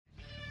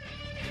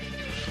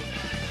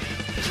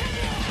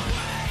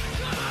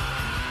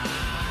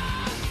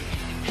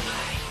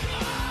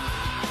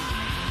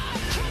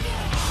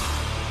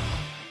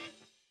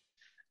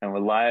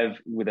live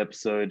with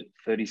episode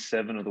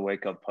 37 of the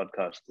Wake Up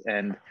podcast.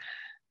 And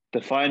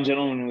the fine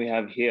gentleman we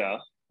have here,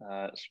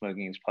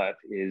 smoking his pipe,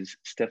 is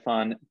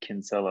Stefan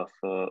Kinsella.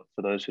 For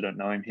those who don't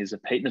know him, he's a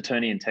patent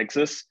attorney in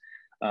Texas,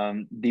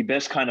 the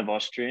best kind of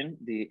Austrian,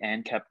 the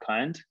ANCAP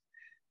kind,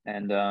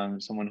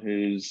 and someone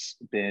who's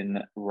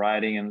been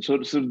writing and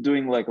sort of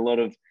doing like a lot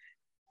of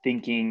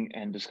thinking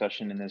and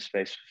discussion in this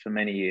space for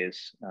many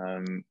years.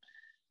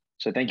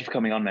 So thank you for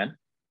coming on, man.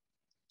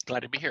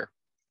 Glad to be here.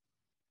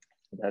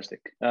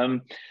 Fantastic.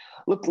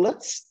 Look,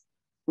 let's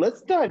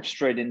dive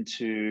straight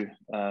into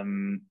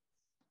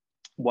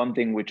one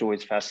thing which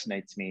always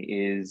fascinates me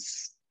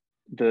is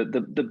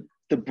the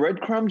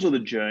breadcrumbs or the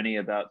journey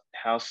about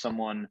how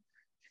someone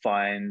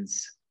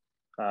finds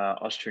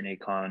Austrian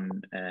econ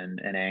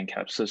and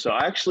ANCAP. So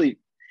I actually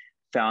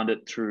found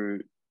it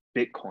through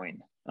Bitcoin.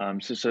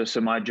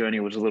 So my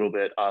journey was a little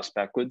bit ass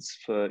backwards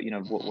for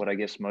what I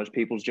guess most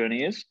people's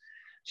journey is.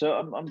 So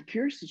I'm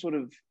curious to sort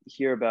of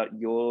hear about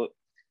your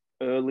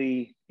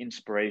early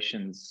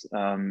inspirations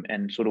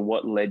and sort of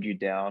what led you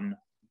down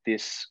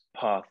this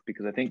path,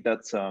 because I think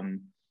that's for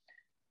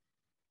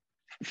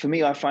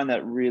me, I find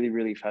that really,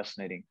 really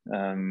fascinating.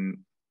 You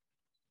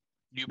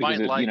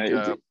might like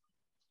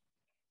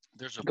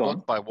there's a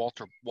book by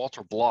Walter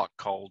Block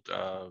called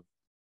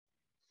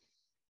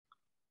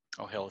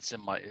it's in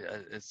my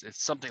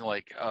it's something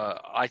like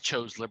I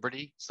Chose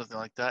Liberty, something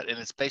like that, and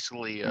it's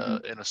basically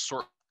an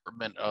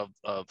assortment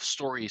of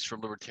stories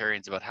from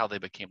libertarians about how they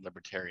became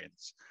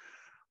libertarians.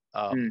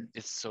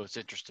 It's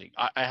interesting.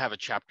 I have a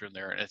chapter in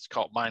there, and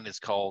mine is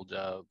called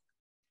I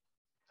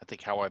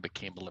think How I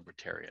Became a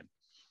Libertarian,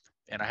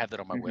 and I have that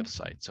on my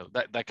website. So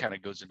that kind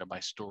of goes into my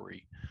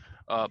story.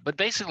 But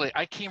basically,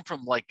 I came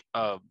from like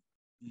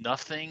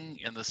nothing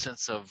in the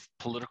sense of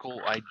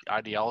political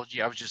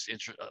ideology. I was just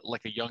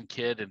like a young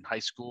kid in high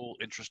school,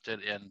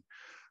 interested in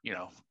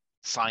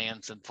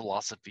science and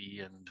philosophy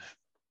and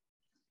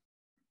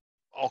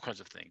all kinds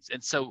of things.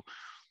 And so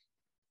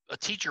a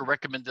teacher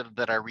recommended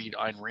that I read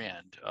Ayn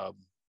Rand,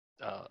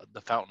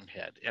 The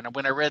Fountainhead. And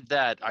when I read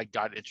that, I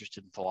got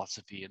interested in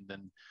philosophy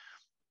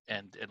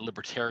and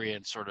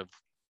libertarian sort of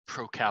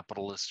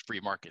pro-capitalist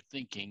free market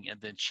thinking. And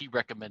then she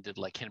recommended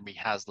like Henry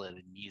Hazlitt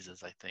and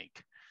Mises, I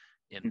think,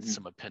 in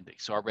some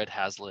appendix. So I read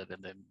Hazlitt,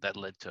 and then that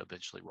led to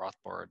eventually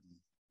Rothbard and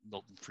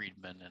Milton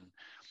Friedman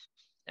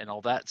and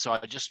all that. So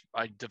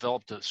I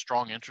developed a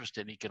strong interest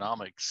in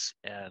economics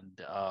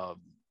and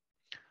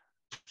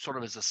sort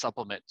of as a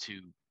supplement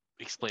to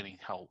explaining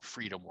how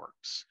freedom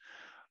works.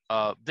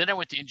 Then I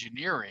went to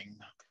engineering.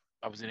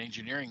 I was an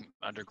engineering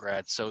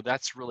undergrad, so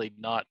that's really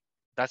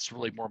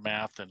more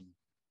math and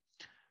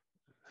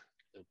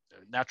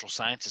natural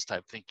sciences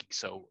type thinking.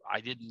 So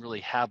I didn't really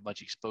have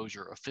much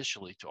exposure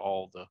officially to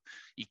all the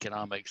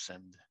economics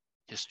and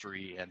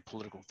history and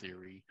political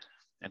theory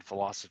and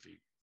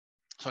philosophy.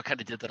 So I kind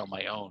of did that on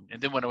my own.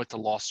 And then when I went to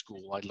law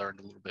school, I learned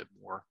a little bit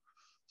more.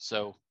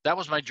 So that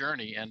was my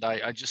journey, and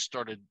I just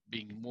started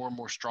being more and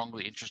more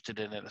strongly interested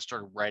in it. I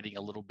started writing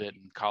a little bit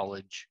in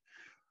college,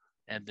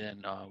 and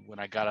then when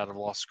I got out of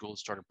law school and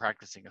started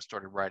practicing, I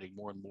started writing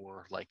more and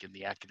more like in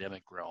the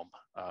academic realm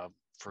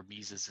for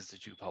Mises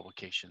Institute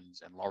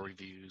publications and law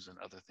reviews and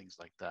other things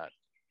like that.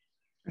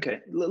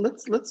 Okay,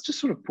 let's just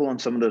sort of pull on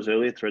some of those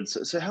earlier threads.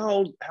 So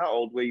how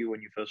old were you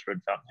when you first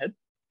read Fountainhead?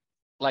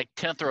 Like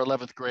 10th or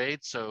 11th grade,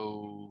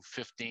 so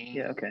 15.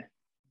 Yeah, okay.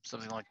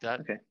 Something like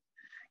that. Okay.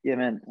 Yeah,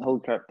 man,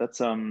 holy crap.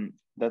 That's a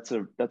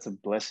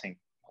blessing.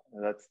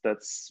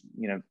 That's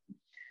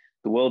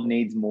the world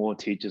needs more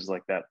teachers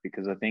like that,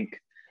 because I think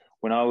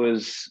when I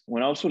was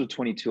sort of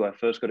 22, I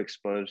first got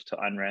exposed to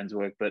Ayn Rand's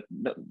work, but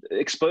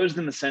exposed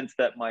in the sense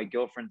that my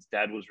girlfriend's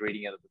dad was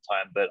reading it at the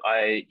time. But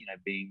I,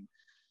 being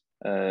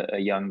a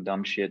young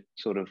dumb shit,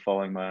 sort of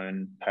following my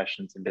own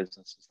passions and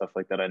business and stuff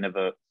like that, I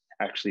never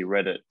actually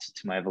read it,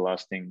 to my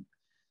everlasting,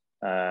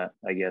 I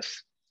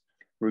guess,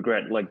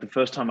 regret. Like the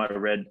first time I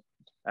read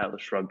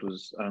Atlas Shrugged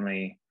was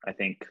only, I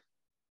think,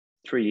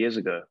 3 years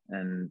ago,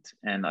 and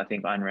I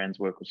think Ayn Rand's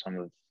work was some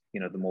of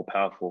the more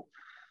powerful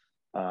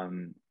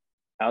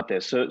out there.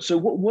 So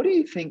what do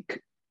you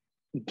think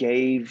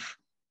gave?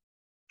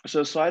 So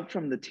aside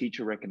from the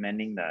teacher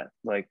recommending that,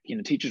 like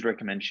teachers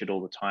recommend shit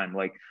all the time.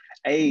 Like,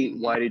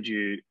 why did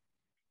you?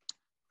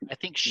 I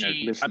think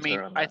she.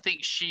 I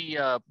think she.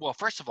 Well,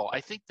 first of all, I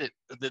think that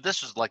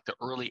this was like the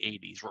early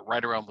 '80s,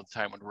 right around the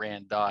time when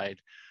Rand died,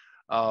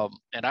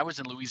 and I was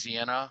in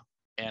Louisiana.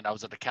 And I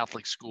was at a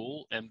Catholic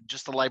school, and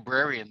just the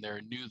librarian there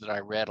knew that I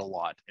read a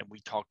lot and we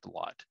talked a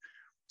lot.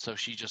 So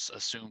she just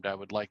assumed I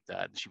would like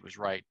that, and she was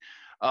right.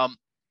 And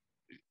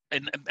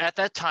at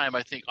that time,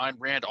 I think Ayn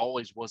Rand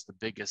always was the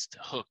biggest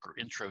hook or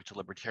intro to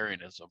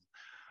libertarianism.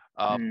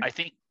 I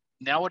think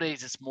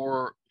nowadays it's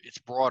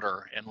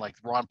broader, and like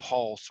Ron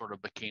Paul sort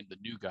of became the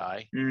new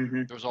guy.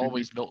 There was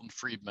always Milton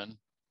Friedman.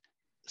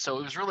 So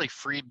it was really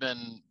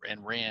Friedman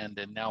and Rand,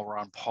 and now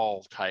Ron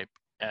Paul type.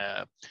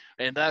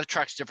 And that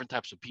attracts different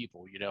types of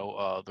people.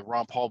 The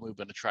Ron Paul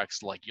movement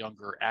attracts like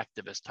younger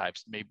activist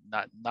types, maybe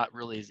not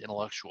really as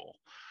intellectual.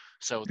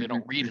 So they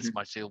don't read as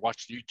much. They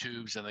watch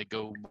YouTubes and they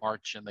go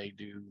march and they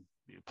do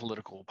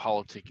political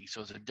politicking.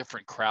 So it's a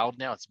different crowd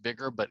now. It's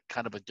bigger, but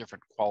kind of a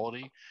different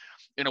quality.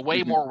 In a way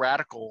Mm-hmm. more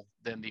radical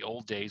than the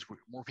old days.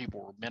 More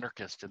people were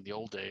minarchist in the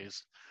old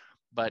days,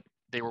 but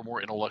they were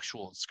more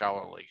intellectual and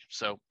scholarly.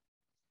 So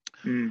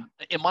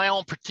in my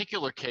own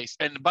particular case,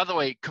 and by the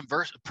way,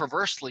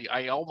 perversely,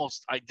 I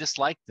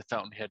dislike the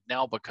Fountainhead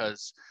now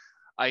because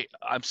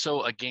I'm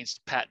so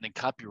against patent and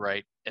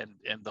copyright, and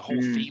the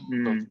whole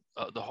theme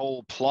of the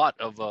whole plot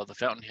of the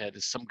Fountainhead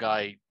is some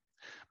guy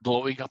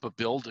blowing up a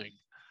building.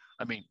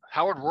 I mean,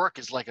 Howard Roark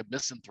is like a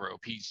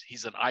misanthrope.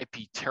 He's an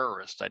IP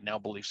terrorist, I now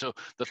believe. So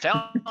the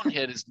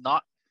Fountainhead is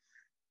not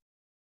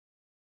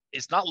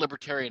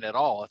libertarian at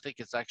all. I think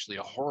it's actually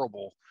a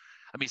horrible.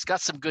 I mean, he's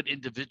got some good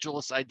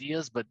individualist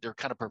ideas, but they're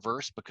kind of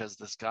perverse because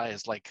this guy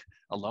is like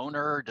a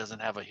loner, doesn't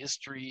have a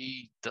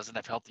history, doesn't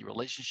have healthy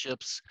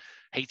relationships,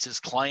 hates his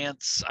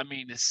clients. I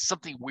mean, it's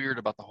something weird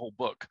about the whole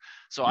book.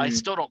 So I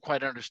still don't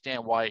quite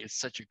understand why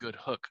it's such a good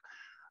hook.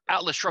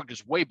 Atlas Shrugged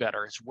is way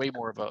better. It's way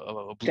more of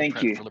a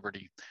blueprint for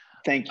liberty.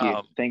 Thank you.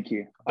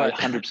 I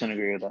 100%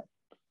 agree with that.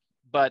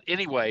 But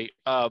anyway,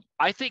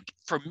 I think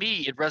for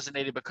me, it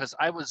resonated because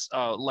I was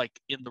like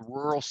in the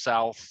rural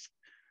South.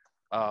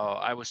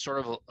 I was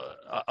sort of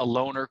a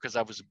loner because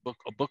I was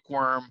a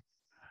bookworm,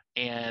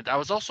 and I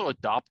was also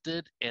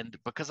adopted. And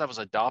because I was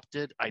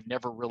adopted, I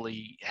never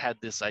really had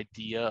this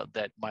idea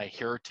that my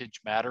heritage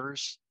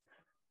matters.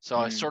 So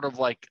I sort of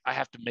like, I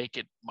have to make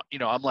it,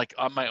 I'm like,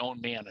 I'm my own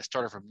man. I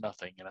started from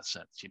nothing in a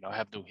sense, I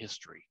have no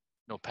history,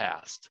 no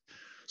past.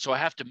 So I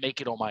have to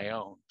make it on my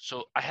own.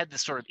 So I had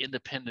this sort of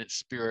independent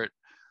spirit,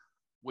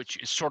 which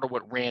is sort of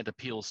what Rand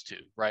appeals to,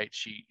 right?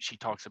 She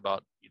talks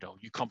about,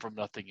 you come from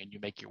nothing and you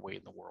make your way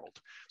in the world.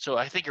 So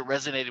I think it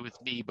resonated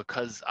with me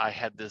because I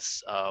had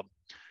this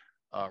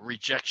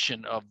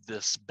rejection of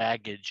this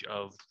baggage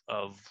of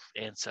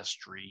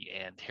ancestry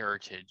and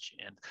heritage.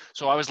 And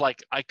so I was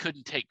like, I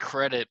couldn't take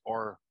credit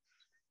or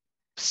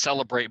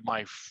celebrate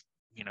my,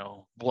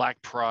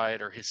 Black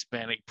pride or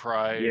Hispanic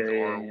pride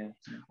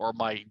or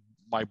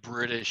my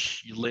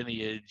British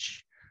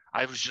lineage.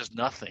 I was just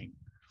nothing.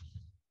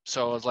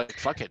 So I was like,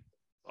 fuck it,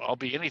 I'll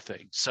be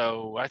anything.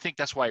 So I think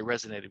that's why it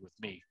resonated with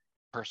me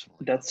personally.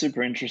 That's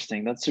super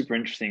interesting.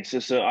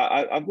 So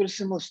I've got a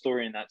similar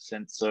story in that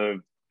sense. So,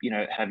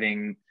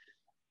 having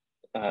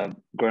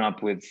grown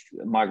up with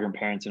migrant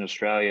parents in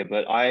Australia,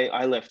 but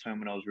I left home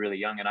when I was really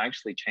young, and I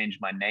actually changed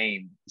my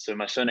name. So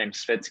my surname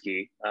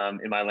Svetsky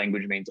in my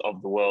language means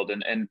of the world.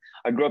 And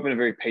I grew up in a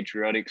very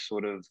patriotic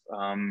sort of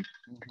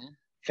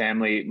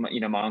family.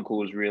 My uncle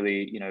was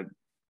really,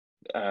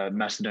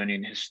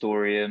 Macedonian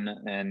historian,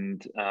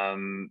 and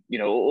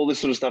all this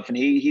sort of stuff, and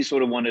he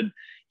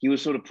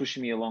was sort of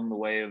pushing me along the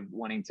way of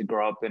wanting to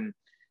grow up and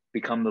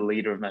become the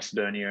leader of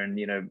Macedonia,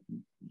 and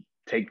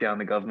take down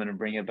the government and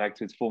bring it back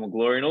to its former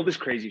glory, and all this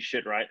crazy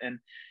shit, right?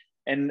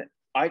 And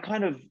I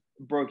kind of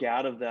broke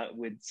out of that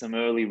with some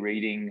early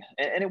reading,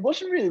 and it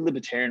wasn't really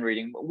libertarian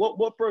reading.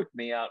 What broke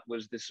me out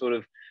was this sort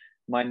of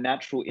my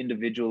natural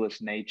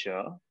individualist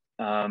nature,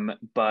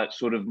 but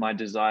sort of my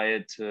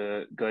desire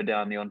to go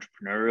down the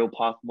entrepreneurial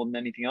path more than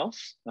anything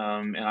else.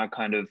 And I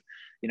kind of,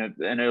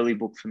 an early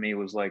book for me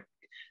was like,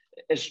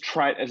 as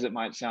trite as it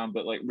might sound,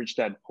 but like Rich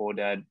Dad, Poor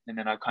Dad. And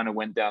then I kind of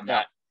went down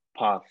that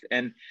path.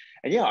 And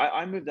yeah,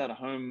 I moved out of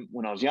home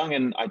when I was young,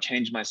 and I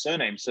changed my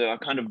surname. So I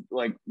kind of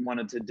like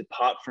wanted to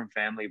depart from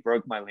family,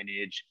 broke my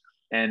lineage,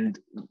 and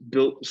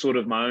built sort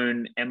of my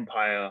own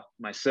empire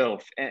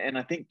myself. And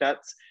I think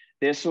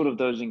there's sort of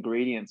those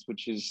ingredients,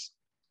 which is,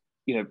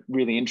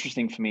 really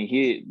interesting for me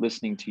here,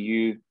 listening to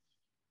you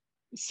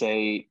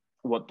say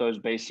what those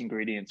base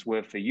ingredients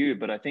were for you.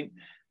 But I think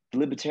the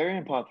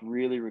libertarian path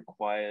really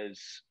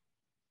requires,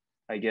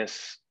 I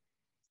guess,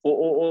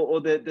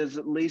 or there's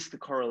at least the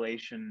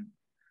correlation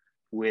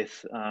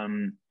with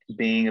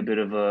being a bit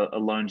of a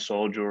lone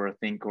soldier or a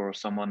thinker or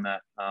someone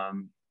that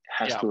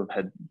has to have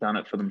had done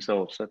it for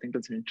themselves. So I think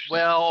that's interesting.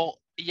 Well,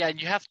 yeah,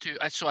 and you have to.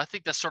 So I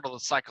think that's sort of the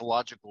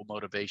psychological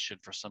motivation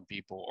for some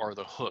people, or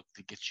the hook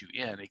that gets you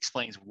in. It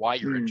explains why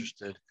you're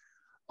interested,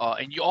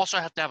 and you also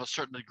have to have a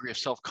certain degree of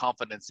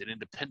self-confidence and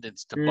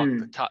independence to buck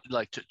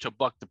to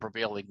buck the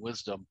prevailing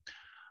wisdom.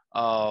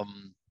 But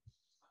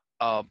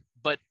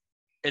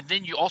and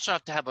then you also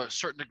have to have a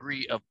certain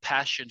degree of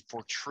passion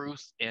for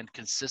truth and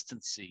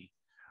consistency,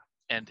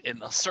 and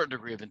a certain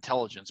degree of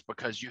intelligence,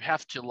 because you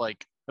have to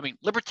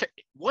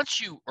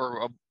once you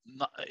are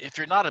if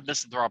you're not a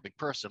misanthropic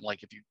person,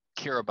 like if you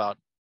care about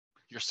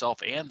yourself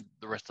and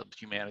the rest of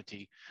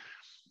humanity,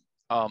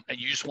 and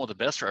you just want the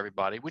best for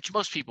everybody, which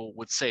most people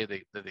would say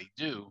that they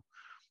do,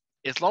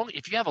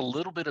 if you have a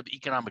little bit of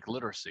economic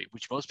literacy,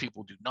 which most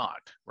people do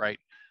not, right?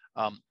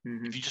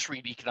 If you just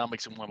read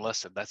economics in one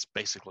lesson, that's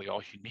basically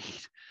all you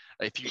need.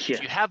 If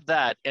you have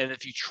that, and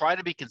if you try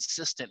to be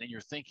consistent in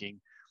your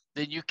thinking,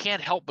 then you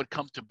can't help but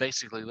come to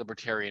basically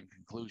libertarian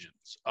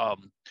conclusions.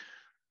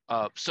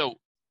 So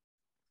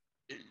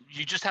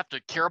you just have to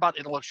care about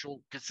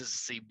intellectual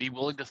consistency, be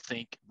willing to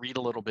think, read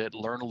a little bit,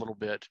 learn a little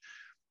bit,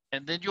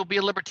 and then you'll be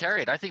a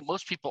libertarian. I think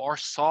most people are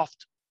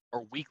soft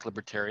or weak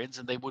libertarians,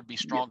 and they would be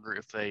stronger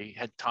if they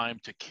had time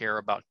to care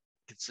about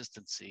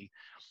consistency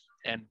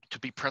and to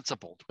be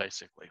principled,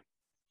 basically.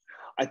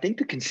 I think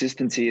the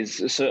consistency is,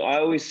 so I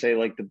always say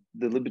like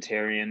the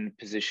libertarian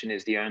position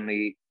is the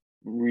only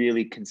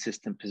really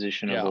consistent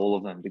position of all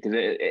of them, because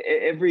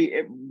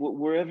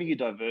wherever you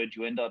diverge,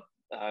 you end up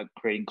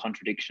creating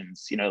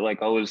contradictions. You know,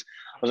 like I was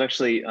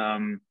actually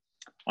on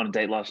a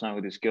date last night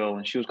with this girl,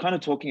 and she was kind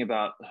of talking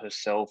about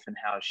herself and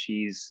how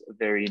she's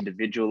very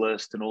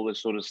individualist and all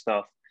this sort of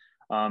stuff.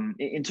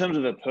 In terms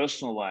of her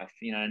personal life,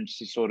 you know, and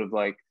she's sort of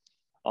like,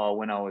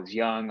 when I was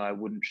young, I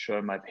wouldn't show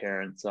my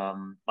parents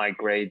my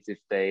grades if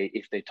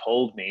they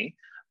told me,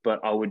 but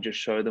I would just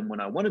show them when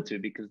I wanted to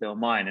because they were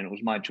mine and it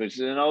was my choices.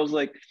 And I was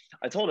like,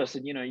 I told her, I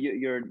said, you know,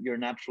 you're a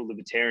natural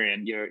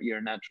libertarian, you're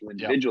a natural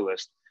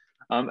individualist.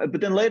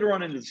 But then later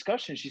on in the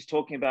discussion, she's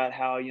talking about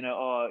how, you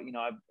know,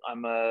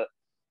 I'm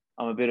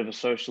a bit of a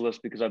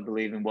socialist because I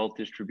believe in wealth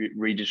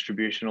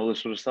redistribution, all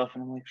this sort of stuff.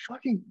 And I'm like,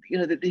 fucking, you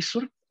know, these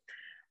sort of,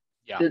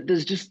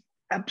 there's just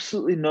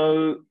absolutely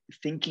no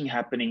thinking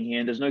happening here,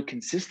 and there's no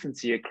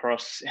consistency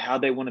across how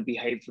they want to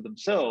behave for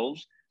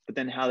themselves, but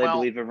then how they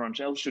believe everyone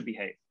else should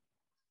behave.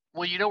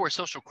 Well, you know, we're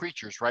social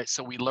creatures, right?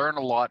 So we learn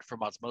a lot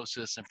from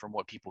osmosis and from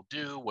what people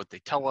do, what they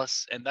tell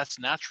us, and that's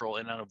natural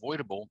and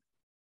unavoidable.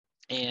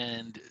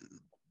 And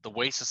the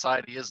way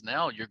society is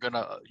now, you're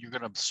gonna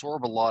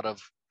absorb a lot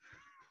of.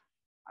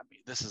 I mean,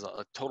 this is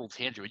a total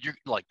tangent. You're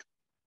like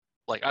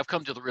I've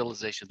come to the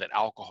realization that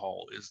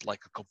alcohol is like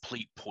a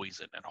complete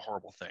poison and a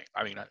horrible thing.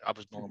 I mean, I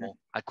was normal.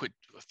 I quit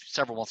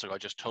several months ago.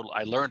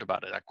 I learned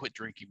about it. I quit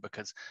drinking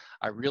because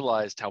I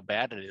realized how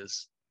bad it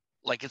is.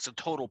 Like, it's a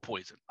total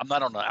poison. I'm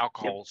not on the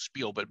alcohol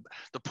spiel, but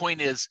the point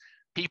is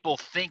people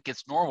think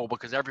it's normal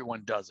because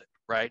everyone does it,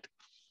 right?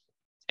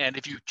 And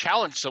if you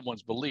challenge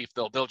someone's belief,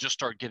 they'll just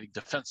start getting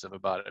defensive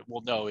about it.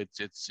 Well, no, it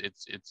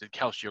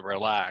helps you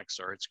relax,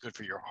 or it's good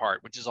for your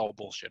heart, which is all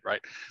bullshit,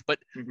 right? But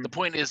the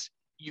point is,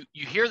 you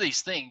hear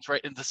these things, right?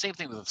 And the same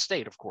thing with the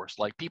state, of course.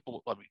 Like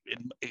people, I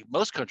mean, in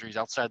most countries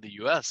outside the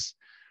U.S.,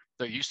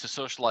 they're used to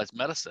socialized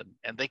medicine,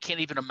 and they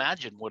can't even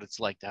imagine what it's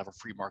like to have a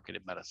free market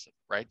in medicine,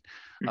 right?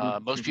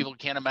 Most people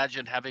can't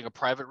imagine having a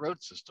private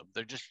road system.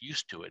 They're just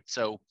used to it.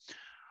 So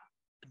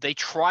they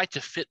try to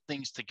fit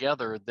things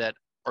together that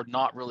are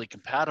not really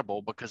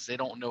compatible because they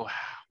don't know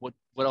what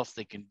else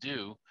they can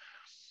do.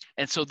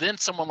 And so then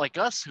someone like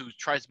us who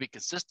tries to be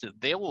consistent,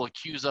 they will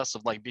accuse us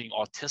of like being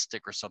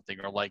autistic or something,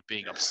 or like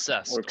being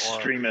obsessed or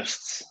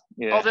extremists.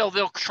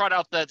 They'll trot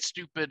out that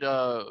stupid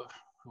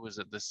who is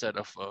it that said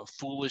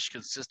foolish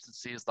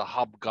consistency is the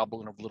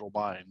hobgoblin of little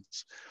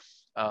minds,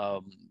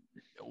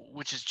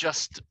 which is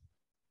just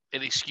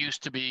an excuse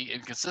to be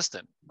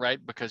inconsistent, right?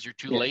 Because you're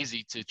too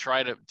lazy to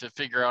try to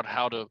figure out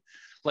how to,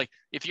 like,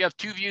 if you have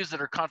two views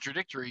that are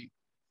contradictory,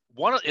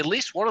 at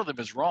least one of them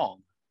is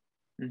wrong.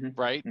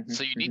 Right?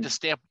 So you need to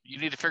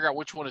figure out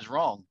which one is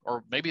wrong,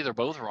 or maybe they're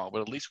both wrong,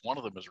 but at least one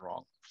of them is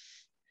wrong.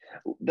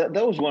 That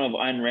was one of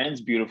Ayn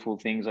Rand's beautiful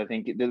things. I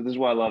think this is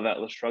why I love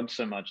Atlas Shrugged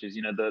so much, is,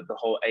 you know, the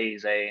whole A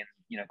is A, and,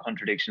 you know,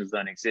 contradictions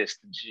don't exist.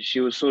 And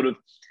she was sort of,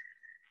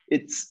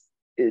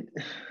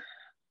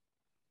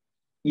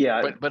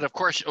 But of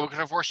course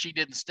she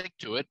didn't stick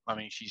to it. I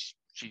mean, she's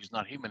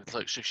not human.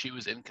 So she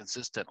was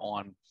inconsistent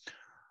on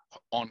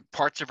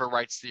parts of her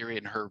rights theory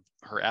and her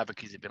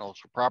advocacy of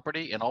intellectual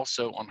property, and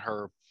also on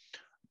her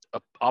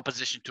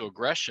opposition to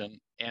aggression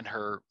and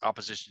her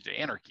opposition to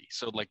anarchy.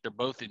 So like they're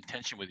both in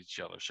tension with each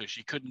other. So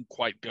she couldn't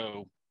quite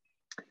go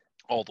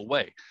all the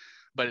way,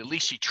 but at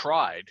least she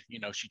tried. You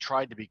know, she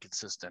tried to be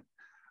consistent.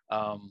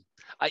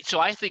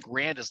 I think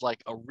Rand is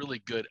like a really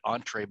good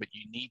entree, but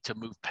you need to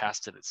move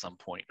past it at some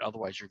point.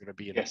 Otherwise, you're going to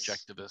be an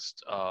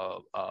objectivist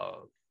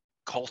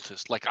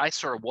cultist, like I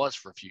sort of was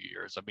for a few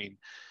years. I mean,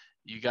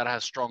 you got to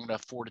have strong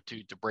enough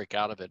fortitude to break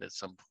out of it at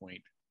some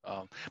point.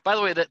 By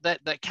the way,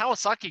 that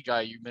Kawasaki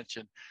guy you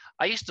mentioned,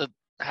 I used to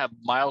have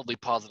mildly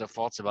positive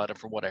thoughts about him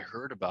from what I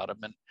heard about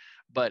him,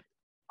 but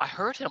I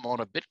heard him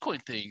on a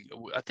Bitcoin thing.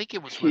 I think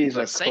it was he's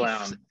a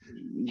clown.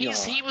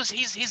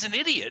 He's an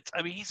idiot.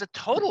 I mean, he's a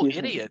total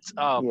idiot.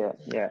 I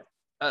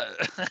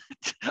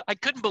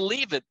couldn't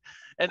believe it.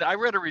 And I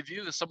read a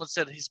review that someone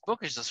said his book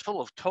is just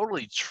full of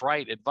totally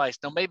trite advice.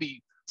 Now,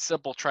 maybe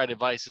simple trite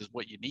advice is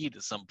what you need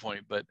at some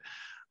point, but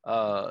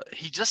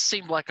he just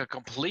seemed like a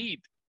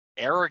complete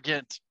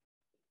arrogant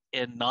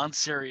and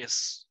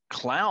non-serious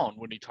clown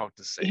when he talked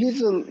to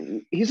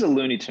Satan. He's a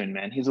Looney Tune,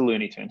 man. He's a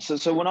Looney Tune.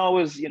 So when I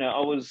was, you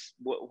know,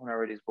 when I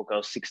read his book, I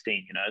was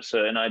 16, you know.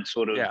 So, and I'd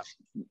sort of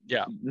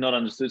not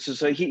understood.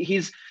 So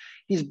his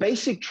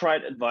basic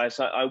trite advice,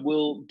 I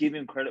will give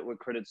him credit where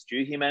credit's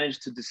due. He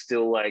managed to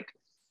distill like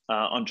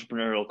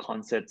entrepreneurial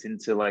concepts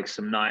into like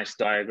some nice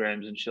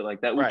diagrams and shit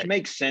like that, which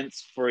makes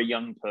sense for a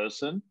young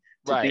person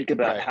to think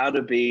about how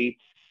to be.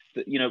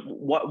 You know,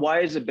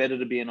 why is it better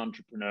to be an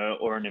entrepreneur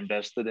or an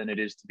investor than it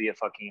is to be a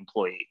fucking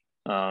employee?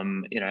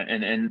 You know,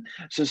 and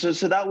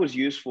so that was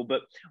useful.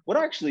 But what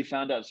I actually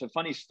found out, so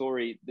funny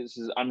story, this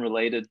is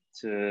unrelated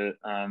to,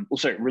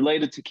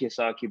 related to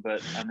Kiyosaki,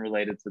 but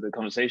unrelated to the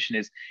conversation,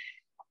 is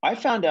I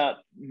found out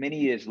many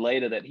years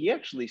later that he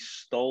actually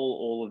stole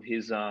all of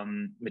his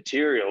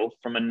material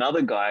from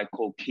another guy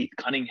called Keith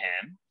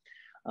Cunningham,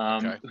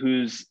 Okay.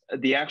 who's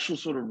the actual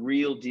sort of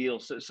real deal.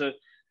 So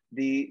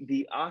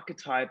the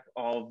archetype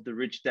of the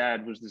rich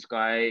dad was this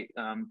guy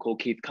called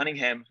Keith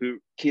Cunningham, who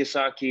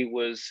Kiyosaki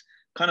was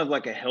kind of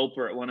like a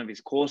helper at one of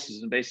his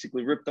courses, and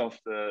basically ripped off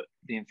the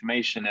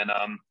information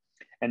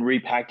and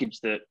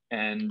repackaged it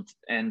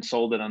and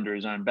sold it under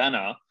his own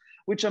banner.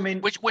 Which I mean,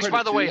 Which by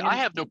credit the to way, him.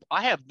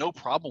 I have no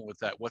problem with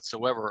that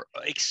whatsoever,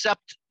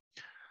 except,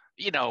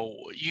 you know,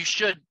 you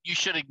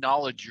should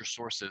acknowledge your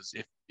sources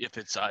if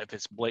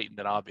it's blatant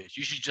and obvious.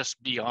 You should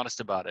just be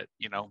honest about it,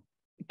 you know.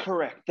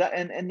 Correct. That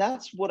and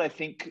that's what I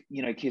think,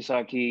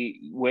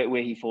 Kiyosaki,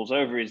 where he falls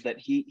over is that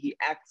he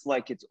acts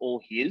like it's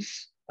all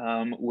his,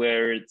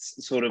 where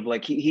it's sort of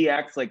like he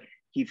acts like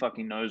he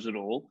fucking knows it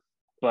all,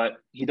 but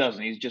he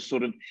doesn't. He's just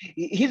sort of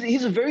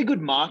he's a very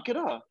good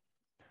marketer,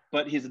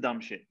 but he's a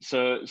dumb shit.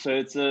 So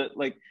it's a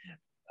like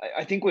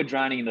I think we're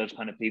drowning in those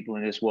kind of people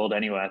in this world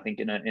anyway. I think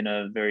in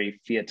a very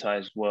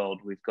fiatized world,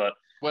 we've got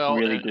Well,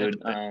 really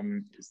good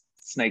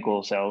snake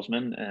oil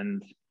salesmen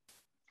and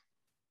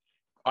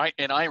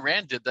Ayn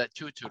Rand did that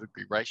too, to a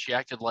degree, right? She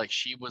acted like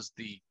she was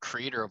the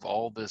creator of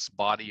all this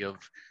body of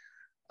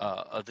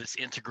this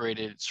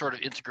integrated,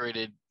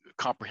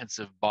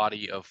 comprehensive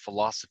body of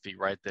philosophy,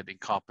 right? That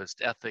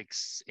encompassed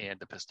ethics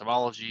and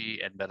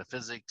epistemology and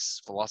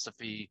metaphysics,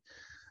 philosophy,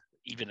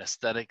 even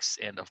aesthetics,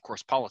 and of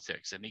course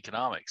politics and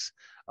economics.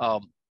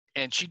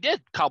 And she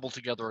did cobble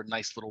together a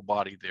nice little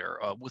body there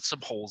with some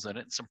holes in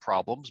it and some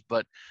problems,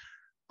 but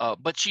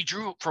she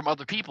drew from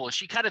other people, and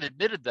she kind of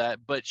admitted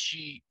that. But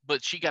she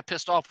got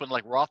pissed off when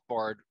like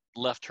Rothbard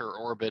left her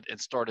orbit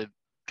and started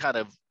kind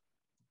of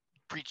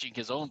preaching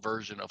his own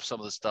version of some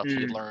of the stuff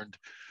he had learned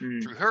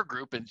through her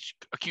group, and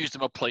accused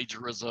him of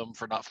plagiarism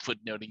for not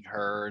footnoting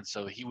her. And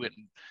so he went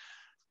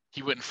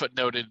and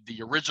footnoted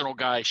the original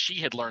guy she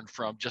had learned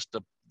from just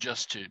to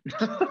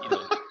you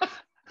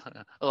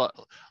know.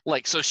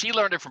 Like, so she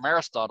learned it from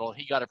Aristotle,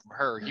 he got it from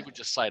her. He would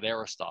just cite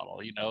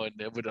Aristotle, you know, and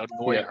it would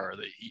annoy yeah. her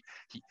that he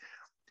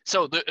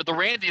so the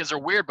Randians are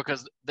weird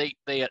because they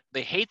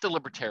hate the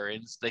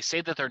libertarians. They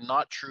say that they're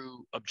not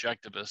true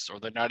objectivists, or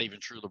they're not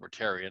even true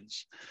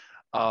libertarians,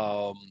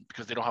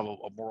 because they don't have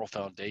a moral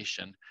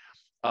foundation.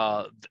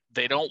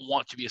 They don't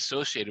want to be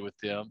associated with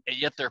them, and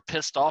yet they're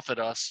pissed off at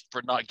us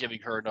for not giving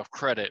her enough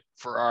credit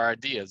for our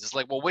ideas. It's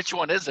like, well, which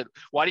one is it?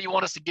 Why do you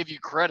want us to give you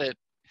credit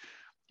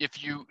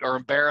if you are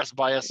embarrassed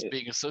by us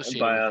being associated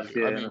By with us,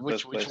 you? yeah, I in mean, the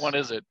which first place. one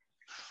is it?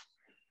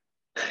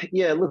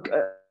 Yeah, look,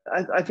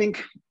 I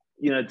think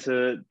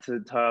to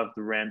tie off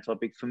the Rand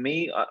topic for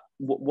me,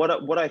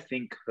 what I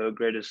think her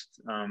greatest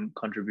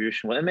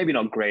contribution, well, and maybe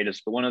not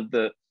greatest, but one of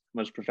the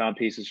most profound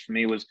pieces for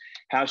me was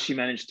how she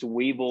managed to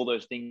weave all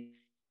those things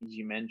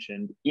you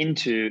mentioned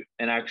into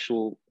an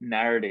actual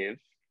narrative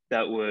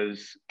that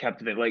was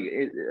captivating. Like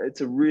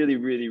it's a really,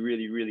 really,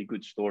 really, really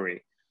good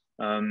story,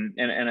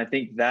 and I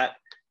think that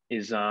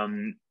is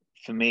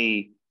for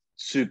me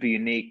super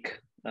unique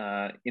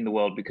in the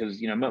world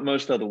because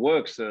most other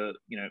works are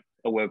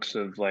works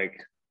of like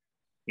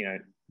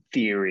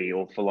theory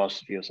or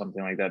philosophy or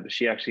something like that, but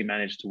she actually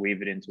managed to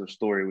weave it into a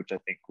story which I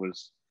think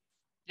was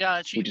Yeah,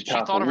 and which is she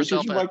thought powerful, of which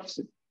is herself like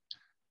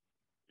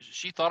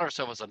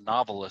as a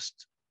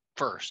novelist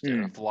first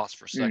and a mm,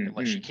 philosopher mm, second.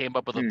 Like, she mm, came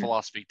up with a mm,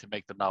 philosophy to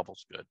make the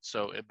novels good.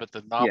 So, but the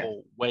yeah.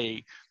 novel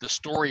way, the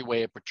story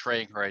way of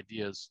portraying her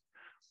ideas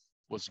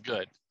was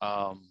good.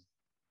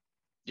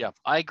 Yeah,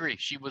 I agree.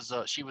 She was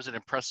an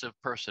impressive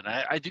person.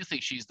 I do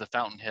think she's the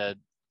fountainhead,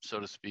 so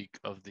to speak,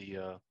 of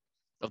the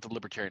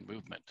libertarian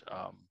movement.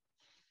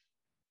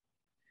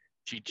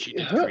 She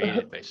did create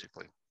her, it,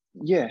 basically.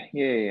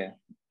 yeah.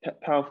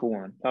 Powerful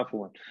one, powerful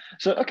one.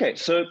 So okay,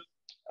 so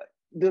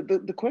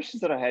the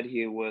questions that I had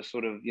here were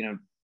sort of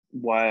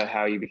why or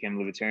how you became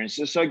libertarian.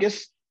 So I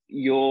guess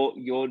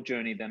your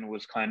journey then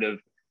was kind of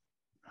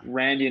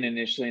Randian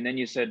initially, and then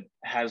you said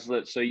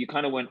Hazlitt. So you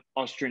kind of went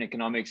Austrian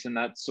economics, and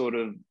that sort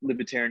of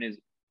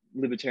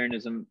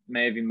libertarianism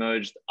may have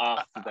emerged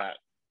after that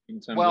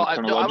in terms Well,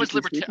 of no, I was chronologically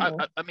libertarian.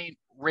 speaking. Or? I mean,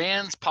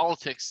 Rand's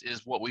politics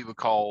is what we would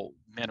call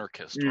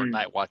minarchist, or Mm,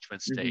 night watchman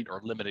mm-hmm, state,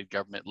 or limited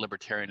government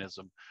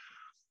libertarianism,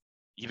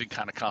 even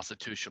kind of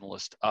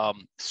constitutionalist.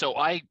 So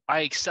I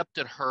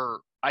accepted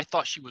her. I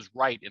thought she was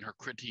right in her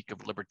critique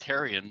of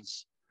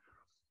libertarians.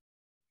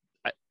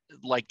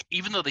 Like,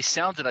 even though they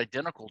sounded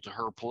identical to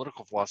her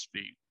political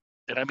philosophy,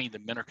 and I mean the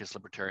minarchist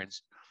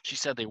libertarians, she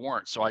said they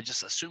weren't. So I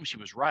just assumed she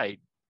was right.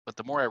 But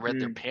the more I read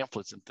their mm,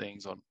 pamphlets and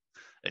things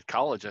at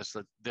college, I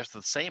said they're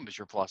the same as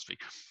your philosophy.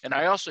 And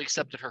I also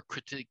accepted her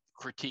critique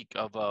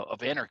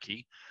of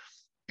anarchy,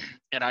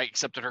 and I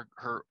accepted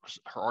her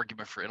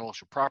argument for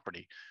intellectual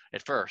property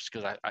at first,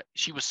 because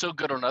she was so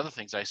good on other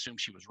things. I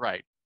assumed she was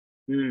right.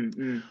 mm,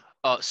 mm,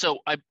 So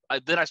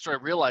then I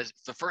started realizing,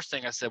 the first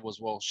thing I said was,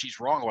 well,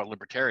 she's wrong about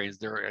libertarians.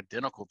 They're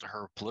identical to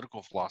her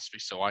political philosophy.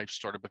 So I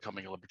started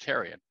becoming a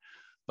libertarian,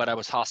 but I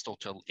was hostile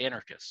to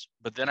anarchists.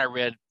 But then I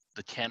read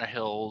the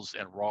Tannehills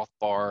and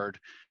Rothbard,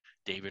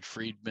 David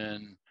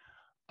Friedman,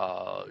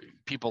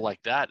 people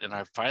like that. And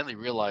I finally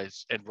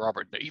realized, and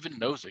Robert even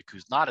Nozick,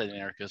 who's not an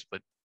anarchist,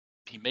 but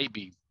he made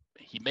me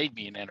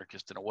an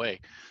anarchist in a way.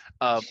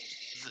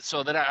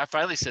 So then I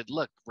finally said,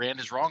 look, Rand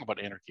is wrong about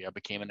anarchy. I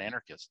became an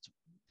anarchist.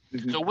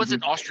 Mm-hmm, So it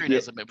wasn't yeah.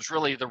 Austrianism. It was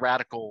really the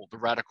radical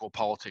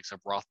politics of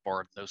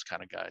Rothbard and those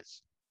kind of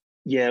guys.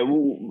 Yeah,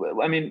 well,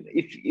 I mean,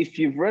 if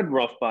you've read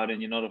Rothbard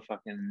and you're not a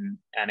fucking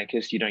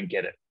anarchist, you don't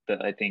get it.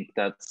 But I think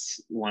that's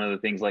one of the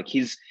things. Like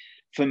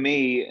for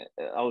me,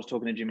 I was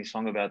talking to Jimmy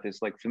Song about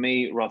this. Like for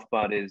me,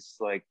 Rothbard is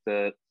like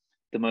the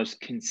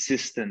most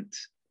consistent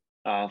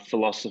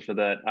philosopher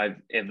that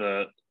I've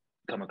ever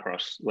come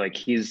across. Like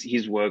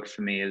his work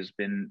for me has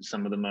been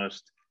some of the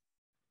most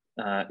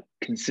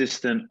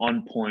consistent,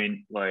 on point,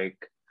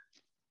 like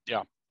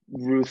yeah,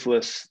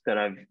 ruthless that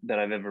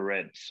I've ever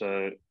read.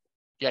 So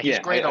yeah,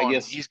 yeah, I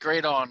guess. he's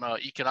great on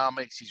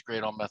economics. He's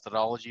great on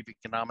methodology of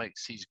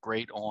economics. He's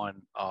great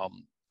on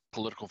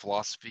political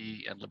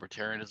philosophy and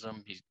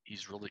libertarianism.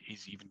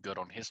 He's even good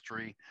on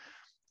history.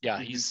 Yeah,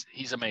 Mhm.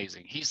 he's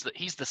amazing. He's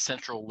the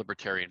central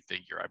libertarian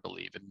figure, I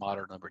believe, in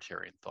modern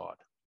libertarian thought.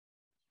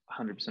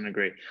 100%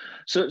 agree.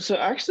 So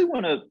I actually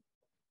want to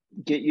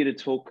get you to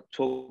talk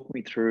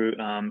me through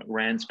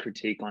Rand's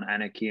critique on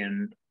anarchy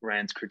and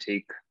Rand's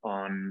critique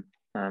on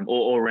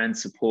or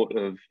Rand's support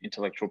of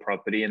intellectual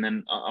property, and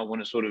then I want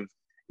to sort of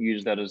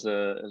use that as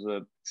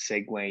a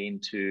segue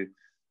into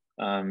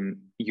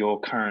your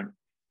current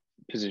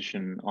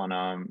position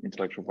on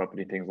intellectual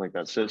property, things like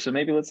that. So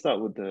maybe let's start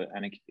with the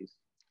anarchy piece.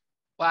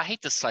 Well, I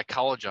hate to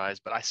psychologize,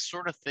 but I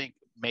sort of think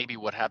maybe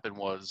what happened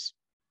was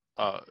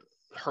uh,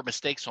 her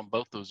mistakes on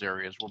both those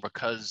areas were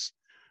because,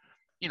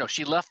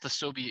 she left the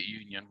Soviet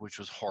Union, which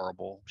was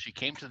horrible. She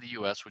came to the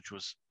U.S., which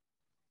was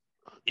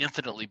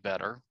infinitely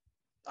better.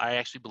 I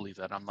actually believe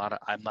that. I'm not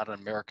an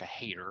America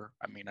hater.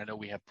 I mean, I know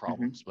we have Mm-hmm.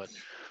 problems, but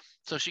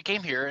so she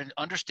came here and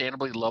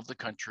understandably loved the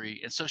country,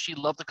 and so she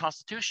loved the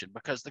Constitution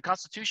because the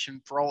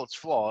Constitution, for all its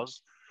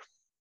flaws,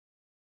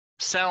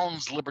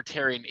 sounds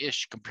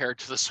libertarian-ish compared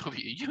to the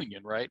Soviet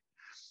Union, right?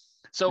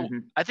 So Mm-hmm.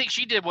 I think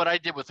she did what I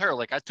did with her.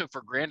 Like I took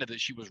for granted that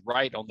she was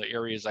right on the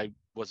areas I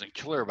wasn't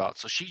clear about.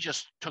 So she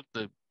just took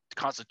the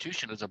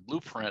Constitution as a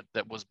blueprint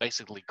that was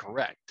basically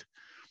correct.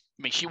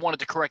 I mean, she wanted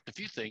to correct a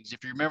few things.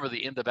 If you remember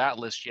the end of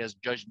Atlas, she has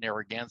Judge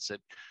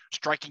Narragansett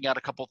striking out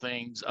a couple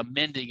things,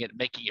 amending it,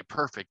 making it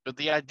perfect. But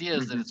the idea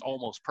is that Mm-hmm. it's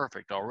almost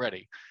perfect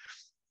already.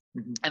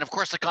 Mm-hmm. And of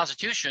course, the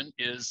Constitution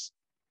is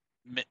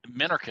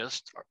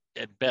minarchist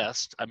at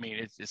best. I mean,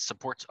 it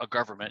supports a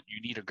government. You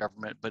need a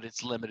government, but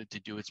it's limited to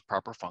do its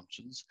proper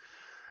functions.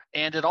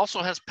 And it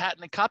also has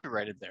patent and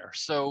copyright in there.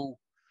 So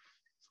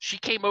she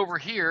came over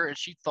here and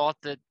she thought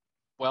that,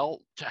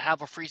 well, to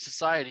have a free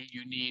society,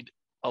 you need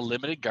a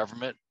limited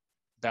government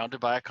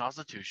bounded by a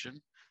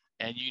constitution,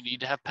 and you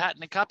need to have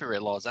patent and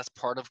copyright laws. That's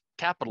part of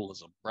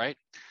capitalism, right?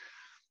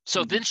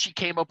 So Mm-hmm. then she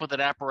came up with an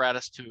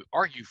apparatus to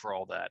argue for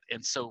all that.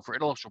 And so for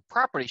intellectual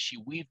property, she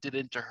weaved it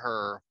into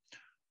her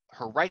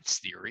rights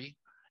theory,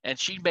 and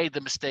she made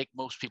the mistake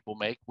most people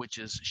make, which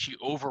is she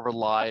over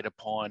relied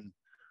upon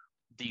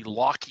the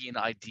Lockean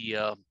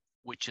idea,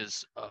 which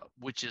is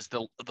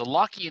the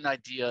Lockean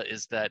idea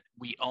is that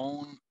we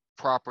own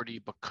property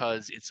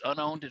because it's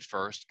unowned at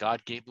first.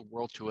 God gave the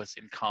world to us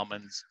in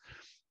commons.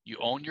 You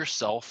own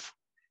yourself,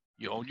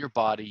 you own your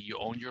body, you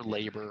own your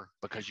labor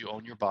because you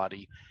own your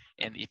body.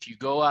 And if you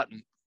go out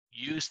and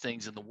use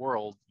things in the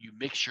world, you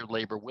mix your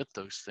labor with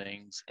those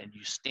things and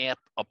you stamp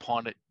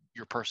upon it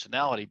your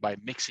personality by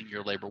mixing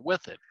your labor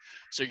with it.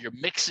 So you're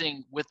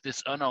mixing with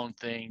this unowned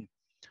thing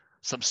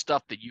some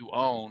stuff that you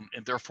own,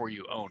 and therefore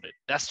you own it.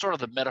 That's sort of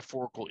the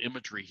metaphorical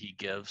imagery he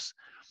gives,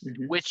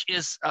 Mm-hmm. which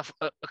is a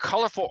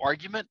colorful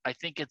argument. I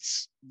think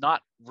it's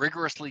not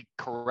rigorously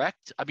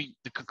correct. I mean,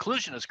 the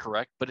conclusion is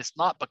correct, but it's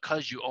not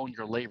because you own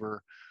your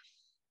labor,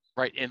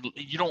 right? And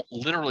you don't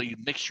literally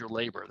mix your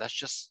labor. That's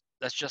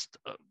just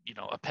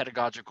a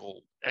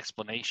pedagogical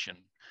explanation.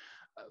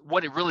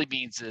 What it really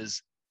means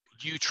is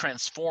you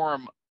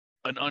transform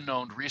an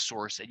unknown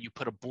resource and you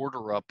put a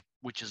border up,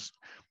 which is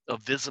a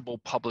visible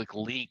public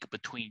link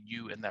between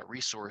you and that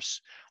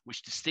resource,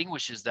 which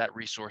distinguishes that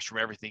resource from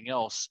everything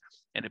else.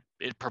 And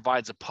it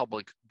provides a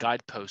public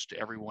guidepost to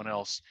everyone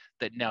else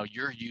that now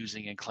you're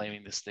using and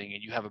claiming this thing,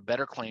 and you have a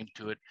better claim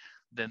to it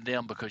than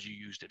them because you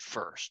used it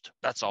first.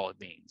 That's all it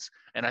means.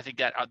 And I think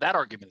that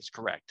argument is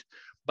correct.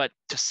 But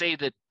to say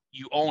that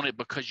you own it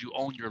because you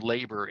own your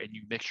labor and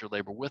you mix your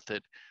labor with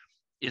it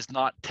is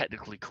not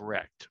technically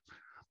correct.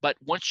 But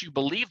once you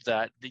believe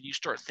that, then you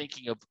start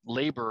thinking of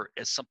labor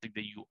as something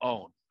that you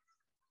own.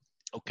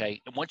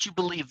 Okay, and once you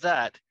believe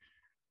that,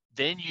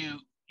 then you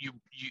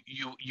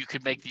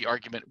could make the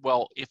argument.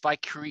 Well, if I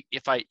can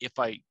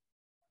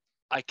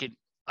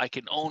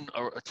own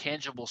a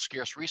tangible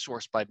scarce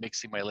resource by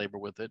mixing my labor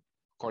with it,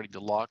 according to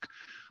Locke,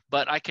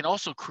 but I can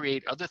also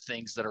create other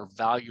things that are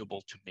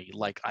valuable to me,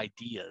 like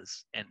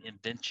ideas and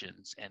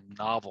inventions and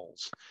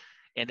novels.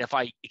 And if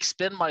I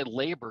expend my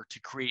labor to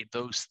create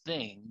those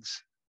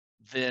things,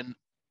 then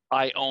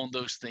I own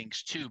those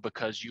things too,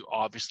 because you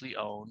obviously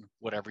own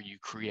whatever you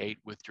create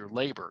with your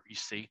labor, you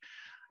see.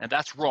 And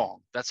that's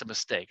wrong. That's a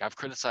mistake. I've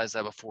criticized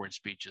that before in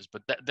speeches,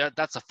 but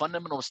that's a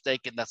fundamental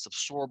mistake, and that's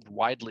absorbed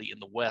widely in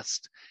the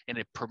West, and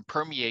it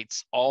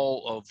permeates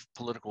all of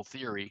political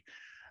theory.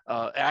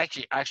 I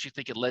actually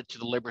think it led to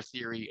the labor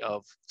theory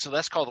of, so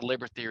that's called the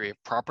labor theory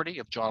of property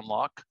of John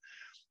Locke.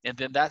 And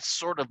then that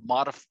sort of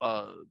morphed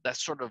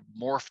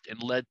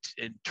and led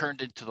and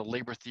turned into the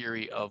labor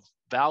theory of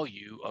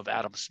value of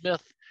Adam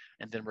Smith,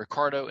 and then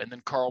Ricardo, and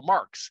then Karl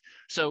Marx.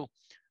 So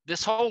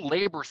this whole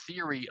labor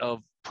theory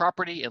of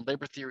property and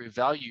labor theory of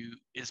value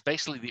is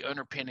basically the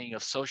underpinning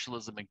of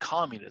socialism and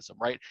communism,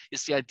 right?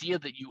 It's the idea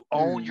that you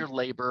own your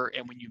labor,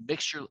 and when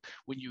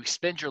you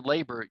expend your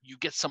labor, you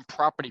get some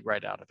property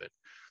right out of it.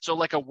 So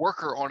like a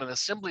worker on an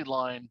assembly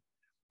line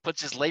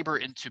puts his labor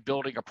into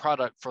building a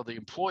product for the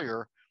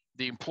employer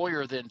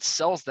then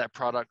sells that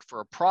product for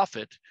a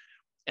profit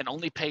and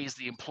only pays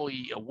the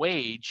employee a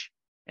wage,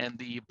 and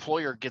the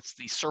employer gets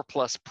the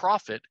surplus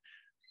profit.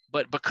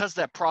 But because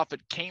that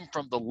profit came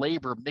from the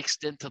labor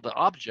mixed into the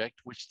object,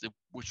 which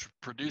was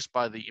produced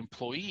by the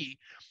employee,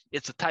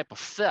 it's a type of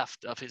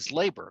theft of his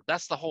labor.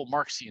 That's the whole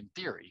Marxian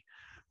theory,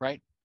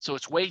 right? So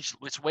it's wage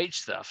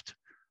theft.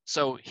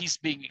 So he's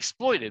being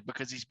exploited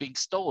because he's being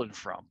stolen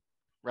from,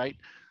 right?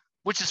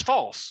 Which is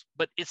false,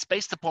 but it's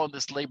based upon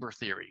this labor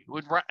theory.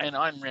 And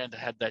Ayn Rand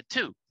had that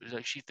too.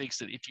 She thinks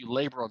that if you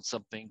labor on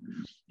something,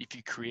 if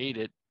you create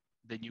it,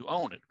 then you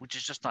own it, which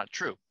is just not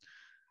true.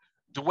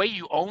 The way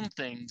you own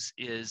things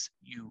is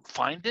you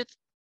find it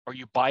or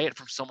you buy it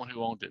from someone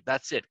who owned it.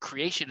 That's it.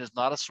 Creation is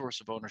not a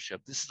source of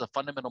ownership. This is a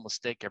fundamental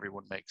mistake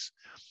everyone makes.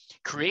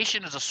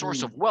 Creation is a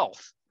source of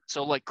wealth.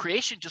 So like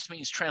creation just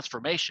means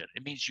transformation.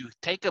 It means you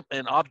take up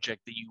an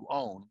object that you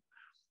own.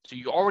 So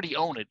you already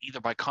own it either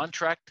by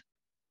contract,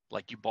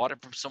 like you bought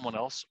it from someone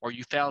else, or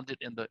you found it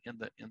in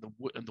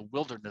the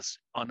wilderness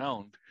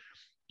unowned.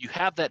 You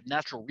have that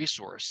natural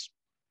resource,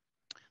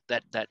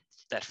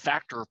 that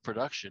factor of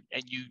production,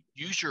 and you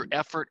use your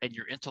effort and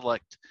your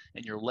intellect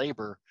and your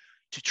labor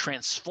to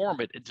transform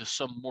it into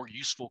some more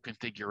useful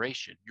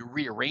configuration. You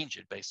rearrange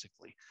it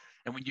basically,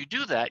 and when you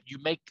do that,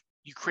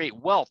 you create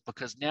wealth,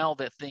 because now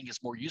that thing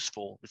is more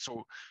useful.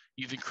 So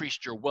you've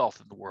increased your wealth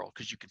in the world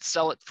because you can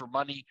sell it for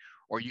money,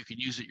 or you can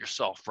use it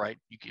yourself, right?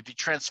 If you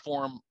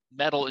transform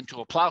metal into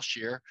a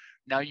plowshare,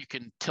 now you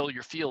can till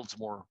your fields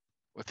more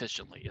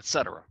efficiently,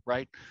 etc.,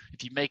 right?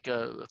 If you make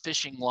a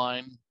fishing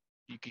line,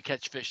 you can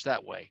catch fish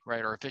that way,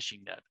 right? Or a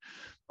fishing net.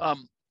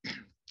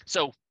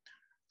 So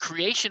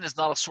creation is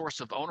not a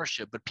source of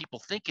ownership, but people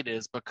think it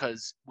is,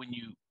 because when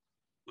you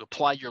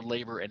apply your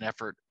labor and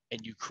effort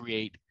and you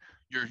create,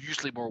 you're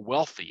usually more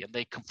wealthy, and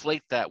they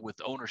conflate that with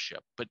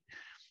ownership. But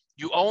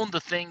you own the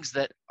things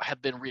that have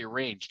been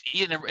rearranged.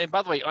 And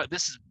by the way,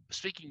 this is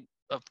speaking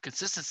of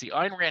consistency.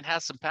 Ayn Rand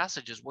has some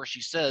passages where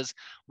she says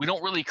we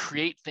don't really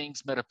create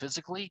things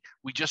metaphysically,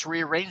 we just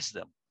rearrange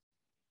them.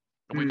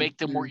 And we make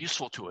them more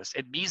useful to us.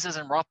 And Mises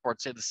and Rothbard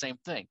say the same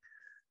thing.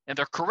 And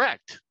they're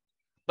correct.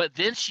 But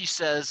then she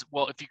says,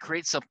 well, if you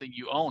create something,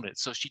 you own it.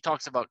 So she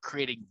talks about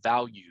creating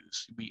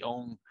values. We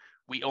own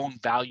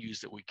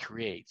values that we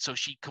create. So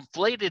she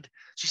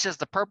says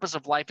the purpose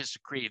of life is to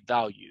create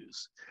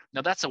values.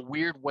 Now that's a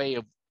weird way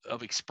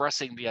of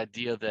expressing the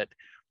idea that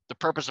the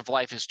purpose of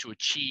life is to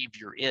achieve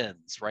your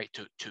ends, right?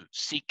 To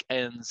seek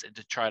ends and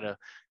to try to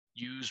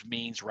use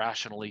means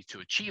rationally to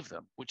achieve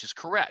them, which is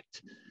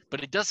correct.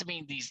 But it doesn't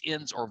mean these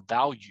ends are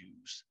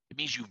values. It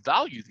means you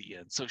value the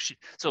end.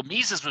 So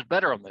Mises was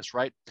better on this,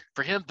 right?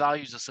 For him,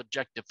 value is a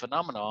subjective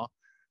phenomenon.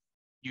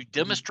 You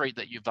demonstrate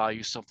that you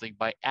value something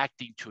by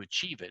acting to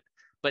achieve it.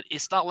 But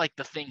it's not like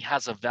the thing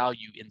has a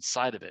value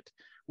inside of it,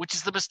 which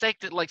is the mistake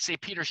that, like, say,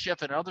 Peter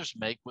Schiff and others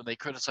make when they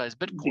criticize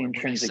Bitcoin. The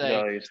intrinsic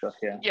value stuff,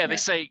 yeah. They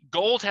say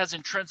gold has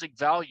intrinsic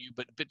value,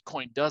 but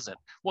Bitcoin doesn't.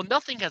 Well,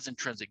 nothing has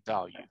intrinsic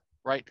value,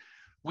 right?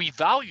 We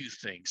value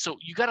things. So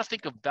you got to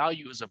think of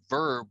value as a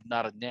verb,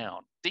 not a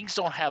noun. Things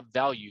don't have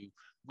value.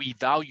 We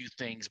value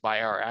things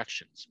by our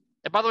actions.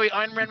 And by the way,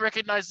 Ayn Rand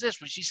recognized this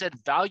when she said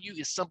value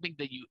is something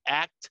that you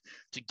act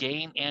to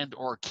gain and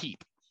or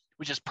keep,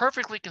 which is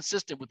perfectly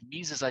consistent with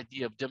Mises'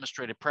 idea of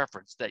demonstrated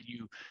preference, that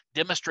you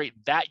demonstrate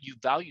that you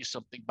value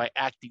something by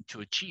acting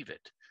to achieve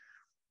it.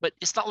 But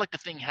it's not like the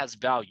thing has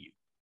value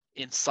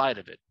inside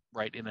of it,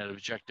 right, in an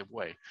objective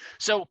way.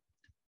 So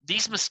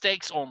these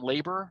mistakes on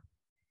labor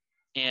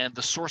and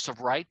the source of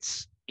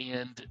rights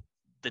and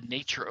the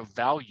nature of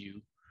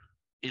value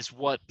is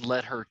what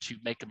led her to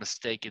make a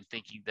mistake in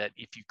thinking that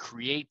if you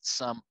create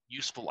some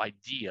useful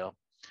idea,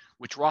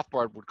 which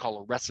Rothbard would call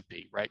a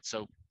recipe, right?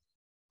 So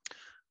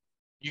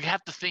you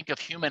have to think of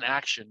human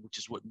action, which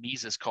is what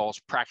Mises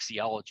calls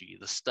praxeology,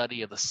 the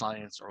study of the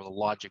science or the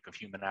logic of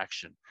human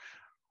action.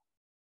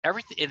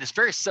 Everything, and it's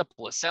very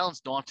simple. It sounds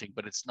daunting,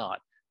 but it's not.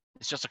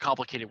 It's just a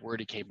complicated word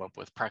he came up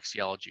with,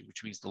 praxeology,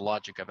 which means the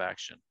logic of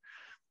action.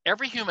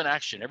 Every human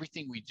action,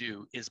 everything we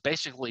do is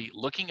basically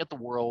looking at the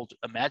world,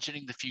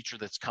 imagining the future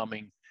that's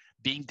coming,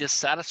 being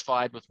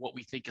dissatisfied with what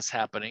we think is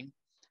happening,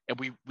 and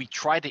we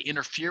try to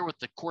interfere with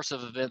the course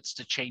of events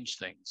to change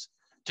things.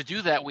 To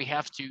do that, we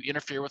have to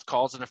interfere with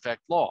cause and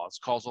effect laws,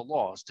 causal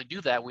laws. To do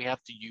that, we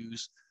have to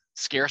use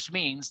scarce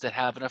means that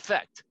have an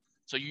effect.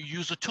 So you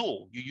use a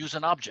tool, you use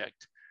an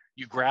object,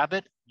 you grab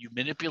it, you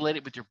manipulate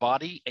it with your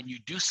body, and you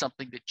do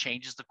something that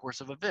changes the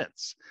course of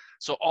events.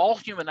 So all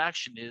human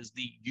action is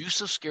the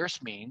use of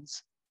scarce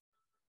means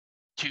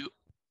to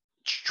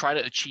try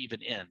to achieve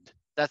an end.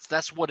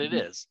 That's what it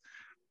is.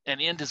 An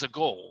end is a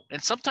goal.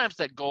 And sometimes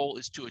that goal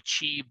is to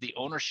achieve the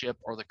ownership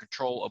or the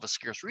control of a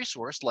scarce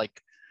resource.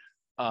 Like,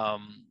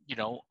 you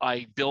know,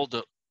 I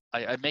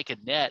make a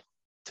net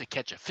to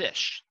catch a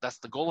fish. That's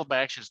the goal of my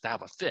action, is to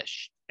have a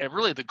fish. And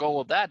really the goal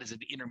of that is an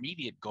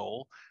intermediate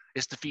goal,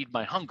 is to feed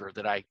my hunger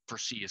that I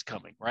foresee is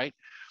coming, right?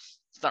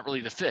 It's not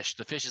really the fish.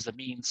 The fish is a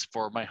means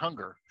for my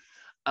hunger.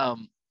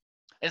 And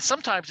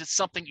sometimes it's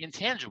something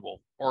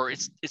intangible, or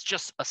it's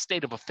just a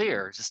state of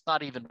affairs. It's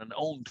not even an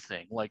owned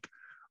thing. Like,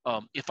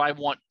 if I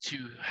want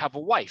to have a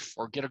wife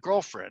or get a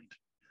girlfriend,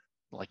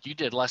 like you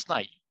did last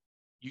night,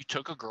 you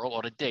took a girl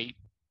on a date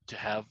to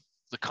have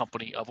the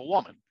company of a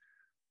woman.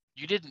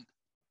 You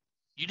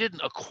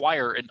didn't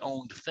acquire an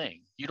owned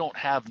thing. You don't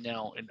have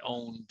now an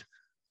owned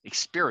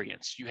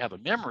experience. You have a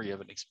memory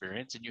of an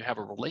experience, and you have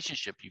a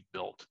relationship you've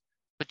built,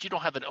 but you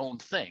don't have an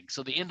owned thing.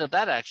 So the end of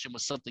that action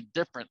was something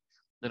different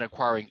than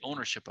acquiring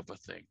ownership of a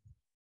thing.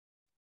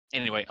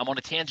 Anyway, I'm on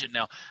a tangent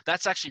now.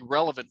 That's actually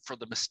relevant for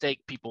the mistake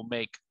people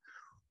make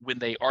when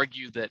they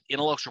argue that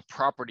intellectual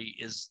property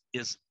is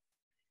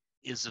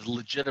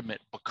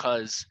legitimate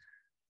because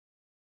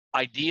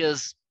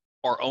ideas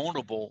are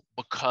ownable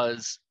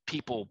because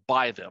people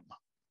buy them.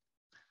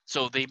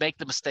 So they make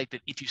the mistake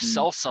that if you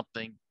sell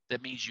something,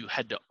 that means you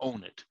had to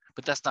own it.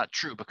 But that's not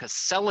true, because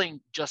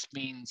selling just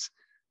means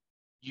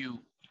you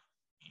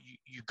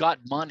got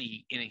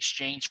money in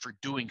exchange for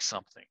doing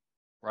something,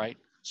 right?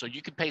 So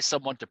you can pay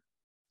someone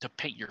to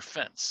paint your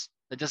fence.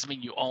 That doesn't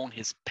mean you own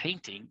his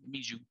painting. It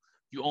means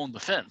you own the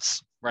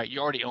fence, right? You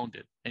already owned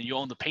it, and you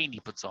own the paint he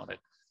puts on it.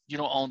 You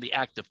don't own the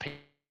act of painting.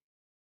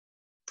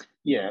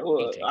 Yeah,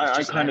 well,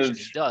 I kind of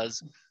he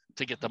does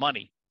to get the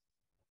money.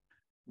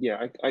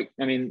 Yeah, I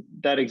mean,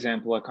 that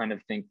example, I kind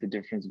of think the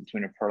difference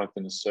between a product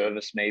and a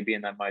service maybe,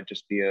 and that might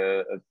just be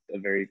a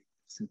very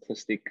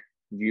simplistic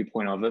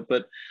viewpoint of it.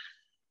 But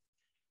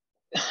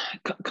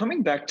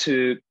coming back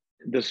to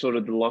the sort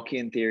of the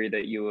Lockean theory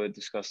that you were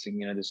discussing,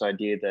 you know, this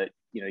idea that,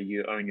 you know,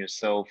 you own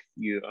yourself,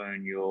 you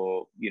own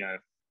your, you know,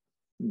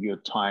 your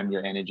time,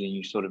 your energy, and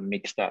you sort of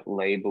mix that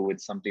label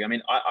with something. I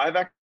mean, I've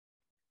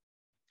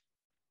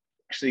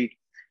actually,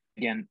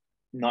 again,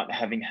 not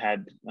having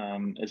had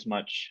as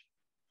much,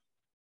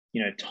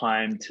 you know,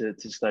 time to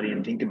study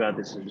and think about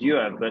this as you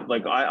have, but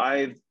like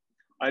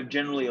I've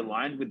generally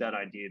aligned with that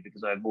idea,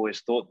 because I've always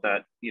thought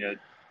that, you know,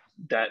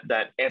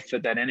 that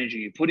effort, that energy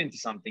you put into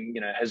something, you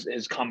know,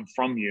 has come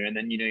from you, and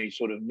then, you know, you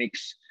sort of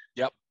mix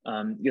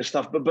your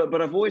stuff.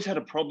 But I've always had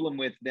a problem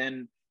with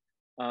then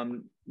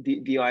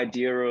the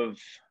idea of,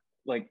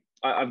 like,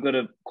 I've got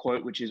a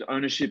quote which is,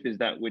 ownership is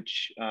that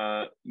which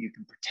you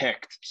can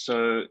protect.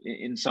 So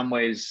in some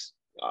ways,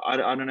 I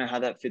don't know how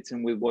that fits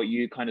in with what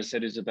you kind of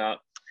said is about,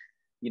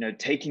 you know,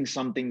 taking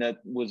something that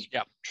was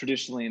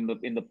traditionally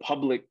in the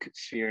public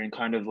sphere and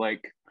kind of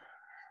like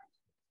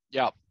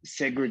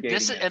segregating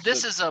it.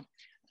 This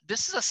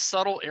is a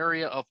subtle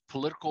area of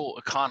political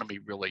economy,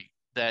 really,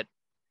 that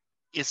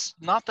it's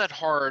not that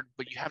hard,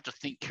 but you have to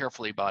think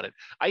carefully about it.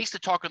 I used to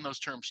talk in those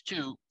terms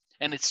too,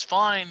 and it's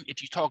fine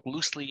if you talk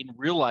loosely and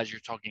realize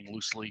you're talking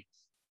loosely,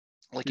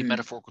 like in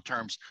metaphorical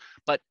terms,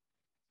 but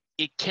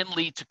it can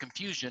lead to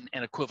confusion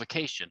and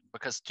equivocation,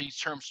 because these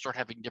terms start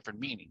having different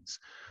meanings.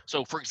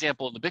 So for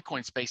example, in the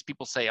Bitcoin space,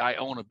 people say, I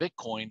own a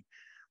Bitcoin.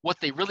 What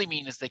they really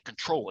mean is they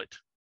control it,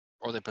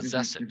 or they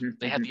possess it.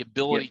 They have the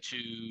ability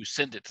to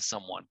send it to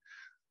someone.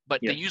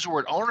 But they use the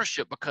word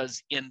ownership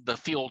because in the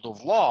field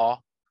of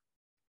law,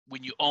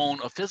 when you own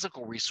a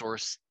physical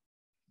resource,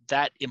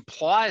 that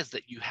implies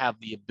that you have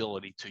the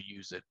ability to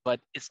use it, but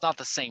it's not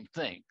the same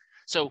thing.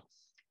 So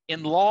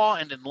in law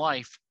and in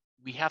life,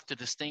 we have to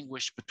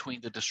distinguish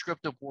between the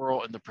descriptive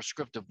world and the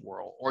prescriptive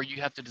world, or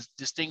you have to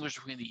distinguish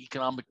between the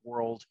economic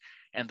world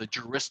and the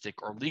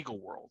juristic or legal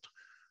world.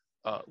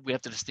 We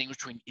have to distinguish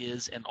between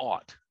is and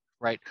ought,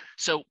 right?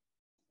 So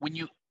when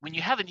you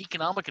have an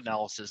economic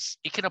analysis,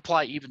 it can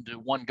apply even to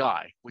one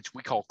guy, which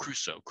we call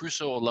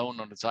Crusoe alone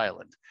on his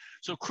island.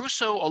 So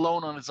Crusoe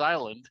alone on his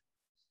island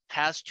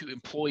has to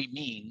employ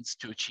means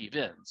to achieve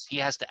ends. He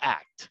has to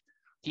act.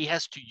 He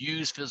has to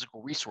use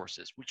physical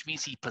resources, which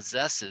means he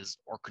possesses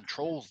or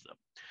controls them.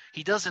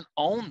 He doesn't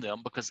own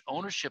them, because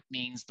ownership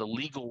means the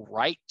legal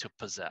right to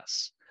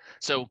possess.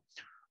 So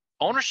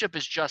ownership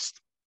is just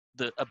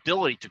the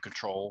ability to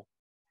control.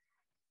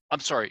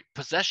 I'm sorry,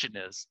 possession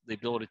is the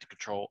ability to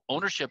control.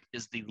 Ownership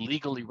is the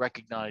legally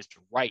recognized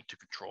right to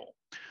control.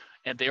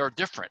 And they are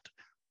different.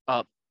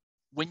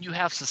 When you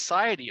have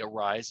society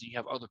arise and you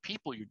have other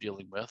people you're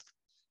dealing with,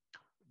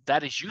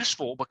 that is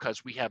useful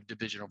because we have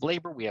division of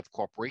labor, we have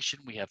cooperation,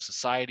 we have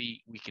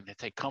society, we can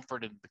take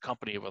comfort in the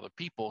company of other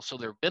people. So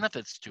there are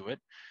benefits to it.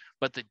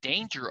 But the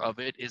danger of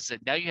it is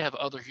that now you have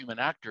other human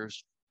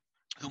actors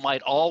who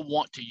might all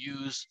want to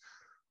use,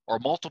 or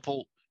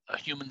multiple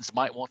humans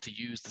might want to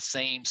use the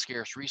same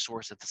scarce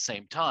resource at the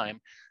same time.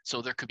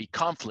 So there could be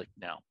conflict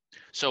now.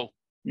 So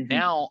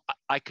now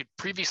I could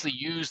previously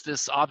use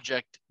this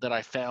object that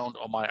I found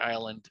on my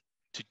island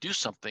to do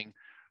something,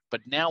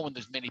 but now when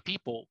there's many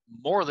people,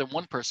 more than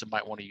one person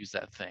might want to use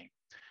that thing.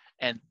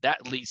 And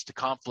that leads to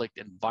conflict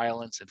and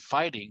violence and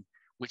fighting,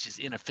 which is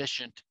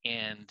inefficient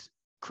and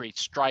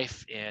creates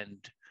strife and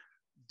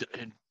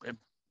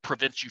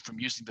prevents you from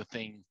using the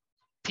thing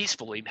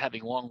peacefully and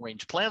having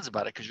long-range plans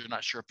about it because you're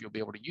not sure if you'll be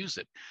able to use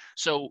it.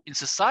 So in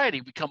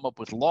society, we come up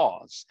with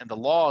laws, and the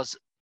laws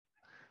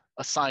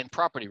assign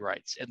property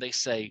rights. And they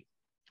say,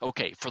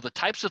 okay, for the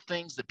types of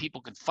things that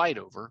people can fight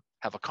over,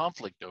 have a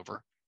conflict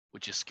over,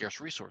 which is scarce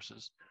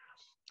resources,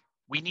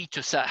 we need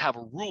to have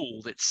a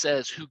rule that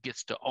says who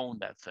gets to own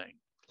that thing,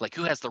 like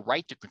who has the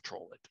right to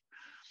control it.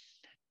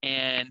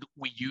 And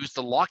we use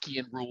the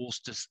Lockean rules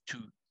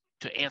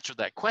to answer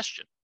that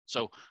question.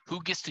 So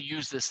who gets to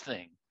use this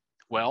thing?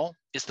 Well,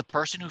 it's the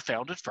person who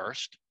found it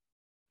first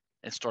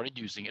and started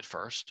using it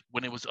first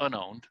when it was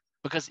unowned.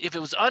 Because if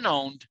it was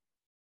unowned,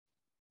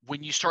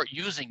 when you start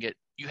using it,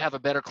 you have a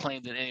better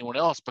claim than anyone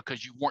else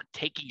because you weren't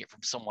taking it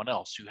from someone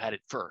else who had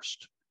it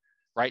first,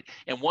 right?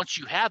 And once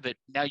you have it,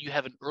 now you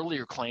have an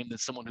earlier claim than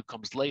someone who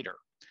comes later.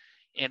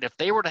 And if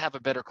they were to have a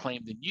better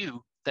claim than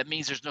you, that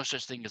means there's no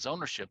such thing as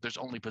ownership. There's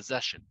only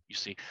possession, you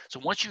see. So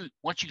once you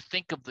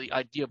think of the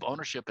idea of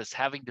ownership as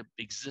having to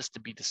exist to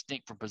be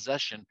distinct from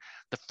possession,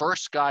 the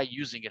first guy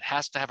using it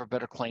has to have a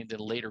better claim than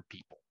later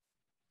people.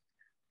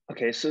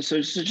 Okay, so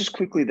just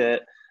quickly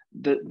there,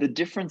 the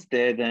difference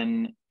there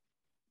then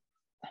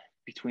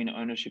between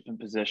ownership and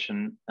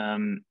possession.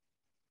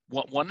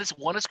 One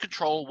is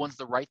control, one's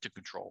the right to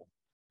control.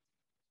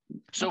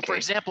 So okay. for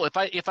example,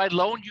 if I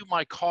loan you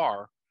my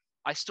car,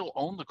 I still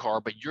own the car,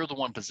 but you're the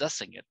one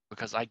possessing it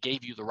because I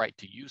gave you the right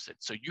to use it.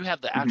 So you have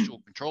the actual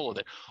control of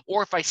it.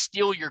 Or if I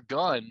steal your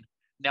gun,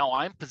 now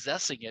I'm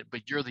possessing it,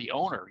 but you're the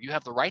owner. You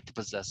have the right to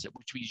possess it,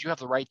 which means you have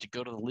the right to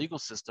go to the legal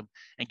system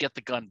and get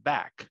the gun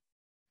back.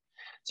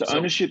 So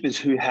ownership is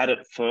who had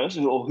it first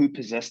or who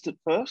possessed it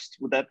first?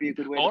 Would that be a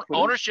good way to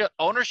put it?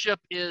 Ownership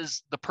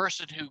is the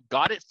person who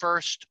got it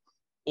first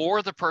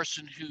or the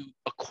person who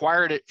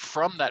acquired it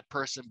from that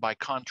person by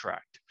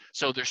contract.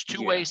 So there's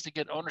two ways to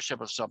get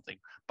ownership of something: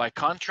 by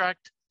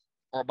contract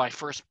or by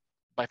first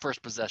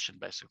possession,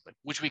 basically,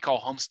 which we call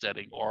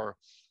homesteading or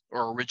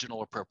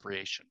original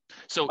appropriation.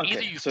 So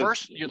either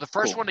you're the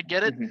first one to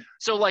get it.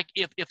 So like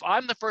if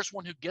I'm the first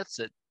one who gets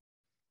it,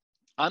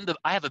 I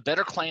have a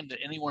better claim than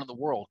anyone in the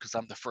world because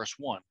I'm the first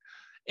one.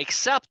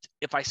 Except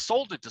if I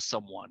sold it to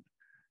someone,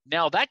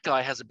 now that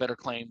guy has a better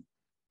claim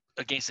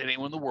against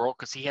anyone in the world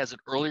because he has it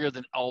earlier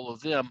than all of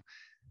them.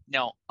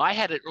 Now I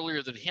had it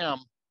earlier than him,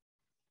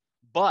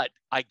 but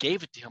I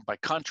gave it to him by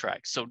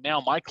contract. So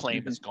now my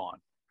claim is gone.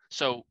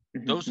 So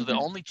those are the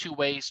only two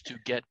ways to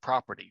get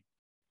property.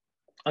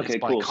 Okay,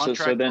 it's by cool.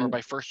 contract so then, or by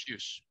first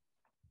use.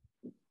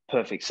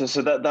 Perfect.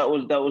 So that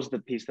was the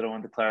piece that I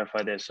wanted to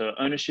clarify there. So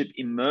ownership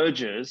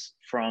emerges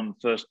from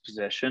first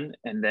possession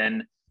and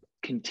then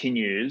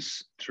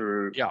continues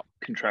through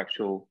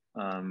contractual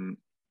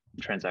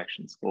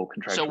transactions or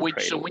contractual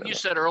trade. So when you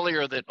said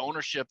earlier that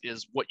ownership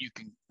is what you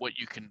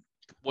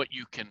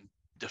can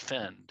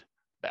defend,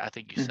 I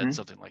think you said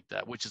something like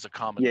that, which is a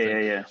common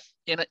thing.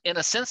 Yeah. In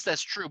a sense,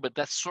 that's true, but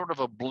that's sort of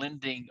a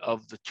blending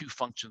of the two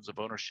functions of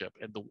ownership.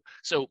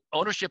 So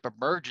ownership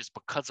emerges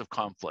because of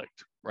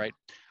conflict, right,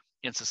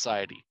 in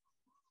society.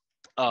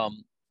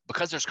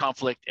 Because there's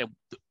conflict, and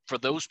for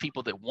those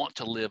people that want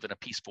to live in a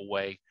peaceful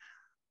way,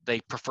 they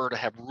prefer to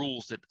have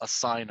rules that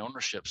assign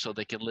ownership so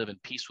they can live in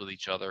peace with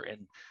each other.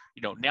 And,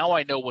 now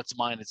I know what's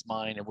mine is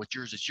mine and what's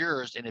yours is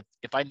yours. And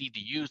if I need to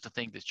use the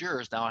thing that's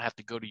yours, now I have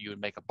to go to you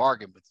and make a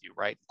bargain with you,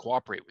 right?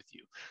 Cooperate with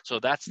you. So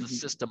that's the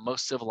system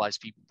most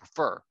civilized people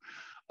prefer.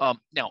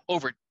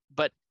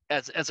 But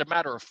as a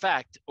matter of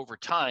fact, over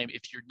time,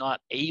 if you're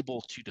not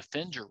able to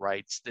defend your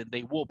rights, then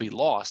they will be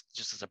lost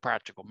just as a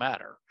practical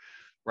matter,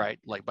 right?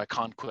 Like by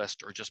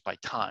conquest or just by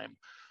time.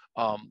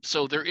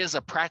 So there is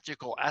a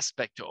practical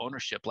aspect to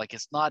ownership. Like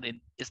it's not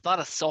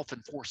a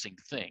self-enforcing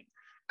thing.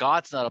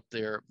 God's not up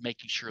there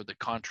making sure that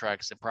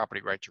contracts and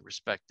property rights are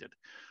respected.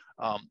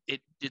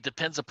 It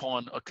depends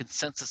upon a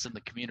consensus in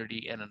the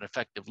community and an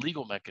effective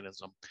legal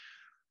mechanism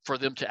for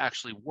them to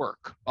actually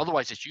work.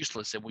 Otherwise, it's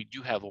useless. And we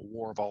do have a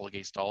war of all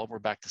against all. And we're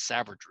back to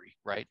savagery,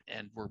 right?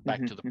 And we're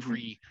back to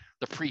the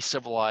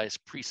pre-civilized,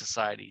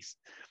 pre-societies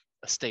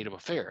state of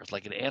affairs,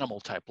 like an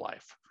animal type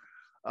life.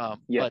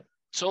 But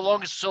so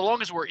long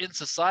as we're in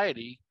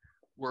society,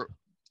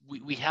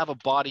 we have a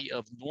body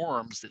of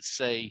norms that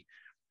say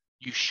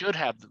you should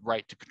have the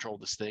right to control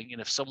this thing,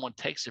 and if someone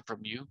takes it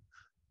from you,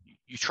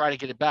 you try to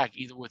get it back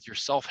either with your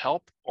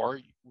self-help or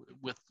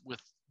with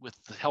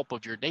the help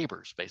of your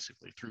neighbors,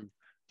 basically through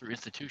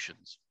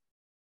institutions.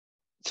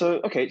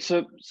 So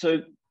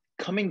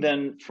coming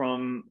then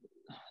from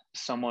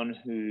someone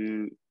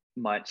who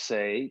might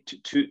say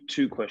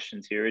two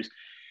questions here is,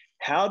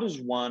 how does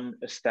one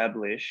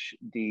establish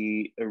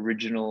the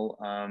original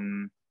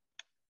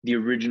the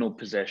original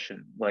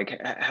possession? Like,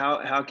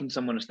 how can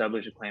someone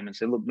establish a claim and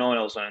say, look, no one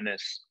else owned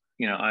this,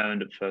 I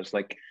owned it first?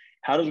 Like,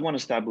 how does one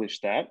establish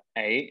that?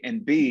 A,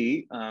 and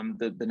B,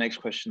 the next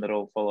question that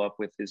I'll follow up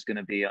with is going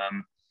to be,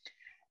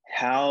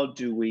 how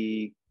do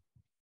we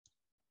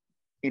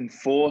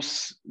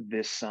enforce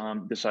this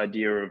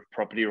idea of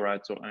property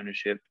rights or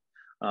ownership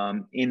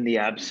in the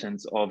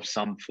absence of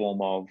some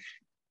form of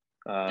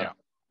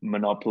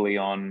monopoly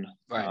on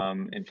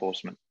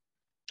enforcement?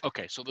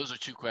 Okay, so those are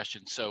two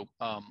questions. So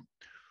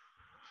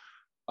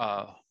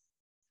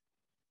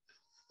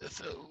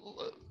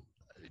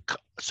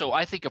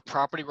I think of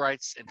property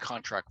rights and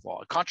contract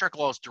law. Contract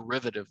law is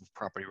derivative of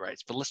property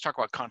rights, but let's talk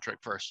about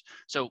contract first.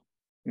 So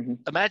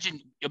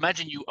imagine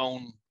you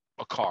own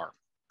a car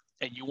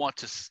and you want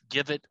to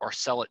give it or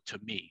sell it to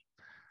me.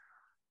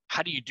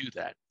 How do you do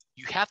that?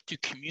 You have to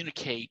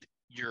communicate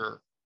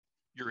your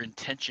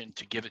intention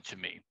to give it to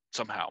me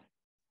somehow.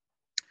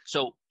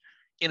 So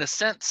in a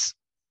sense,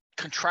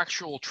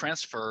 contractual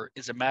transfer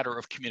is a matter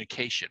of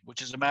communication,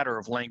 which is a matter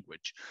of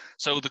language.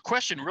 So the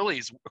question really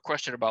is a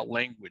question about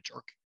language.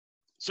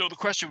 So the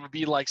question would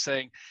be like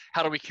saying,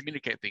 how do we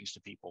communicate things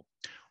to people?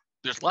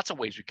 There's lots of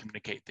ways we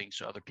communicate things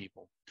to other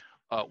people.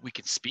 We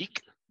can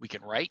speak, we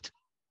can write,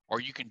 or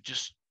you can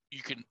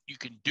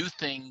do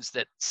things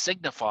that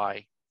signify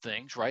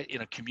things, right?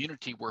 In a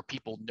community where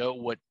people know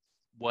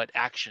what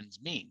actions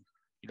mean.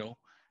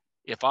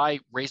 If I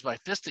raise my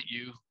fist at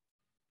you,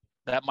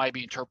 that might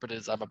be interpreted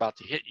as I'm about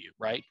to hit you,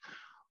 right?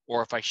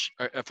 Or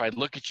if I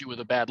look at you with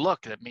a bad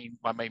look, I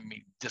may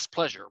mean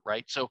displeasure,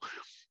 right? So,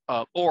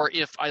 or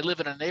if I live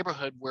in a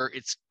neighborhood where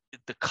it's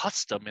the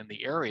custom in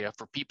the area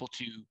for people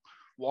to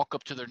walk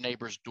up to their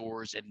neighbors'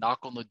 doors and knock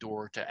on the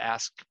door to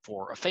ask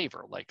for a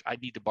favor, like I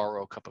need to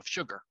borrow a cup of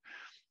sugar,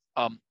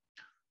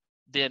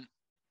 then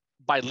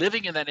by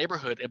living in that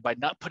neighborhood and by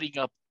not putting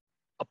up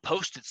a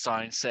posted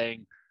sign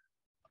saying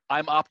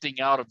I'm opting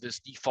out of this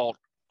default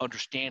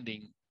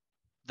understanding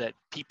that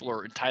people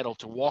are entitled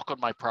to walk on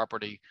my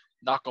property,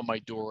 knock on my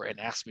door, and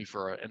ask me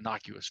for an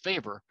innocuous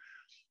favor,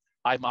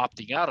 I'm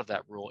opting out of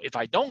that rule. If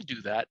I don't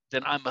do that,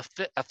 then I'm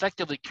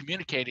effectively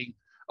communicating,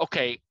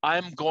 okay,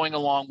 I'm going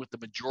along with the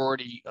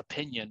majority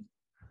opinion,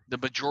 the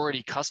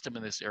majority custom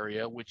in this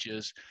area, which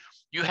is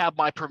you have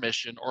my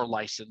permission or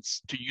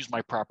license to use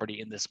my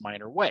property in this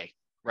minor way,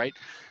 right?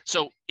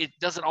 So it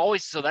doesn't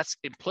always, so that's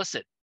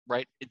implicit,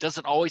 right? It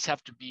doesn't always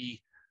have to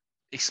be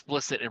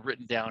explicit and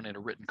written down in a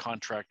written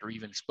contract or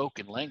even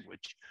spoken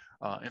language.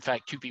 In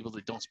fact, two people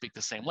that don't speak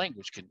the same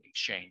language can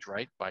exchange,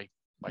 right? By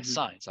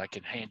signs. I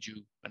can hand you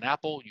an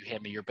apple, you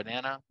hand me your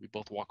banana, we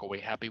both walk away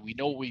happy. We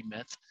know what we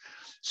meant.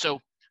 So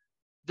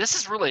this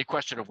is really a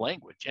question of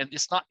language, and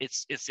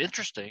it's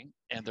interesting,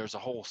 and there's a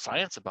whole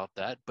science about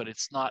that, but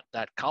it's not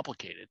that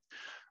complicated.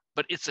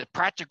 But it's a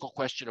practical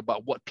question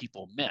about what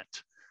people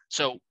meant.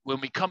 So when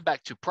we come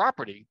back to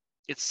property,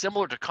 it's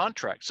similar to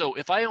contract. So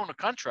if I own a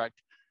contract,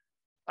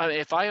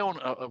 if I own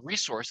a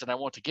resource and I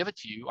want to give it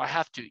to you, I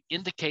have to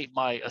indicate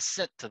my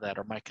assent to that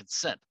or my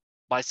consent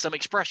by some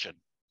expression.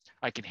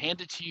 I can hand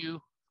it to you.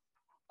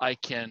 I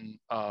can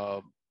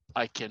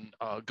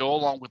go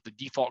along with the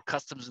default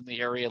customs in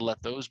the area,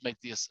 let those make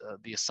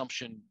the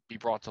assumption be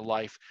brought to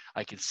life.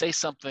 I can say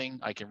something,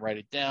 I can write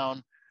it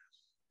down,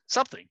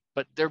 something,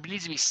 but there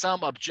needs to be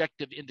some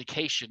objective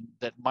indication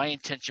that my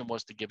intention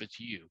was to give it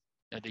to you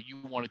and that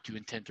you wanted to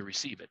intend to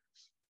receive it.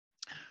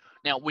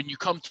 Now, when you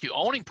come to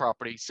owning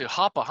property, so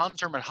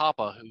Hans-Hermann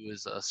Hoppe, who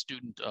is a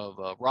student of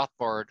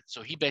Rothbard,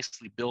 so he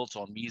basically builds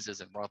on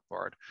Mises and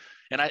Rothbard,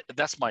 and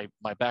that's my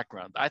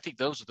background. I think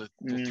those are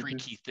the three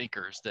key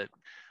thinkers that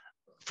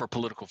for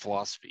political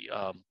philosophy.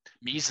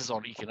 Mises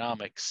on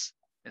economics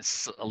and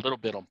a little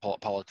bit on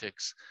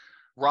politics,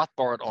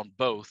 Rothbard on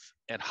both,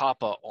 and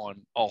Hoppe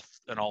on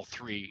all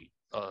three.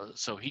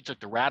 So he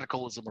took the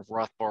radicalism of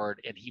Rothbard,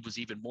 and he was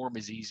even more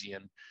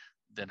Misesian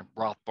than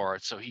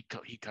Rothbard. So he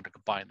kind of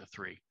combined the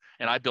three.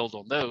 And I build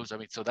on those. I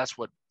mean, so that's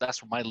what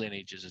my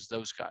lineage is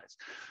those guys.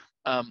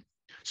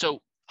 So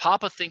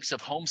Hoppe thinks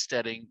of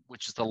homesteading,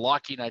 which is the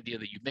Lockean idea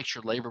that you mix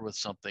your labor with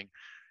something,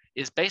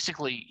 is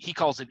basically, he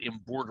calls it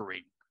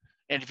embordering.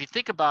 And if you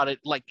think about it,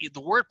 like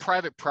the word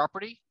private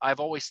property,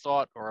 I've always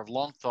thought, or I've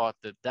long thought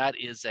that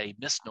is a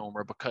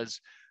misnomer, because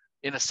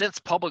in a sense,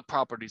 public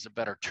property is a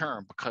better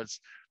term, because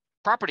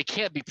property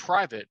can't be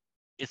private.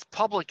 It's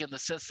public in the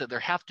sense that there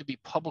have to be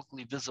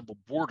publicly visible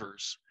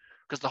borders,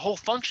 because the whole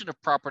function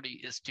of property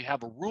is to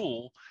have a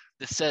rule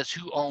that says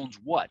who owns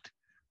what.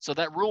 So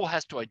that rule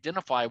has to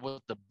identify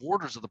what the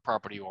borders of the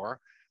property are,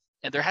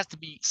 and there has to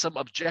be some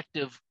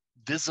objective,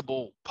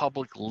 visible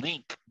public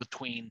link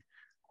between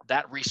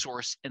that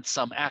resource and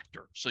some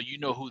actor, so you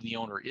know who the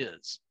owner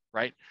is,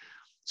 right?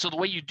 So the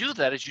way you do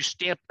that is you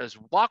stamp, as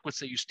Locke would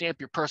say, you stamp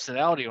your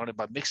personality on it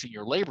by mixing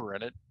your labor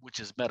in it, which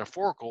is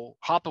metaphorical.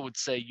 Hoppe would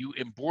say you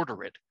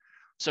emborder it.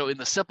 So in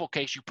the simple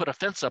case, you put a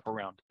fence up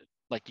around it.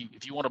 Like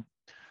if you want to,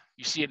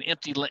 you see an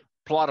empty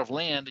plot of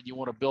land and you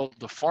want to build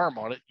a farm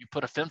on it, you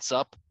put a fence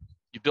up,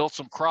 you build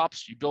some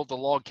crops, you build a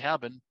log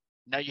cabin,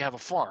 now you have a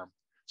farm.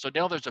 So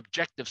now there's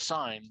objective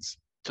signs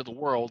to the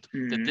world that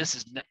Mm-hmm.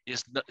 this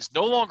is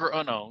no longer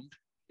unowned.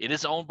 It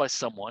is owned by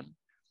someone.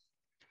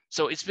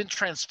 So it's been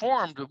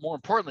transformed, but more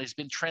importantly, it's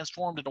been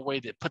transformed in a way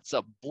that puts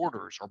up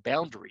borders or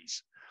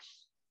boundaries.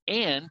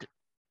 And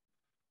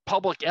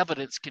public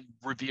evidence can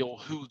reveal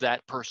who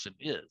that person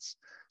is.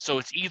 So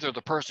it's either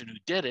the person who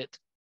did it,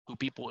 who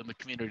people in the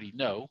community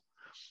know,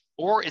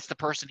 or it's the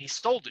person he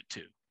sold it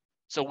to.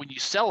 So when you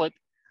sell it,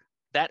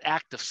 that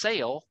act of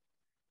sale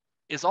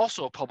is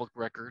also a public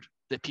record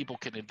that people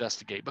can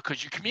investigate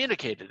because you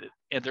communicated it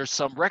and there's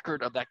some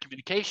record of that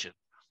communication.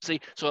 See,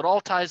 so it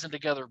all ties in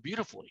together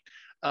beautifully.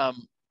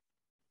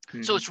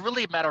 So it's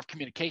really a matter of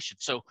communication.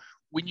 So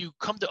when you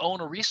come to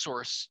own a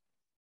resource,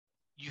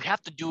 you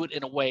have to do it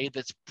in a way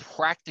that's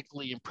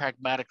practically and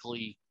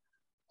pragmatically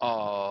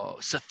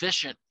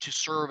sufficient to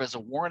serve as a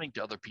warning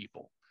to other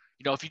people.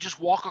 You know, if you just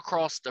walk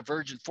across the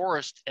virgin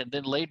forest and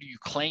then later you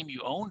claim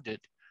you owned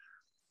it,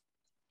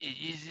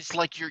 it's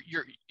like you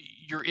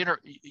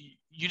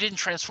didn't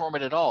transform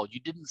it at all. You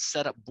didn't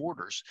set up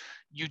borders.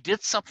 You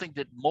did something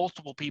that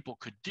multiple people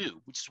could do,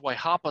 which is why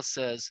Hoppe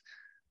says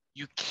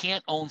you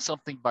can't own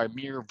something by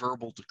mere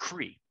verbal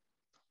decree.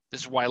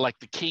 This is why, like,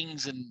 the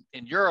kings in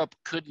Europe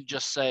couldn't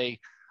just say,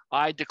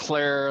 I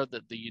declare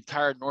that the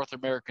entire North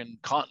American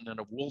continent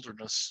of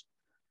wilderness,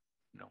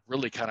 you know,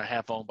 really kind of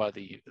half owned by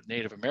the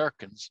Native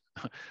Americans,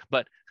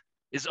 but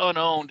is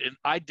unowned, and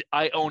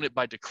I own it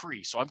by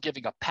decree. So I'm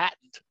giving a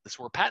patent. This is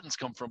where patents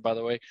come from, by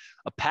the way,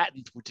 a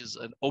patent, which is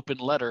an open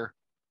letter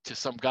to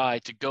some guy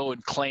to go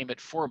and claim it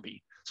for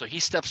me. So he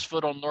steps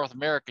foot on North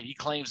America, he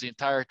claims the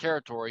entire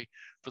territory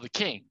for the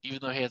king, even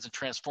though he hasn't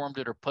transformed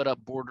it or put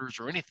up borders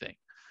or anything.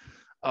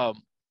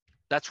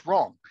 That's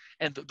wrong.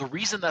 And the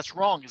reason that's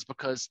wrong is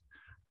because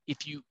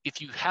if you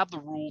have the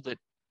rule that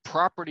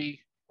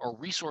property or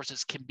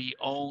resources can be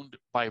owned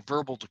by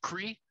verbal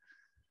decree,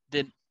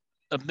 then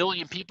a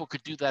million people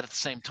could do that at the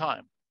same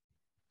time.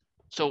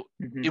 So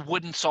it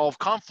wouldn't solve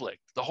conflict.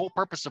 The whole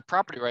purpose of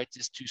property rights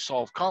is to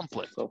solve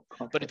conflict.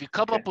 But if you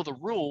come up with a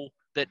rule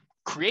that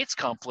creates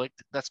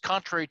conflict, that's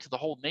contrary to the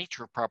whole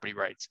nature of property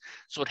rights.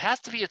 So it has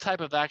to be a type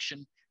of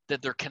action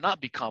that there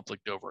cannot be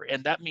conflict over.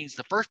 And that means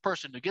the first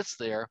person who gets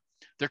there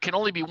can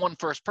only be one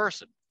first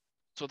person.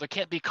 So there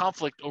can't be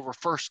conflict over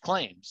first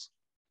claims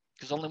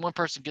because only one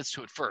person gets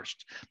to it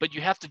first. But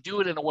you have to do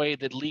it in a way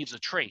that leaves a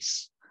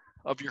trace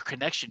of your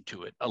connection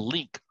to it, a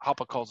link.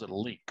 Hoppe calls it a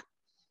link.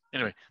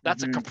 Anyway,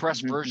 that's a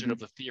compressed version of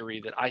the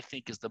theory that I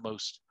think is the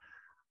most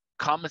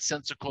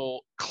commonsensical,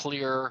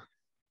 clear,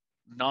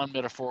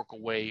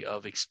 non-metaphorical way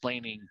of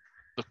explaining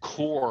the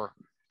core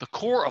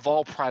of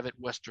all private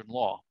Western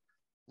law: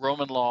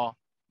 Roman law,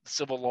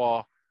 civil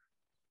law,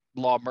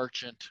 law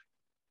merchant,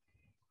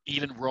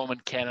 even Roman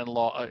canon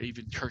law,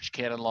 even church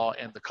canon law,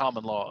 and the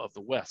common law of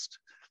the West.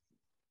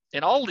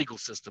 And all legal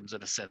systems,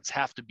 in a sense,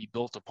 have to be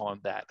built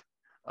upon that.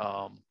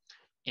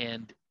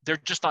 And they're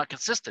just not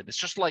consistent. It's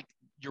just like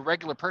your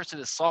regular person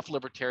is soft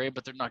libertarian,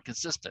 but they're not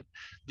consistent.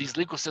 These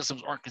legal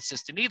systems aren't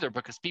consistent either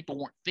because people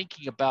weren't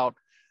thinking about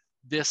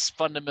this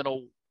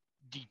fundamental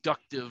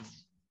deductive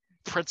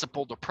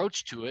principled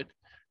approach to it.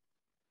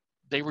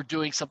 They were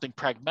doing something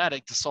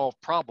pragmatic to solve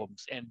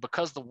problems. And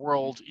because the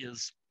world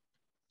is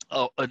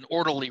an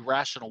orderly,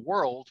 rational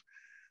world,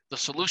 the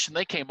solution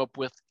they came up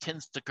with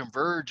tends to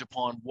converge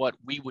upon what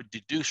we would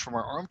deduce from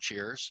our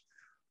armchairs.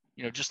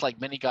 You know, just like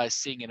many guys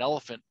seeing an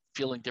elephant,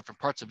 feeling different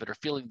parts of it, or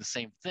feeling the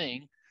same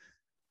thing.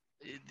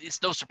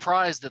 It's no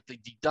surprise that the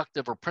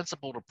deductive or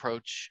principled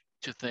approach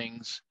to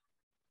things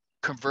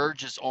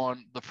converges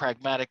on the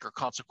pragmatic or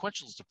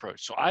consequentialist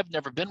approach. So I've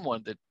never been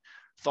one that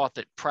thought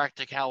that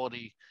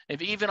practicality,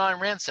 and even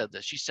Ayn Rand said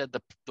this, she said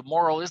the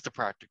moral is the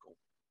practical,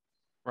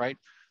 right?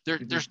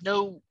 There's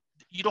no,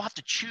 you don't have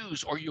to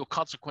choose, are you a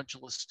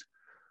consequentialist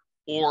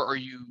or are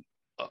you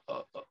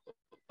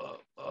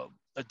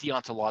a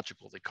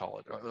deontological, they call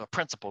it, a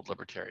principled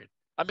libertarian.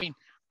 I mean,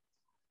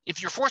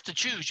 if you're forced to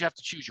choose, you have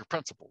to choose your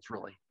principles,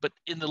 really. But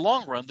in the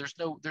long run, there's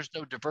no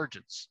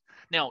divergence.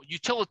 Now,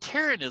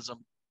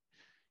 utilitarianism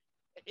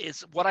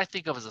is what I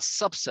think of as a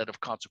subset of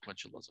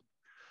consequentialism.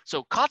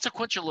 So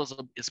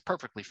consequentialism is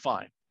perfectly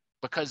fine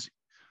because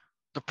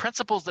the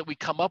principles that we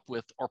come up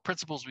with are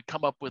principles we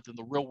come up with in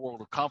the real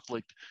world of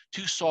conflict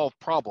to solve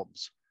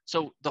problems.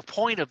 So the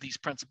point of these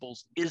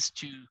principles is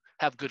to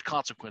have good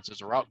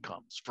consequences or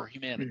outcomes for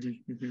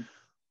humanity.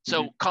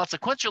 So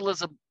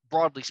consequentialism,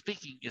 broadly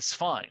speaking, is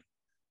fine.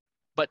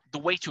 But the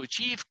way to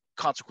achieve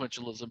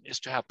consequentialism is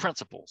to have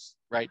principles,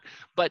 right?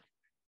 But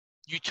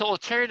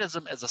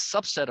utilitarianism as a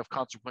subset of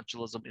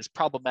consequentialism is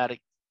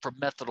problematic for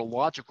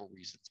methodological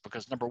reasons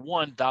because, number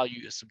one,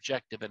 value is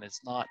subjective and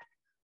it's not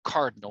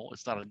cardinal.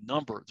 It's not a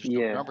number. There's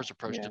no numbers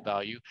approach to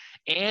value,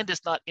 and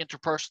it's not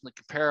interpersonally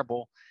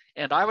comparable.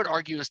 And I would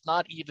argue it's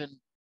not even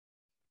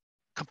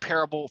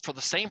comparable for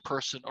the same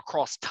person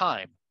across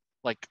time.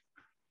 Like,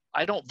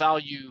 I don't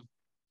value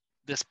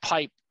this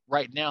pipe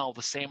right now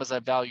the same as I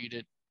valued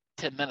it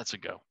 10 minutes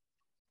ago.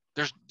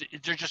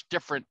 They're just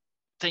different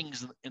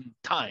things in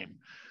time.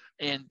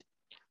 And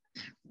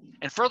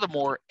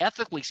furthermore,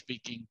 ethically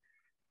speaking,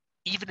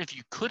 even if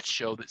you could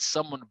show that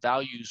someone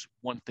values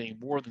one thing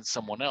more than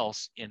someone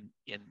else in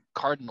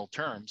cardinal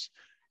terms,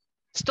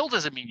 still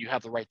doesn't mean you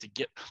have the right to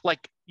get,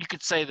 like you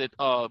could say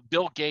that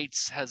Bill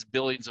Gates has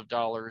billions of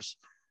dollars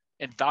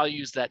and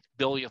values that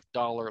billionth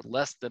dollar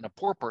less than a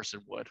poor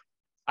person would.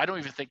 I don't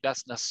even think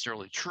that's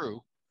necessarily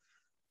true,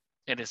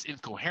 and it's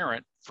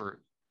incoherent for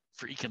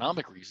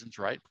economic reasons,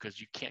 right?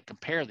 Because you can't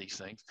compare these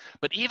things.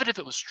 But even if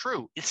it was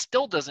true, it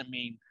still doesn't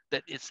mean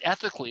that it's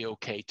ethically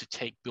okay to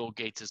take Bill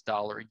Gates's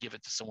dollar and give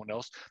it to someone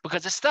else,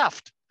 because it's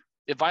theft.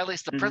 It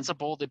violates the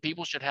principle that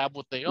people should have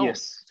what they own.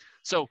 Yes.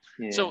 So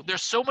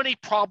there's so many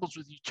problems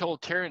with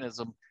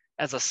utilitarianism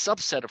as a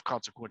subset of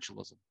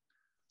consequentialism.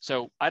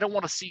 So I don't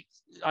want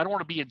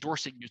to be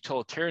endorsing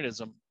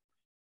utilitarianism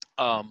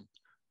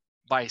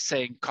by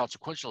saying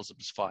consequentialism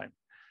is fine.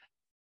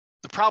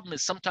 The problem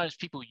is sometimes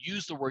people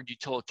use the word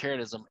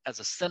utilitarianism as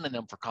a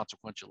synonym for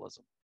consequentialism.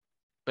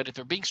 But if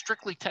they're being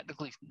strictly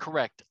technically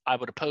correct, I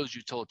would oppose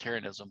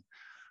utilitarianism,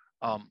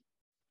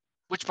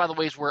 which, by the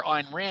way, is where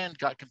Ayn Rand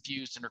got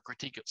confused in her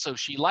critique. So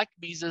she liked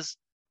Mises,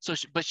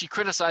 but she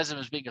criticized him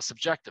as being a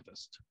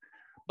subjectivist.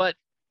 But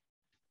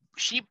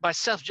by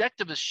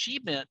subjectivist, she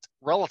meant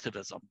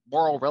relativism,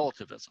 moral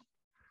relativism.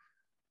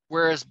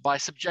 Whereas by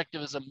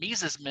subjectivism,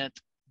 Mises meant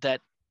that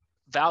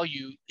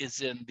value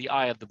is in the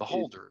eye of the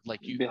beholder, like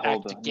you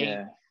act to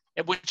gain,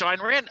 and which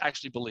Ayn Rand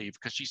actually believed,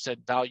 because she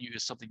said value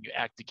is something you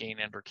act to gain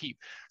and or keep.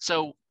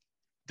 So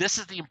this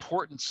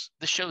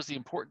shows the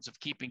importance of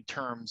keeping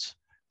terms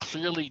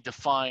clearly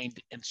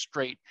defined and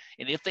straight.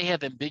 And if they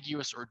have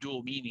ambiguous or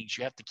dual meanings,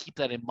 you have to keep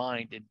that in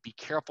mind and be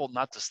careful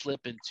not to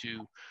slip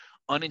into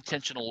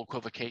unintentional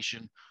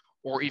equivocation,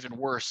 or even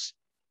worse,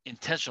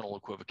 intentional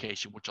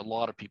equivocation, which a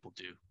lot of people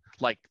do.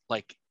 Like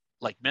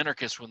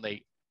minarchists, when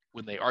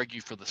they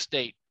argue for the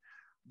state,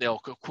 they'll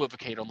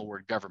equivocate on the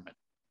word government.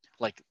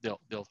 Like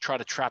they'll try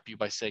to trap you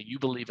by saying, you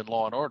believe in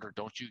law and order,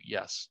 don't you?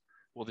 Yes.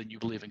 Well, then you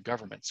believe in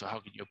government. So how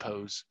can you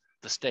oppose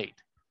the state?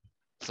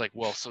 It's like,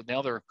 well, so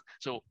now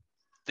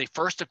they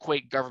first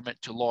equate government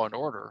to law and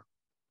order,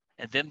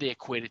 and then they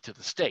equate it to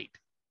the state.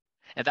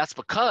 And that's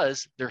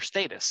because they're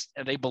statists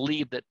and they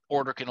believe that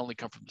order can only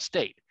come from the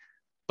state,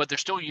 but they're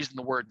still using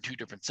the word in two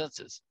different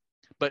senses.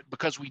 But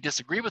because we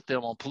disagree with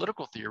them on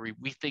political theory,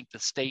 we think the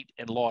state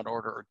and law and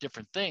order are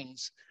different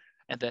things,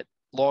 and that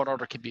law and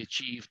order can be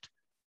achieved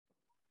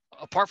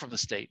apart from the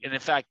state, and in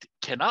fact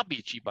cannot be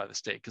achieved by the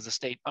state because the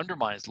state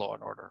undermines law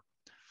and order.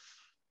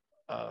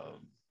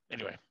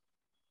 Anyway.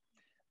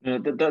 No,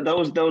 that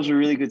was a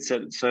really good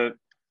set. So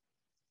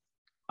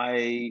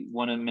I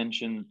want to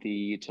mention the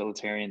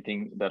utilitarian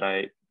thing that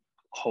I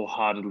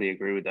wholeheartedly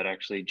agree with. That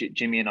actually,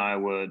 Jimmy and I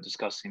were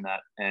discussing that,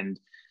 and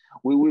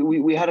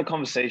we had a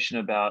conversation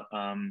about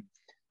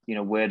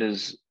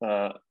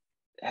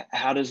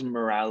how does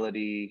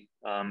morality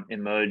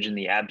emerge in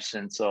the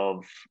absence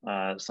of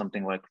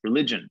something like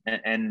religion,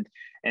 and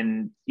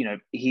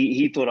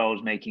he thought I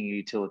was making a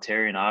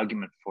utilitarian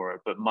argument for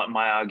it, but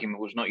my argument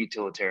was not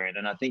utilitarian,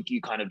 and I think you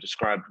kind of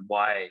described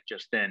why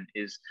just then.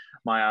 Is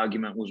my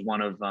argument was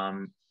one of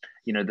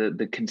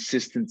the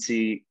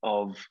consistency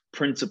of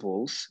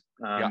principles,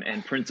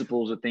 and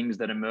principles are things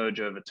that emerge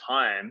over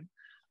time,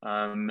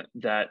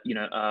 that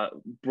are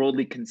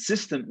broadly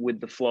consistent with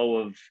the flow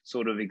of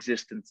sort of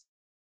existence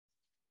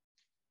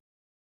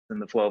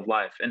and the flow of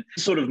life. And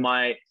sort of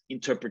my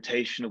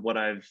interpretation of what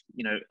I've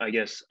I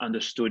guess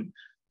understood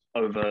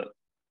over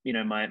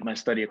my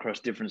study across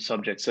different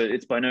subjects. So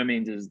it's by no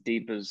means as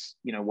deep as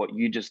what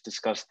you just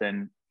discussed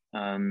then.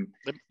 Let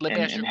me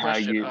ask you a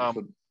question.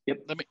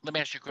 Let me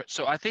ask you a question.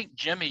 So I think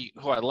Jimmy,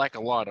 who I like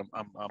a lot,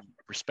 I'm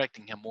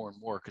respecting him more and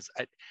more, because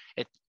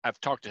I've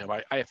talked to him.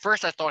 At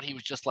first I thought he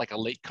was just like a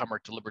latecomer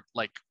to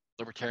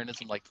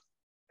libertarianism, like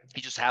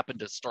he just happened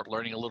to start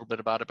learning a little bit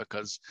about it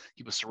because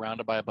he was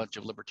surrounded by a bunch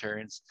of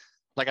libertarians.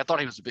 Like I thought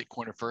he was a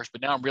Bitcoiner first,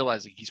 but now I'm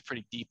realizing he's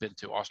pretty deep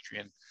into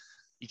Austrian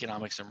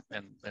economics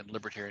and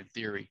libertarian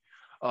theory.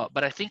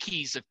 But I think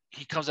he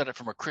comes at it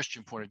from a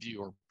Christian point of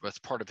view, or that's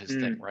part of his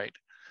thing, right?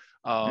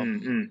 Are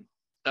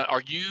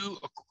you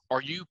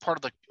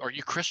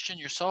Christian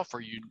yourself?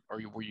 Were you?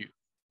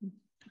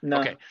 No,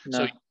 okay,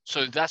 no.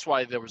 So that's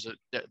why there's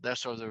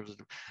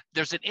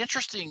an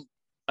interesting,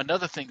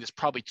 another thing that's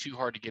probably too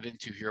hard to get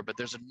into here, but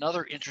there's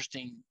another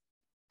interesting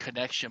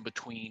connection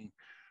between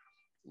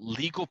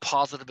legal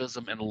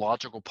positivism and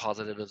logical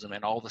positivism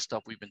and all the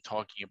stuff we've been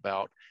talking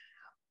about.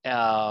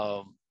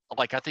 I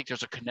think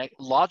there's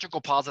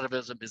logical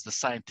positivism is the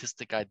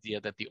scientific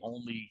idea that the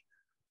only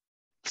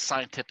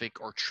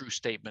scientific or true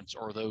statements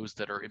are those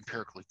that are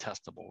empirically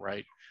testable,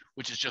 right?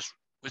 Which is just,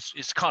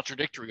 it's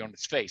contradictory on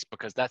its face,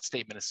 because that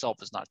statement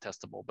itself is not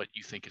testable, but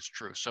you think it's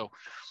true. So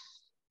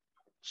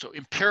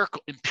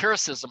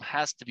empiricism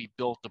has to be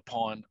built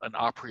upon an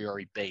a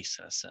priori base,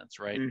 in a sense,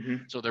 right?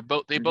 So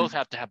they both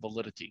have to have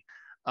validity.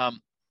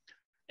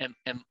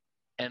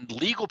 And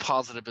legal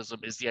positivism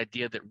is the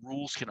idea that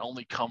rules can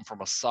only come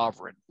from a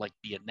sovereign, like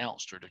be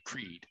announced or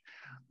decreed.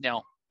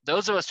 Now,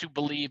 those of us who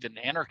believe in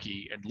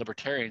anarchy and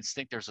libertarians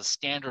think there's a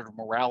standard of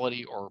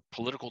morality or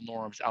political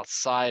norms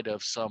outside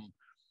of some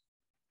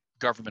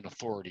government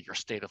authority or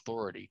state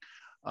authority.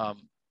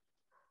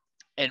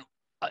 And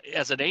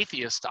as an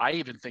atheist, I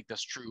even think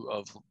that's true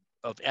of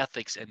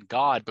ethics and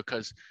God,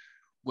 because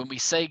when we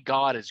say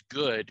God is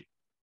good,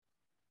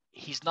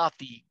 he's not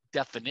the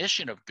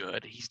definition of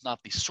good. He's not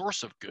the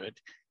source of good.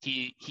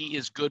 He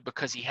is good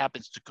because he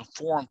happens to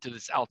conform to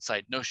this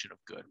outside notion of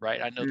good,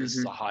 right? I know this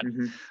is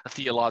a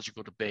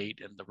theological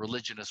debate, and the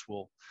religionists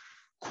will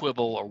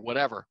quibble or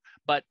whatever,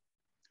 but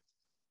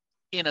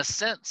in a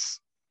sense,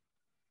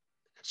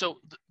 so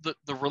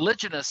the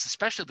religionists,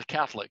 especially the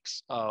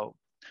Catholics,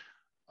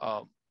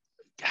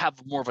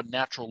 have more of a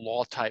natural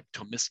law type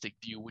Thomistic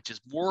view, which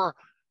is more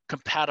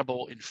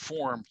compatible in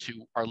form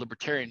to our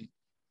libertarian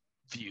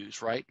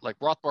views, right? Like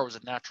Rothbard was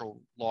a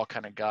natural law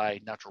kind of guy,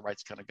 natural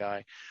rights kind of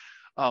guy.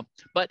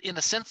 But in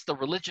a sense, the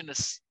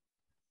religionists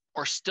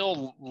are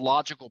still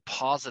logical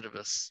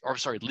positivists, or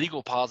sorry,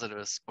 legal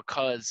positivists,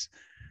 because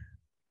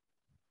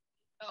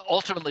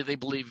ultimately they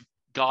believe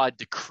God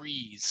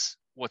decrees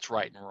what's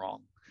right and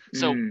wrong.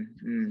 So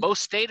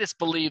most statists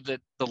believe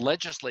that the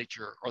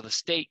legislature or the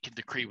state can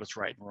decree what's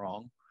right and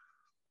wrong.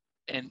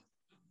 And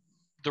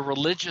the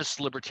religious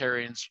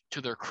libertarians,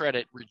 to their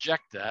credit,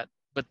 reject that,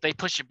 but they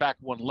push it back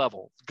one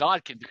level.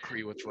 God can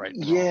decree what's right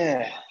and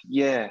wrong.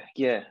 Yeah.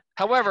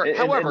 However, and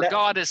that,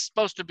 God is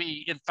supposed to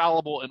be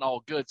infallible and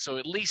all good, so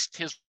at least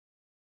his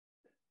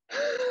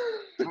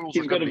rules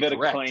he's are got a be better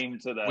correct, claim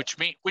to that. which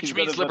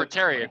means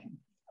libertarian.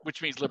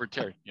 Which means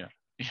libertarian. Yeah.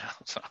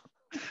 So,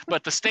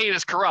 but the state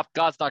is corrupt.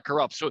 God's not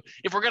corrupt. So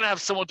if we're gonna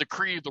have someone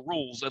decree the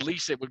rules, at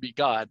least it would be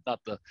God,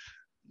 not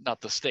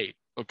the state.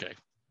 Okay,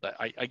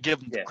 I give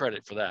them the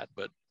credit for that,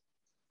 but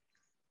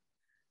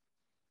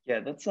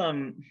that's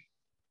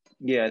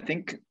I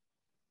think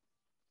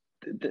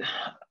I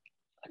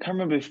can't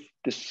remember if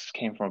this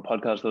came from a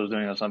podcast I was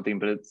doing or something,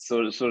 but it's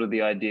sort of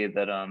the idea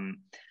that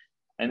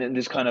and then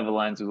this kind of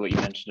aligns with what you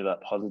mentioned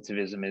about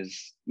positivism,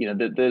 is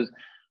that there's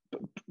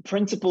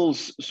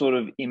principles sort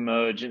of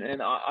emerge,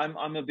 and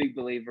I'm a big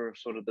believer of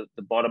sort of the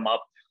bottom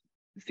up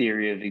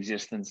theory of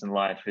existence and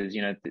life. Is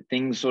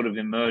things sort of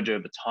emerge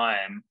over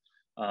time,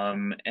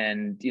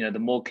 and the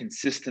more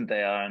consistent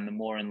they are and the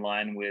more in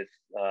line with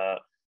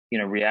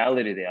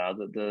reality they are,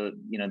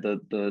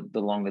 the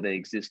longer they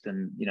exist,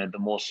 and the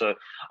more so.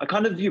 I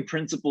kind of view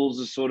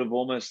principles as sort of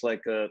almost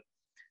like a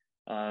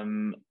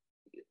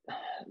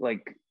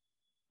like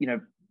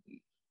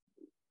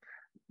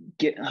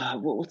get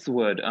what's the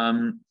word,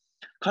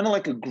 kind of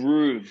like a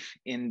groove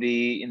in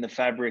the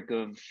fabric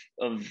of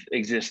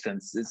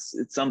existence.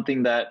 It's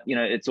something that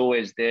it's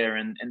always there,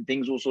 and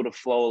things will sort of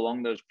flow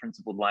along those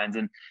principled lines,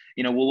 and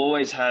we'll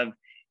always have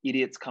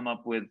idiots come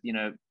up with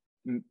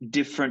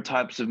different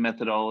types of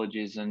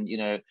methodologies and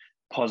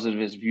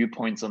positivist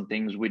viewpoints on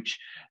things which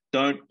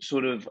don't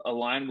sort of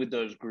align with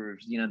those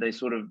grooves. They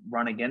sort of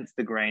run against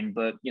the grain,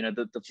 but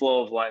the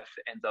flow of life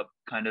ends up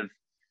kind of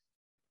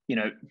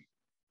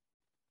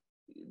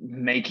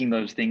making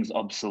those things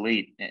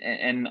obsolete.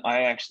 And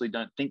I actually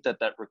don't think that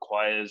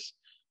requires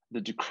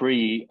the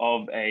decree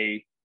of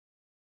a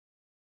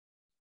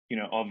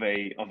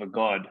of a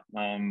god.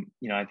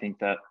 I think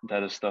that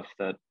is stuff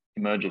that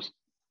emerges.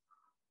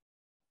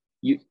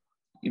 You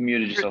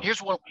muted yourself.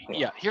 Here's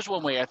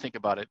one way I think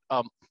about it.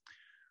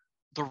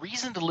 The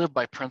reason to live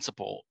by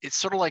principle, it's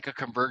sort of like a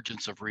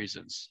convergence of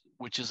reasons,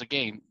 which is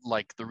again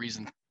like the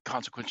reason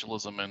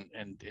consequentialism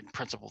and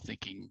principle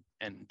thinking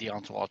and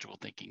deontological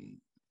thinking,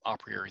 a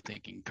priori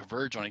thinking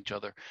converge on each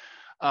other.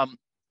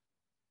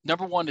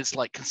 Number one is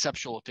like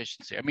conceptual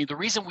efficiency. I mean, the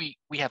reason we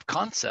have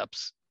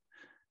concepts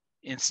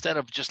instead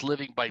of just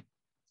living by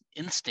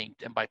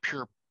instinct and by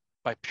pure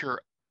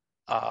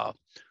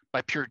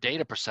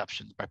data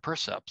perceptions, by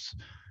percepts,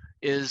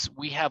 is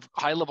we have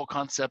high level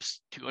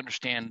concepts to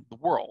understand the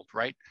world,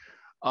 right?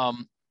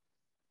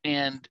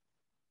 And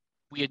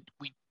we're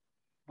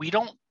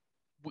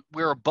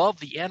above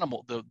the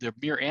animal, the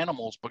mere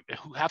animals, but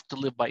who have to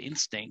live by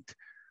instinct.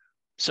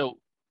 So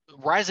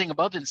rising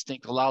above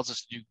instinct allows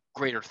us to do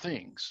greater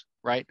things,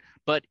 right?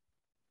 But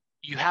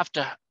you have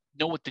to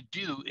know what to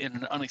do in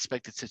an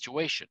unexpected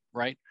situation,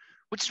 right?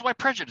 Which is why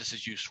prejudice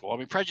is useful. I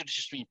mean, prejudice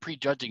just means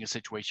prejudging a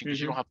situation because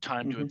you don't have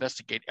time to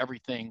investigate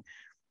everything.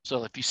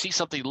 So if you see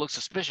something that looks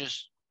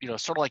suspicious,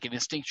 sort of like an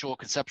instinctual,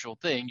 conceptual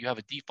thing, you have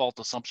a default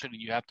assumption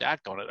and you have to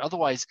act on it.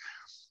 Otherwise,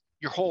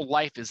 your whole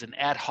life is a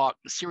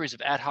series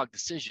of ad hoc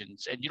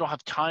decisions, and you don't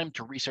have time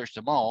to research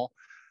them all.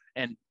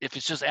 And if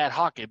it's just ad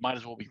hoc, it might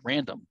as well be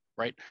random,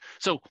 right?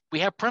 So we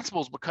have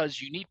principles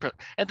because you need,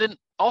 and then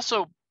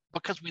also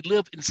because we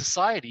live in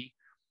society,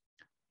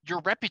 your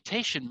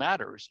reputation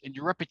matters, and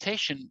your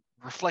reputation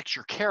reflects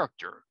your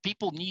character.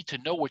 People need to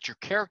know what your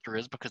character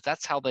is because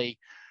that's how they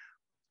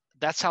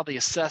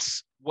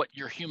assess what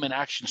your human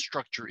action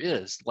structure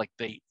is. Like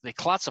they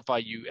classify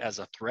you as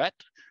a threat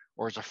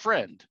or as a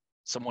friend,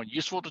 someone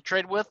useful to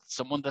trade with,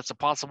 someone that's a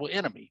possible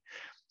enemy.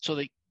 So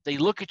they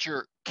look at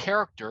your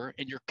character,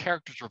 and your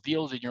character is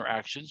revealed in your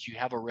actions. You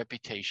have a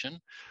reputation.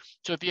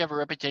 So if you have a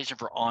reputation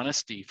for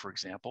honesty, for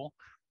example,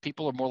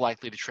 people are more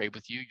likely to trade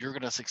with you. You're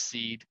going to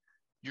succeed.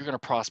 You're going to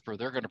prosper.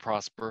 They're going to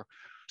prosper.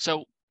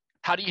 So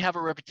How do you have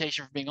a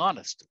reputation for being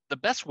honest? The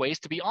best way is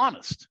to be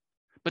honest.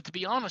 But to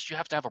be honest, you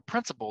have to have a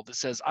principle that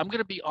says, I'm going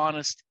to be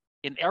honest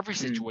in every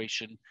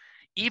situation,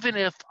 even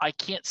if I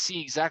can't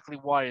see exactly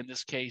why in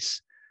this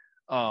case,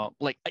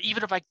 like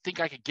even if I think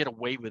I could get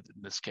away with it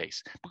in this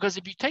case. Because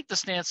if you take the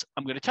stance,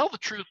 I'm going to tell the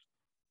truth,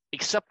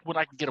 except when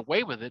I can get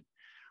away with it,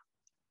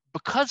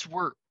 because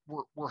we're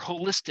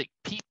holistic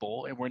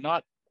people and we're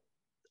not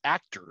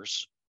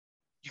actors,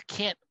 you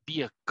can't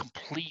be a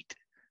complete,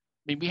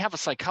 I mean, we have a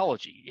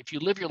psychology. If you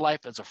live your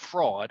life as a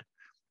fraud,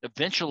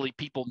 eventually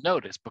people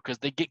notice, because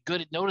they get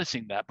good at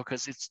noticing that,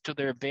 because it's to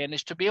their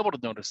advantage to be able to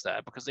notice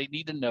that, because they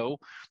need to know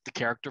the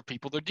character of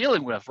people they're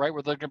dealing with, right?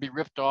 Where they're going to be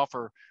ripped off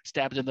or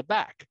stabbed in the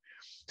back.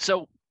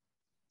 So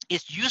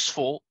it's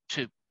useful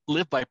to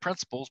live by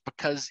principles,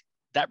 because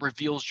that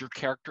reveals your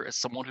character as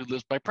someone who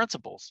lives by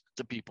principles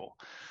to people.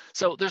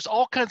 So there's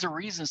all kinds of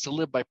reasons to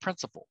live by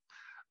principle.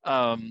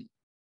 And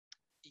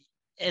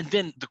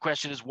then the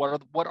question is,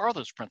 what are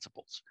those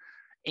principles?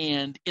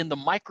 And in the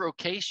micro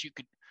case, you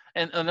could,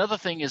 and another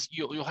thing is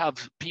you'll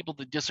have people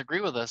that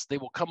disagree with us. They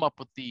will come up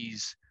with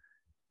these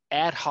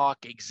ad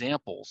hoc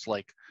examples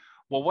like,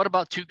 well, what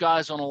about two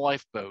guys on a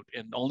lifeboat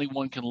and only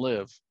one can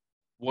live?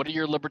 What do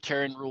your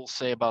libertarian rules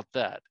say about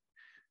that?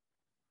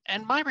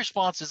 And my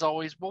response is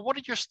always, well, what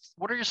do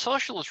your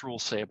socialist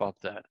rules say about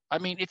that? I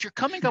mean, if you're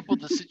coming up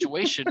with a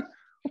situation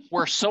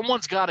where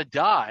someone's got to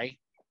die,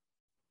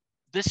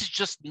 this is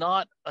just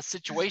not a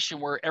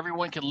situation where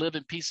everyone can live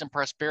in peace and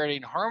prosperity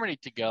and harmony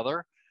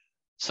together.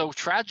 So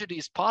tragedy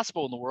is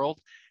possible in the world.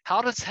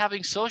 How does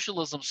having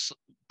socialism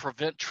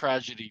prevent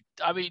tragedy?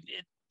 I mean,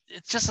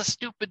 it's just a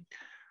stupid.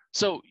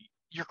 So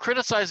you're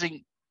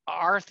criticizing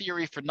our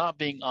theory for not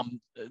being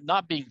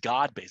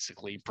God,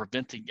 basically,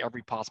 preventing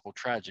every possible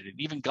tragedy.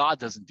 And even God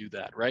doesn't do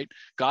that, right?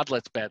 God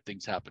lets bad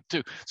things happen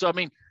too. So I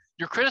mean,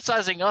 you're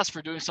criticizing us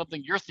for doing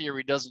something your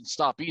theory doesn't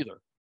stop either.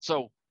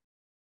 So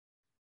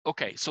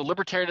okay, so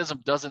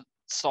libertarianism doesn't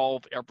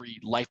solve every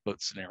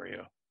lifeboat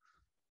scenario.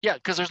 Yeah,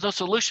 because there's no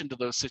solution to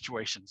those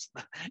situations.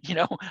 You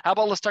know, how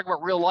about let's talk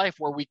about real life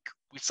where we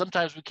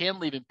sometimes we can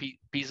live in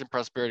peace and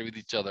prosperity with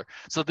each other.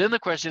 So then the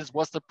question is,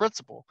 what's the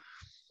principle?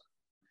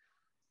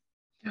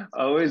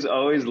 I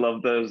always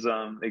love those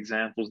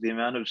examples. The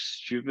amount of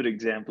stupid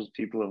examples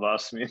people have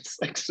asked me. It's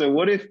like, so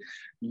what if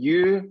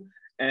you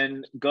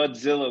and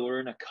Godzilla were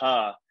in a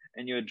car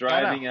and you're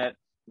driving at?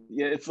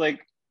 Yeah, it's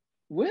like,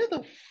 where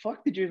the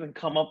fuck did you even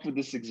come up with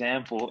this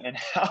example, and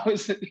how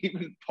is it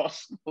even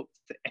possible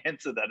to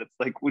answer that? It's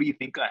like, what do you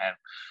think I am?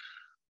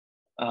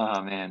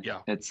 Oh man, yeah.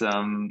 It's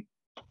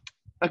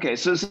okay.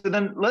 So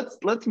then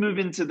let's move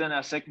into then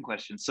our second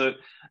question. So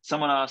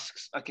someone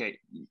asks, okay,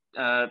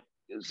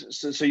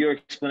 so your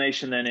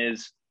explanation then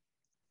is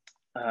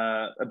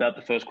about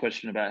the first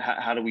question about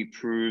how do we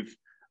prove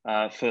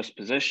first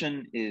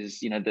possession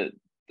is, you know, that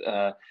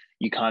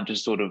you can't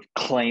just sort of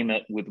claim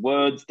it with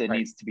words. There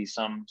needs to be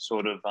some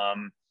sort of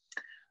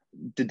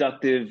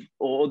deductive,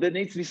 or there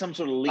needs to be some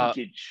sort of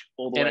linkage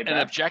all the way back. An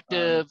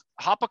objective,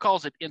 Hoppe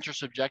calls it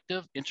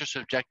intersubjective,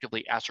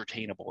 intersubjectively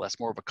ascertainable. That's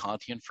more of a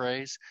Kantian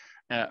phrase,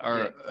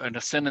 and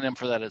a synonym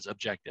for that is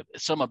objective.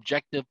 It's some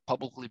objective,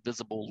 publicly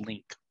visible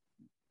link,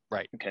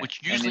 right? Okay. Which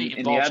usually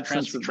involves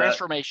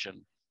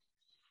transformation.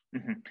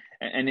 Mm-hmm.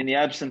 And in the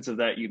absence of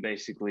that, you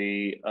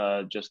basically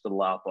just a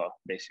LARPer,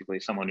 basically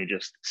someone who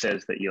just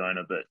says that you own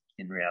it, but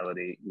in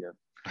reality, you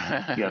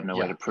have no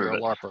way to prove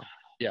it. LARPer.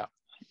 Yeah.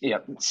 Yeah.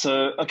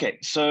 So okay.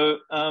 So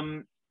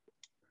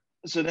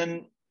so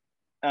then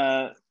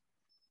Mr.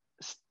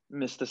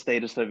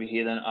 Status over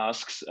here then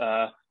asks,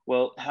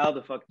 well, how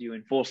the fuck do you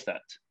enforce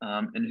that?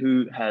 And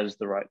who has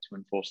the right to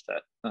enforce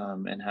that?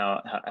 And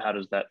how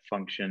does that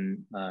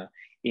function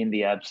in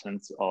the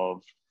absence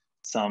of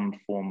some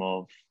form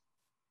of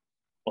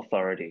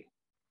authority?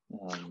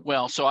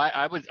 Well, so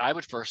I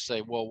would first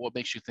say, well, what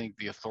makes you think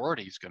the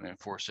authority is going to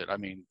enforce it? I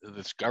mean,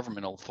 this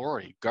governmental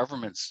authority,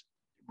 governments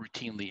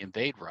routinely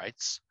invade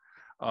rights,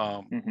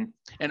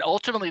 and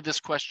ultimately,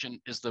 this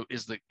question is the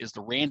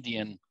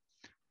Randian,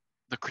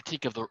 the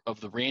critique of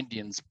the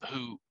Randians,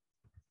 who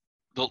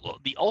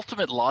the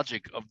ultimate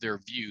logic of their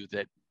view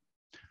that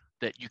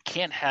you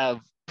can't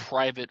have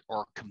private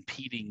or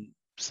competing,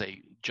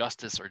 say,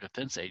 justice or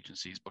defense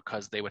agencies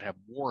because they would have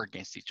war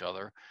against each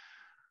other.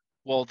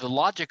 Well, the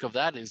logic of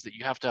that is that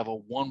you have to have a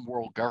one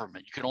world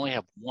government. You can only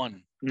have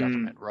one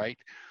government, right?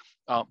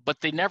 But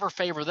they never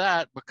favor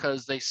that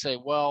because they say,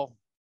 well,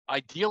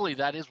 ideally,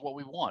 that is what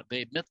we want.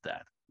 They admit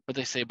that. But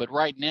they say, but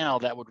right now,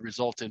 that would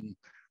result in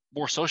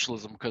more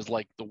socialism because,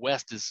 like, the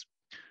West is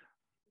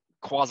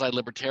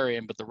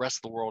quasi-libertarian, but the rest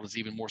of the world is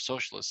even more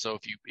socialist. So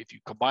if you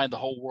combine the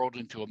whole world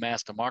into a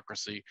mass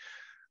democracy,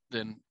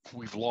 then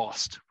we've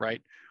lost,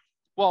 right?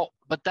 Well,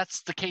 but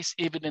that's the case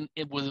even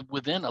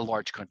within a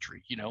large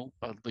country, you know,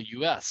 the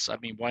U.S. I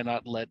mean, why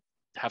not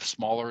have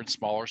smaller and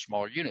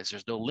smaller units?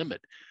 There's no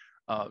limit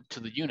to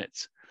the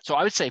units. So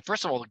I would say,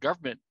 first of all, the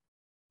government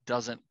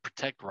doesn't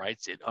protect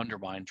rights; it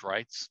undermines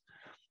rights.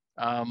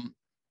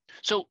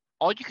 So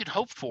all you can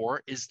hope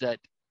for is that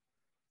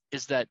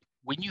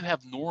when you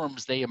have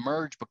norms, they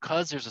emerge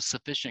because there's a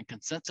sufficient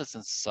consensus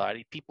in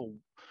society. People,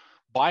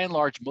 by and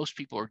large, most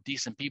people are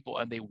decent people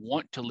and they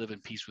want to live in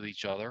peace with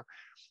each other.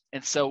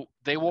 And so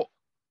they will,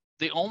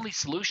 the only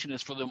solution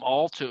is for them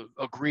all to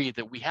agree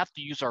that we have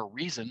to use our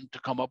reason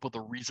to come up with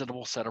a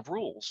reasonable set of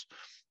rules.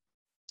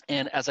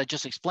 And as I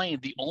just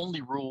explained, the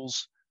only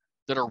rules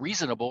that are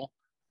reasonable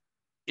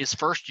is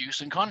first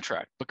use and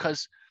contract.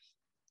 Because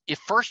if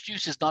first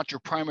use is not your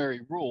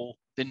primary rule,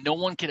 then no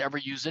one could ever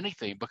use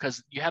anything,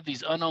 because you have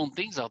these unknown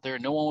things out there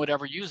and no one would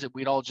ever use it.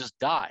 We'd all just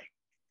die.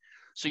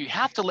 So you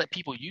have to let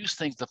people use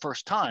things the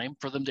first time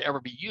for them to ever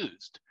be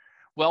used.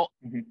 Well,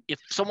 if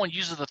someone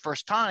uses it the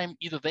first time,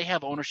 either they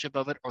have ownership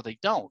of it or they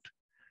don't.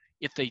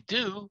 If they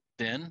do,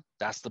 then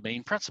that's the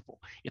main principle.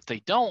 If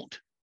they don't,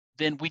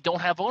 then we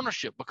don't have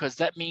ownership, because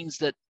that means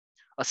that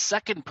a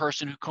second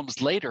person who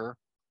comes later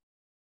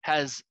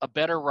has a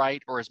better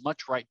right or as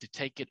much right to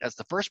take it as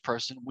the first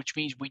person, which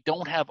means we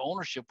don't have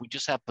ownership. We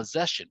just have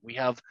possession.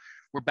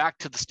 We're back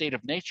to the state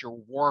of nature,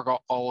 war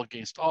all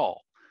against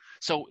all.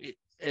 So,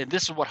 and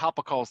this is what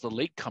Hoppe calls the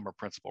latecomer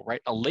principle,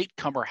 right? A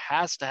latecomer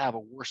has to have a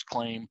worse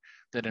claim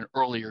than an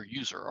earlier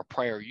user, a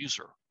prior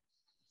user.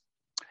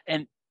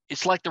 And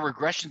it's like the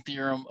regression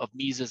theorem of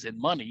Mises in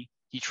money.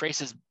 He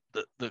traces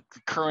the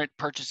current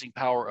purchasing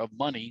power of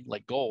money,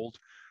 like gold,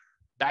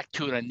 back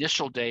to an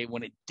initial day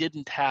when it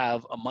didn't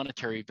have a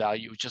monetary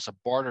value. It was just a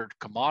bartered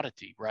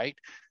commodity, right?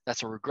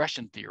 That's a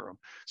regression theorem.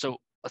 So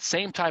the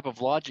same type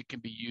of logic can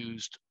be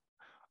used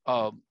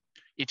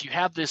if you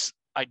have this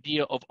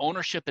idea of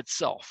ownership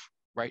itself,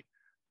 right?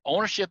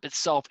 Ownership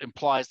itself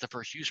implies the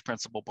first use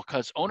principle,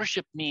 because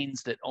ownership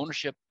means that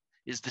ownership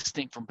is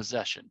distinct from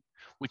possession,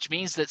 which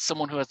means that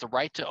someone who has the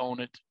right to own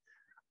it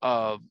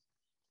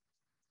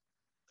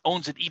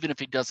owns it even if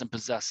he doesn't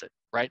possess it,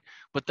 right?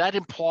 But that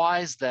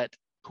implies that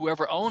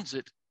whoever owns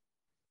it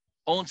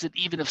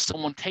even if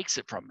someone takes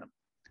it from them.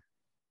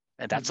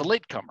 And that's a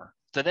latecomer.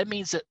 So that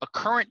means that a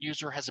current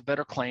user has a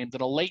better claim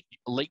than a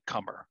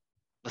latecomer,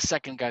 the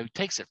second guy who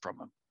takes it from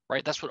him,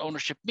 right? That's what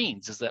ownership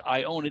means, is that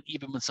I own it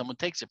even when someone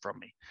takes it from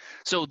me.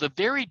 So the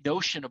very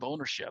notion of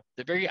ownership,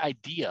 the very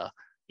idea,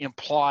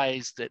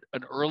 implies that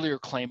an earlier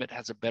claimant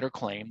has a better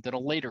claim than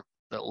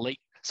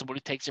somebody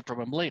who takes it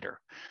from him later.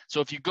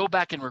 So if you go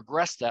back and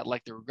regress that,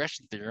 like the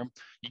regression theorem,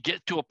 you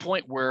get to a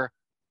point where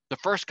the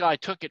first guy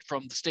took it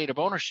from the state of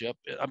ownership,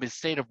 the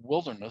state of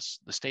wilderness,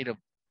 the state of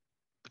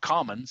the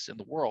commons in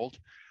the world.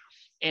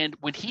 And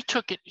when he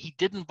took it, he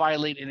didn't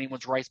violate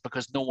anyone's rights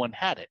because no one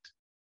had it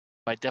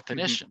by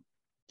definition.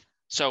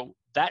 So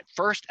that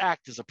first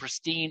act is a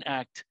pristine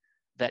act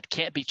that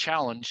can't be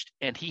challenged,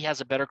 and he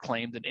has a better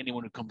claim than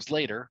anyone who comes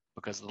later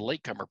because of the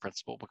latecomer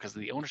principle, because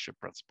of the ownership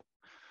principle.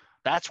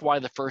 That's why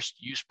the first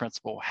use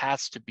principle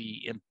has to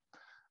be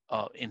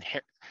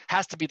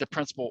the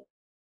principle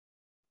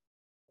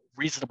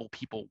reasonable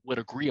people would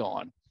agree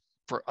on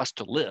for us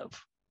to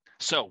live.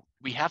 So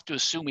we have to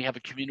assume we have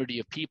a community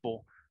of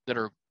people that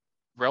are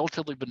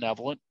relatively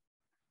benevolent,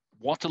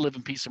 want to live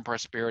in peace and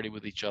prosperity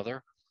with each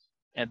other,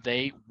 and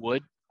they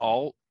would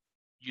all,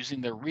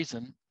 using their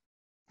reason,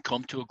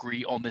 come to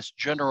agree on this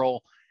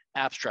general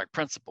abstract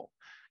principle.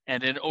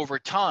 And then over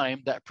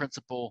time, that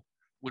principle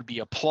would be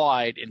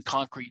applied in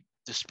concrete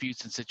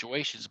disputes and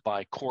situations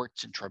by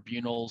courts and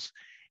tribunals,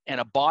 and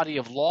a body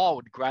of law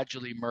would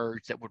gradually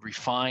emerge that would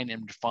refine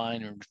and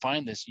refine and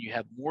refine this. You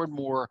have more and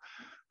more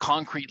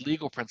concrete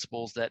legal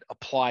principles that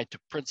apply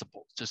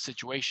to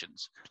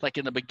situations. Like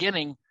in the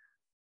beginning,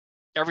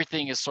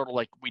 everything is sort of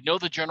like, we know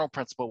the general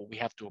principle, but we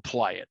have to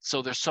apply it.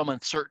 So there's some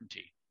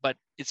uncertainty, but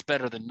it's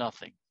better than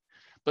nothing.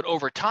 But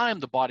over time,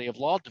 the body of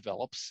law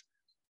develops,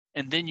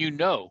 and then you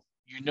know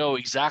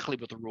exactly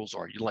what the rules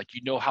are. You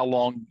know how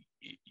long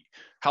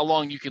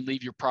you can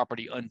leave your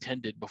property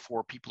untended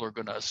before people are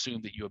going to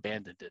assume that you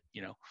abandoned it.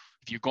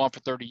 If you're gone for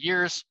 30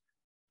 years,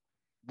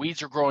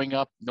 weeds are growing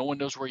up, no one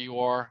knows where you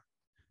are,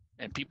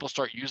 and people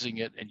start using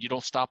it, and you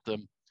don't stop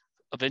them.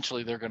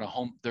 Eventually, they're going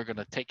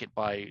to take it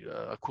by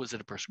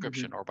acquisitive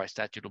prescription or by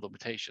statute of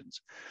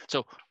limitations.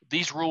 So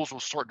these rules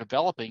will start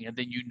developing, and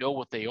then you know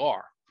what they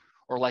are.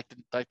 Or like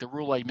the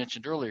rule I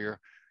mentioned earlier,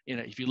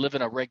 if you live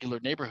in a regular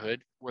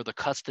neighborhood where the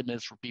custom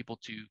is for people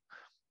to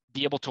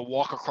be able to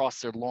walk across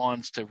their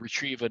lawns to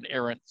retrieve an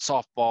errant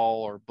softball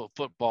or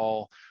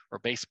football or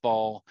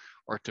baseball,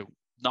 or to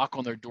knock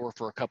on their door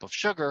for a cup of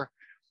sugar,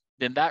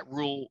 then that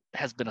rule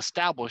has been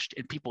established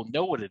and people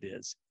know what it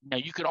is. Now,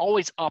 you can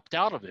always opt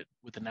out of it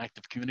with an act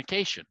of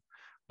communication,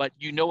 but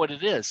you know what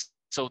it is.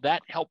 So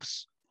that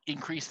helps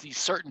increase the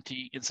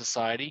certainty in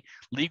society,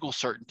 legal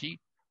certainty,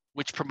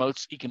 which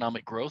promotes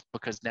economic growth,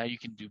 because now you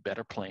can do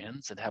better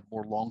plans and have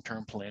more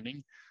long-term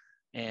planning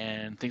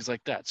and things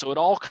like that. So it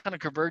all kind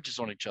of converges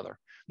on each other.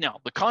 Now,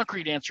 the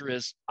concrete answer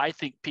is, I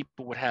think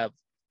people would have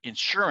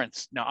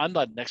insurance. Now, I'm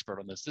not an expert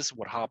on this. This is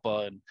what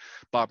Hoppe and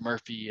Bob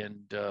Murphy and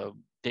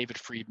David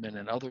Friedman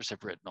and others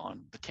have written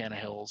on, the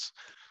Tannehills.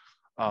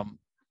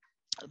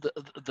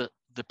 The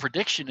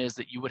prediction is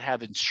that you would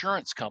have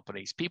insurance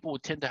companies. People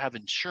would tend to have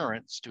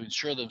insurance to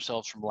insure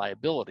themselves from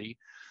liability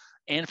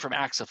and from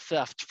acts of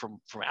theft from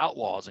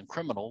outlaws and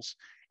criminals.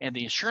 And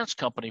the insurance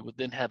company would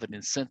then have an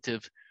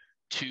incentive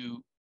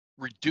to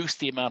reduce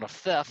the amount of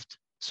theft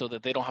so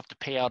that they don't have to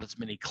pay out as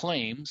many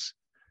claims,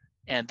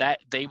 and that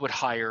they would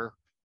hire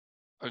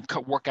and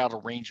work out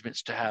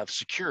arrangements to have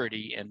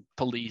security and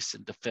police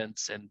and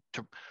defense and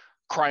to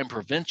crime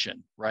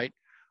prevention, right?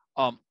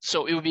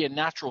 So it would be a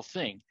natural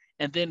thing.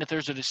 And then if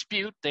there's a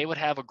dispute, they would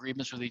have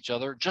agreements with each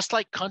other, just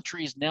like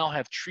countries now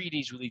have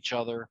treaties with each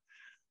other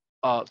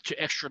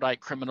to extradite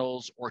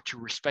criminals or to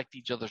respect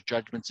each other's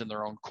judgments in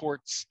their own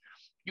courts.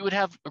 You would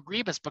have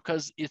agreements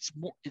because it's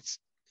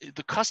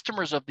the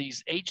customers of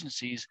these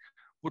agencies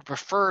would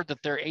prefer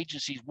that their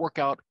agencies work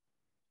out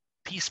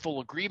peaceful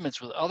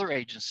agreements with other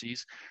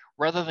agencies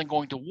rather than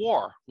going to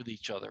war with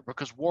each other,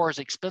 because war is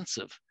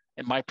expensive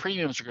and my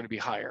premiums are going to be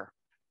higher,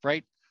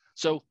 right?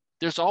 So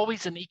there's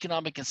always an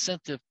economic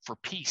incentive for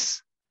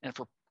peace and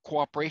for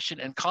cooperation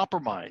and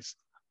compromise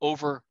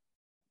over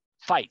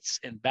fights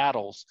and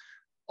battles.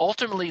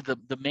 Ultimately,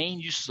 the main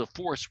uses of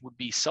force would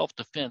be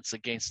self-defense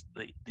against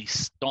the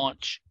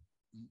staunch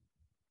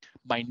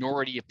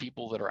minority of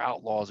people that are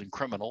outlaws and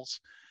criminals,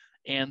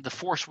 and the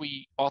force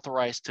we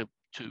authorize to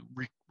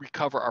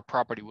recover our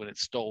property when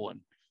it's stolen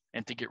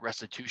and to get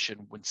restitution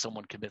when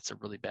someone commits a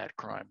really bad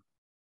crime.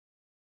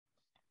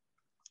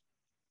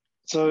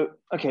 So,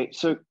 okay,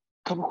 so a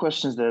couple of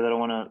questions there that I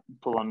want to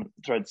pull on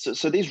threads.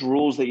 So these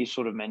rules that you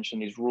sort of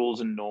mentioned, these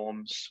rules and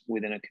norms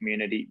within a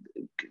community,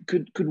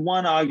 could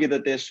one argue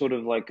that they're sort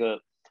of like a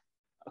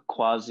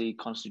quasi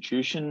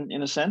constitution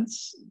in a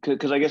sense?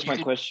 Because I guess my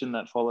question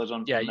that follows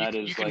on from that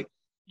is like,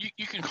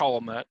 you can call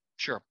them that,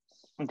 sure.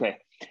 Okay,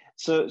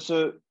 so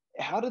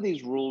how do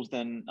these rules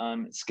then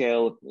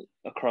scale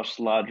across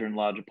larger and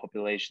larger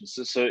populations?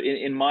 So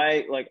in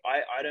my, like,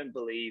 I don't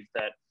believe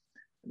that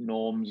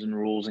norms and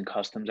rules and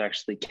customs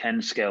actually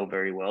can scale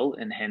very well,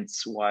 and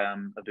hence why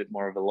I'm a bit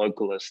more of a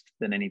localist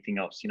than anything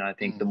else. You know, I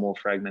think the more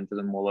fragmented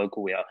and more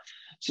local we are.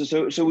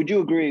 So would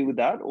you agree with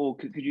that, or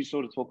could you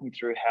sort of talk me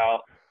through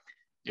how?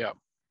 Yeah.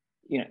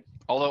 You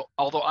know,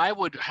 although I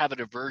would have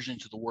an aversion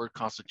to the word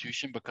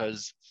constitution,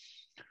 because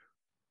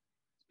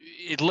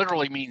it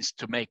literally means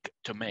to make,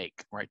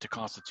 right? To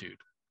constitute.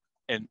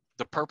 And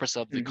the purpose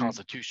of the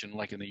Constitution,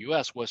 like in the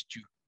US, was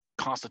to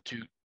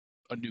constitute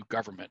a new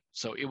government.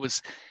 So it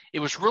was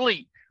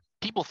really,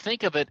 people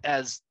think of it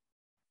as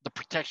the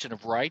protection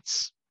of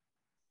rights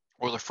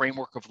or the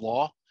framework of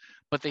law,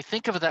 but they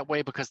think of it that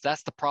way because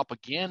that's the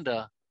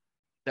propaganda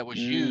that was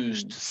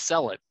used to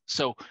sell it.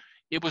 So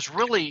it was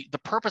really, the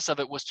purpose of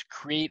it was to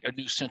create a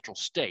new central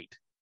state.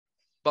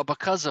 But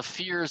because of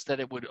fears that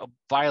it would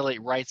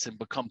violate rights and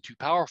become too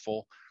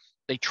powerful,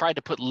 they tried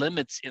to put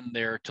limits in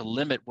there to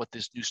limit what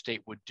this new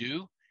state would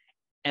do.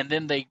 And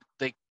then they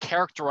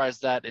characterize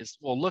that as,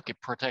 well, look, it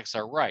protects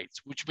our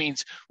rights, which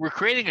means we're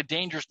creating a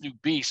dangerous new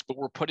beast, but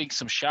we're putting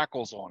some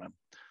shackles on him.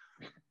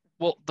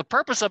 Well, the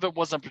purpose of it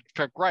wasn't to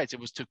protect rights. It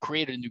was to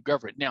create a new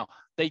government. Now,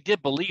 they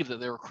did believe that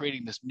they were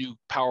creating this new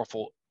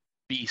powerful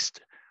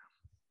beast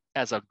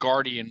as a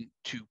guardian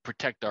to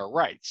protect our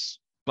rights,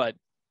 but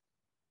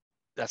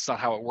that's not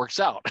how it works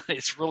out.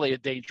 It's really a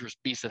dangerous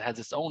beast that has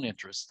its own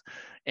interests,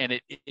 and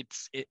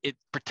it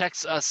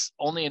protects us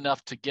only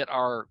enough to get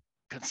our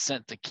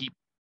consent to keep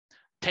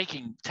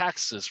taking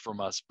taxes from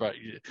us, but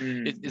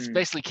it's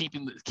basically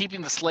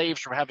keeping the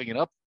slaves from having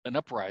an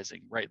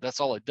uprising, right?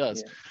 That's all it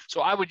does. Yeah.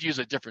 So I would use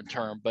a different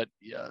term, but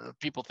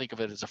people think of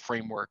it as a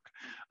framework.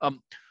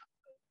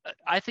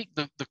 I think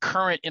the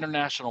current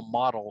international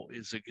model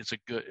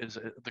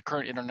the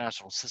current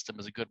international system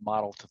is a good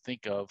model to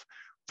think of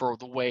for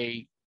the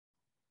way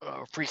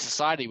free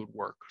society would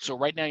work. So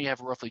right now you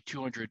have roughly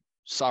 200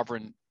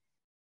 sovereign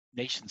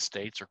nation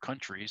states or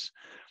countries,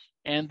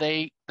 and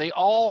they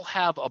all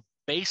have a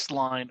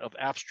baseline of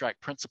abstract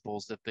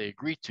principles that they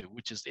agree to,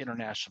 which is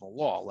international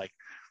law. Like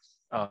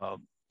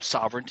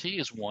sovereignty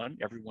is one,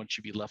 everyone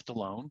should be left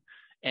alone.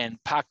 And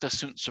pacta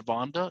sunt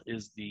servanda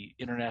is the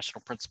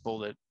international principle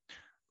that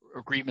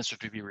agreements are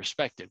to be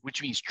respected,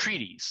 which means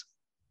treaties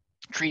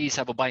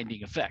have a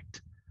binding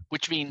effect,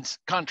 which means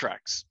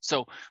contracts.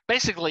 So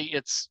basically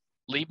it's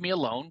leave me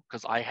alone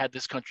because I had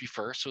this country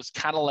first. So it's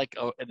kind of like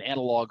an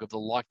analog of the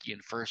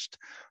Lockean first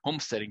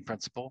homesteading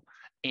principle,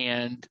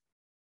 and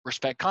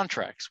respect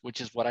contracts, which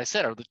is what I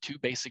said are the two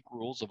basic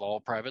rules of all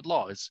private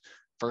law, is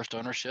first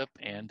ownership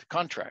and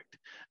contract.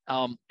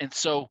 And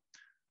so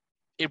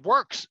it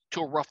works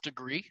to a rough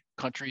degree.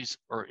 Countries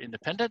are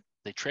independent,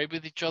 they trade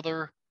with each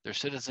other, they're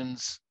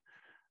citizens.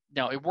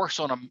 Now it works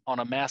on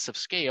a massive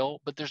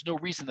scale, but there's no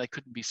reason that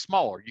couldn't be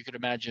smaller. You could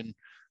imagine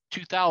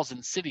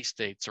 2,000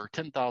 city-states or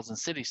 10,000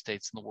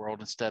 city-states in the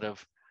world instead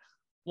of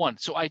one.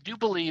 So I do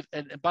believe,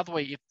 and by the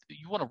way, if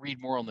you want to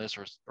read more on this,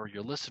 or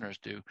your listeners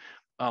do,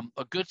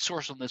 a good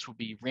source on this would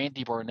be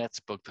Randy Barnett's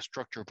book, The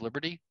Structure of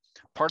Liberty.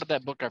 Part of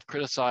that book I've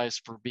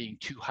criticized for being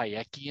too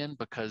Hayekian,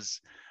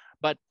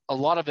 but a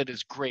lot of it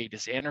is great.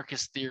 It's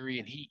anarchist theory,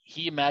 and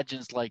he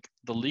imagines like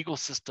the legal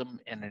system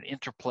and an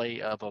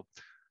interplay of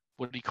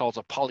what he calls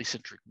a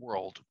polycentric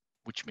world,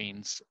 which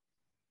means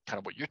kind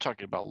of what you're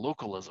talking about,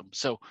 localism.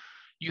 So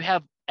you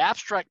have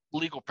abstract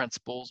legal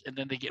principles, and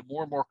then they get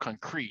more and more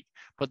concrete.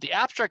 But the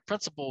abstract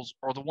principles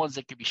are the ones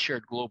that can be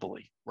shared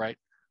globally, right?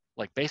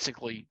 Like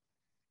basically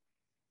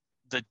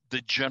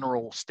the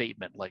general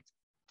statement, like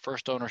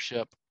first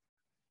ownership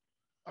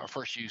or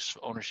first use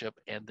ownership,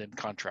 and then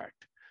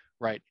contract,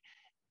 right?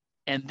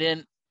 And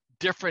then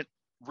different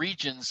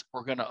regions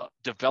are going to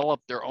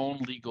develop their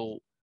own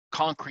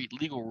concrete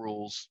legal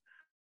rules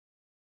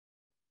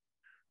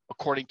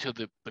according to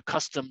the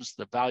customs,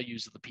 the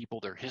values of the people,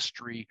 their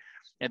history,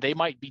 and they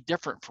might be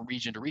different from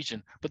region to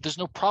region, but there's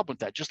no problem with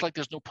that. Just like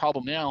there's no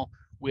problem now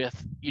with,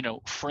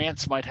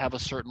 France might have a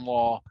certain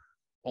law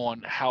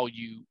on how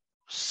you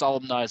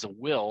solemnize a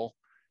will,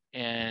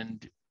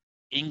 and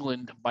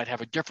England might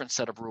have a different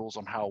set of rules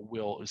on how a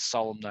will is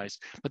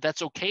solemnized, but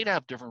that's okay to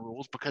have different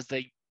rules because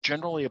they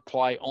generally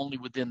apply only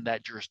within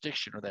that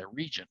jurisdiction or that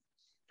region,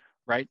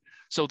 right?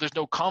 So there's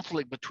no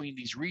conflict between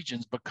these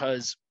regions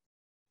because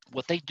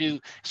what they do,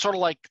 sort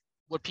of like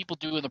what people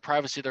do in the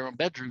privacy of their own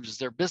bedrooms, is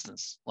their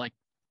business. Like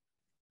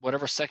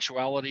whatever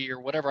sexuality or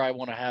whatever I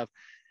want to have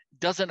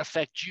doesn't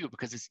affect you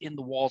because it's in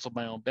the walls of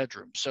my own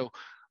bedroom. So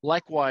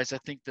likewise, I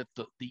think that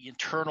the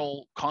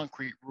internal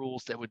concrete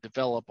rules that would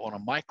develop on a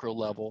micro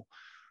level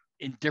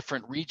in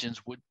different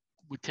regions would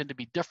tend to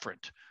be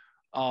different.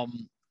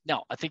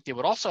 Now, I think they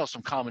would also have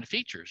some common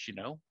features,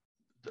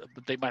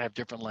 but they might have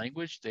different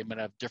language. They might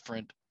have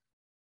different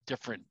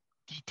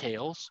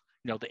details.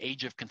 The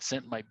age of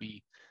consent might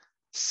be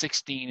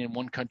 16 in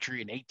one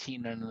country and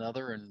 18 in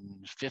another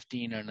and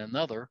 15 in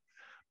another.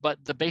 But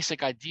the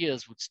basic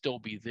ideas would still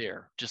be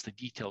there, just the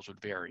details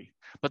would vary.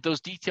 But those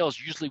details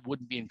usually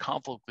wouldn't be in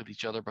conflict with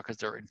each other because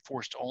they're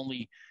enforced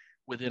only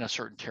within a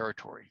certain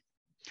territory.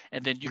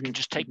 And then you can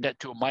just take that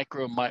to more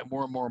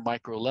and more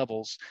micro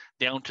levels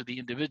down to the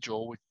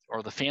individual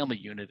or the family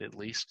unit at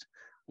least,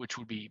 which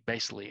would be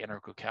basically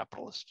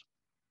anarcho-capitalist.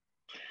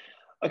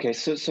 Okay,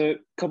 so a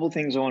couple of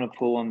things I want to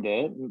pull on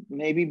there.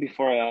 Maybe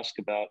before I ask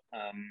about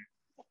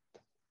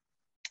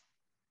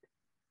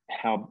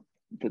how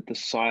the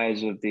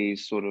size of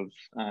these sort of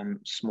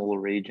smaller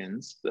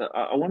regions,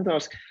 I wanted to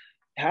ask,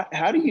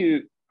 how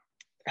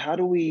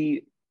do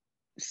we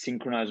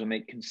synchronize or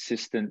make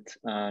consistent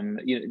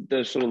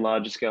those sort of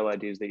larger scale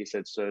ideas that you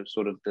said? So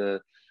sort of the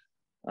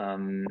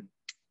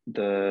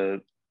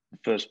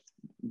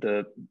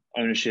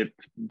ownership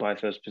by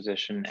first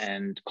possession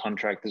and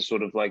contract is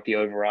sort of like the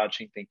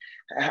overarching thing.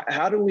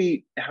 How do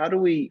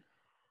we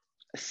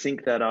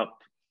sync that up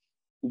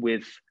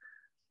with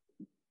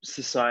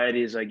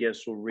societies, I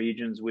guess, or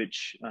regions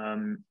which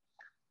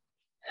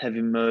have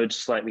emerged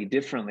slightly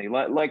differently?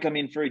 Like I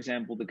mean, for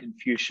example, the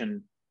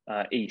Confucian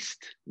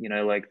East,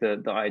 like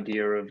the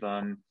idea of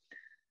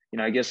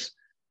I guess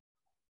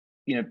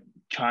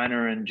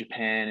China and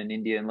Japan and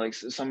India and like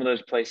some of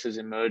those places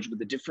emerge with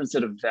a different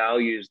set of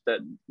values that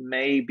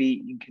may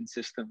be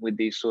inconsistent with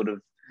these sort of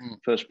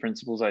first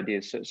principles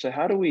ideas. So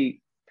how do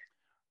we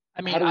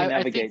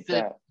navigate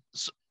that?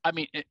 So, I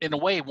mean, in a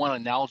way, one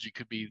analogy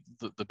could be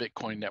the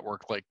Bitcoin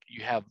network. Like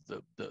you have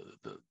the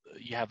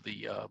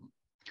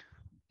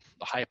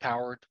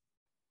high-powered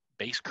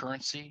base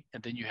currency,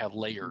 and then you have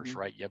layers,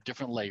 right? You have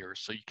different layers.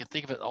 So you can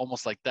think of it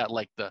almost like that.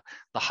 Like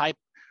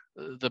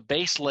the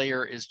base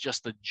layer is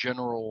just the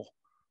general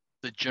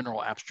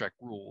abstract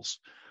rules.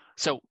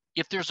 So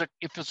if there's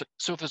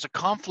a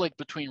conflict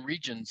between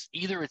regions,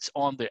 either it's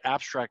on the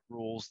abstract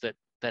rules that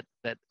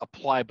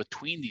apply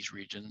between these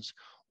regions,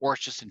 or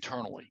it's just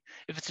internally.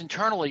 If it's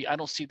internally, I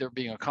don't see there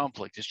being a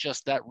conflict. It's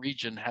just that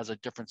region has a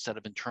different set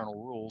of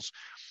internal rules.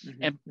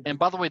 And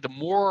by the way,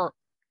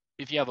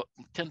 if you have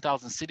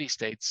 10,000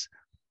 city-states,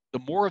 the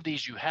more of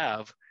these you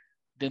have,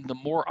 then the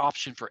more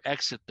option for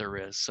exit there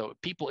is. So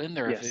people in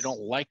there, if they don't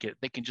like it,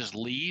 they can just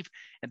leave,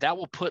 and that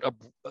will put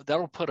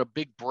a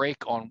big break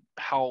on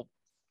how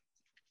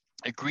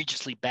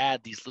egregiously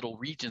bad these little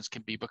regions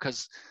can be,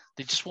 because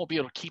they just won't be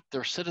able to keep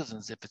their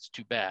citizens if it's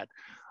too bad.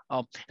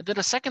 And then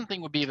a second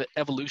thing would be the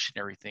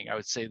evolutionary thing. I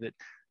would say that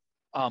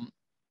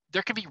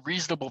there can be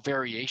reasonable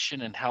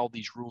variation in how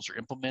these rules are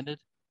implemented,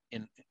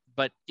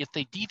 but if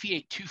they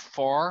deviate too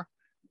far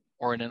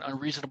or in an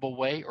unreasonable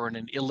way or in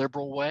an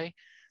illiberal way,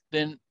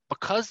 then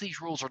because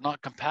these rules are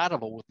not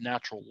compatible with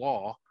natural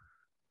law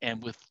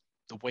and with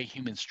the way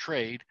humans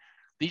trade,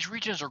 these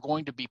regions are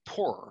going to be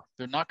poorer.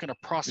 They're not going to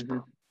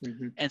prosper.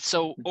 And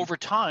so over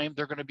time,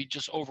 they're going to be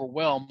just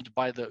overwhelmed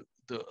by the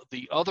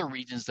other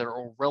regions that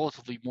are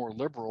relatively more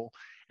liberal,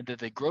 and that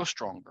they grow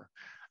stronger.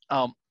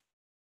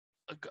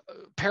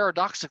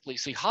 Paradoxically,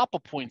 see,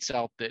 Hoppe points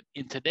out that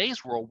in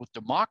today's world with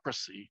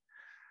democracy,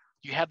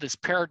 you have this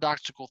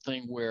paradoxical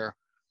thing where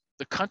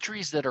the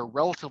countries that are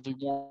relatively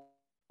more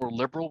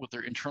liberal with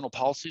their internal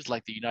policies,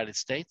 like the United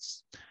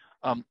States,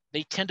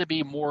 they tend to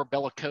be more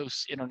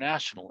bellicose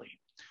internationally.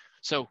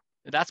 So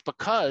that's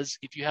because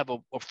if you have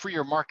a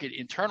freer market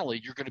internally,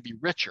 you're going to be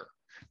richer.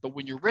 But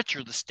when you're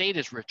richer, the state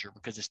is richer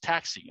because it's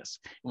taxing us.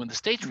 And when the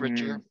state's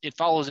richer, it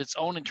follows its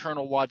own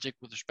internal logic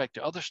with respect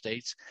to other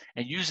states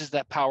and uses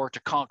that power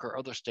to conquer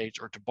other states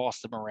or to boss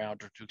them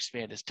around or to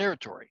expand its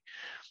territory.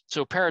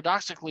 So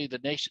paradoxically,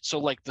 so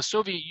like the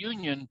Soviet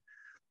Union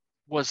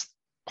was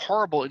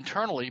horrible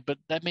internally, but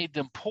that made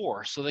them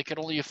poor, so they could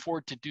only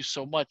afford to do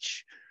so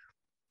much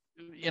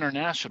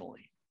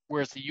internationally.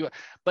 Whereas the U.S.,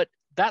 but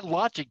that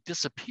logic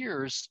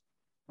disappears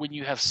when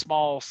you have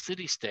small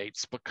city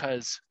states,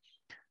 because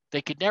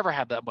they could never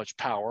have that much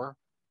power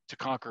to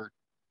conquer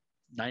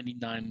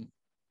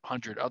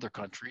 9,900 other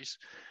countries,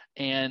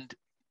 and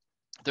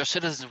their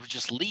citizens would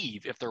just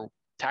leave if their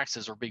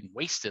taxes are being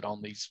wasted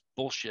on these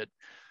bullshit,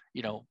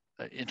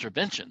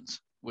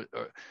 interventions.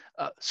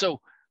 So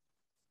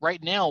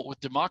right now with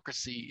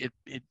democracy,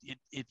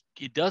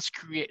 it does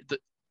create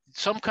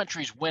some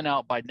countries win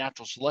out by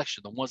natural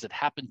selection. The ones that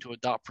happen to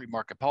adopt free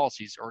market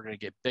policies are going to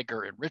get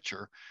bigger and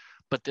richer,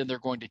 but then they're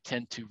going to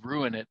tend to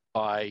ruin it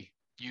by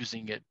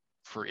using it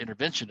for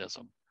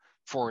interventionism,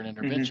 foreign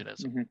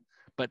interventionism. Mm-hmm.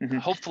 But Mm-hmm.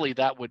 hopefully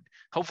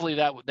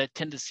that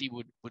tendency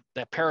would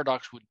that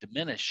paradox would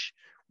diminish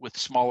with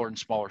smaller and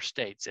smaller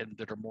states, and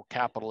that are more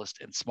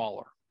capitalist and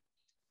smaller.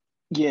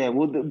 Yeah,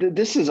 well,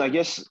 this is, I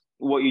guess,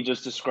 what you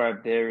just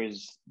described there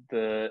is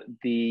the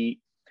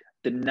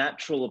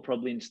natural or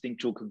probably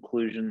instinctual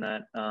conclusion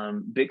that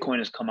Bitcoin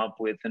has come up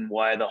with, and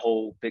why the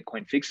whole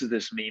Bitcoin fixes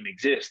this meme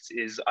exists,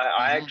 is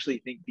I actually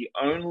think the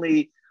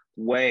only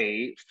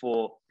way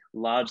for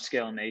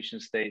large-scale nation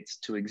states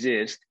to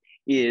exist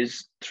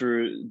is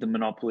through the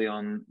monopoly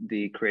on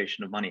the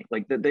creation of money.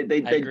 Like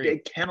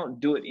they cannot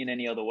do it in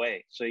any other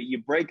way. So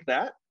you break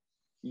that,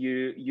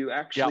 you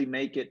actually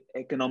make it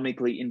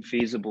economically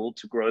infeasible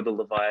to grow the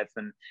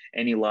Leviathan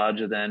any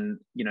larger than,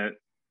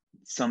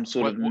 some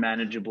sort of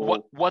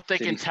manageable what they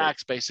can state.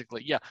 tax,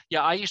 basically. Yeah,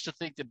 I used to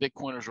think that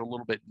Bitcoiners are a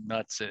little bit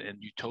nuts and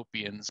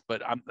utopians,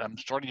 but I'm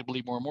starting to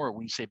believe more and more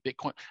when you say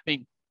Bitcoin. I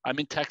mean, I'm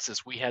in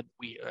Texas.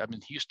 I'm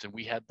in Houston.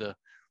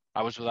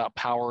 I was without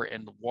power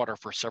and water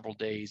for several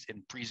days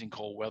in freezing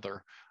cold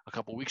weather a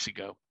couple of weeks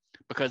ago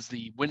because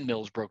the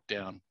windmills broke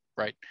down,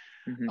 right?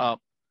 Mm-hmm.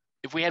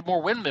 If we had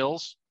more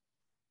windmills,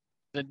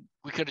 then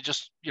we could have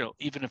just,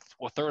 even if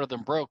a third of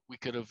them broke,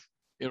 it would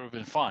have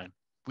been fine.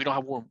 We don't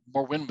have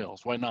more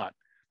windmills. Why not?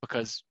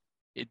 Because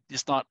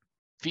it's not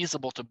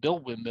feasible to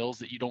build windmills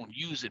that you don't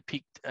use at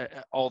peak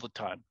all the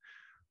time.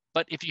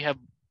 But if you have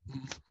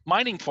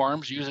mining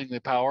farms using the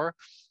power,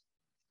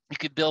 you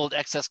could build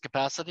excess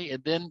capacity,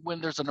 and then when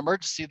there's an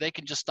emergency, they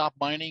can just stop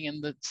mining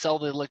and sell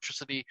the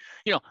electricity.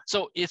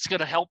 So it's going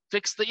to help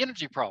fix the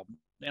energy problem.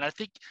 And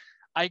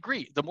I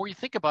agree. The more you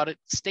think about it,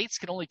 states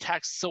can only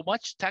tax so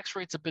much. Tax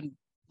rates have been,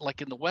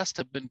 like in the West,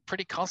 have been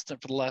pretty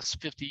constant for the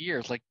last 50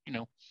 years.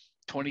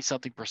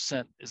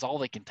 20-something% is all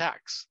they can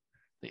tax.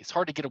 It's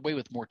hard to get away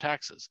with more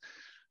taxes.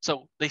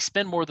 So they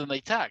spend more than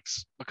they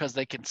tax because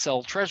they can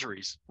sell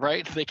treasuries,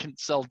 right? They can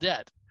sell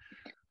debt.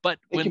 But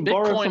they can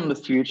borrow from the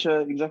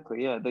future.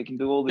 Exactly. Yeah. They can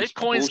do all this.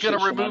 Bitcoin's going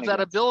to remove that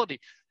ability.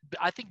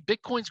 I think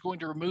Bitcoin's going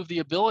to remove the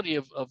ability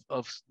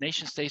of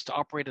nation states to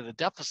operate at a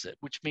deficit,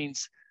 which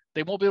means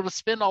they won't be able to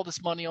spend all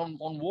this money on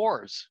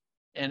wars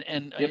and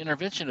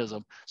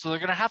interventionism. So they're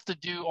going to have to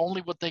do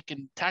only what they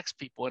can tax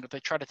people. And if they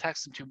try to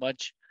tax them too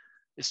much,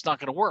 it's not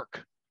going to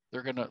work.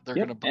 They're going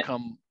to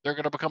become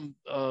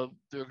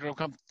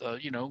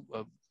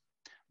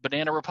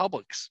banana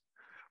republics.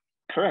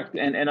 Correct.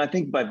 And I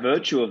think by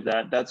virtue of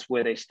that, that's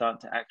where they start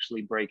to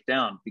actually break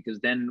down, because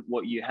then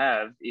what you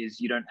have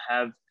is you don't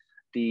have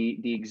the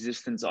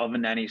existence of a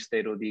nanny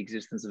state, or the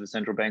existence of a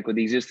central bank, or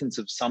the existence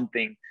of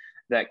something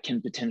that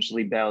can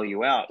potentially bail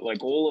you out.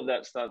 Like, all of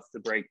that starts to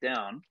break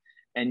down,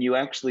 and you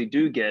actually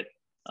do get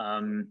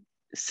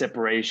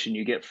separation,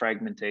 you get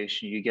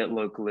fragmentation, you get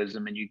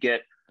localism, and you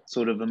get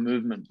sort of a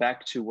movement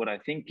back to what I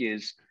think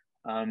is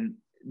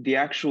the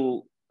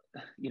actual,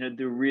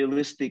 the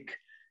realistic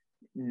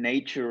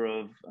nature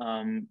of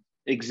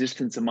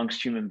existence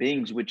amongst human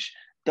beings, which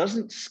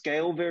doesn't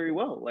scale very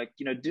well. Like,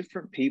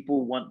 different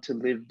people want to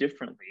live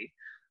differently,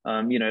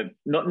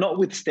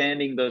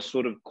 notwithstanding those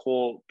sort of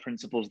core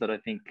principles that I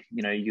think,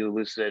 you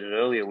elucidated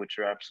earlier, which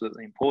are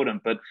absolutely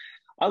important. But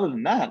other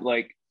than that,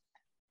 like,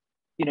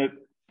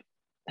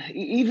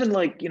 even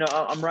like,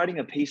 I'm writing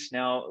a piece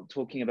now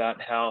talking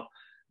about how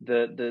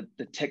the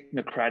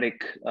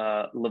technocratic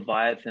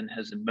Leviathan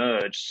has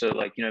emerged. So,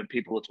 like,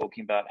 people are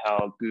talking about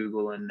how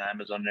Google and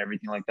Amazon and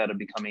everything like that are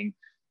becoming,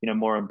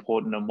 more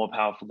important and more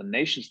powerful than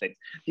nation states.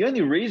 The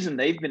only reason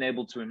they've been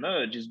able to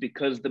emerge is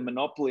because the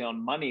monopoly on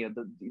money, or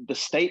the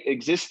state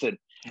existed.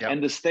 Yep.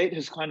 And the state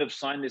has kind of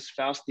signed this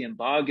Faustian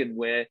bargain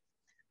where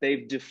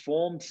they've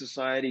deformed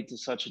society to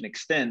such an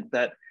extent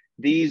that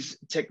these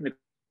technocratic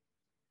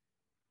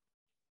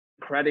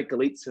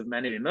elites have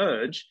managed to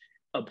emerge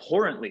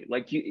abhorrently.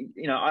 Like,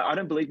 I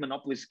don't believe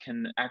monopolies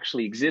can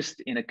actually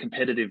exist in a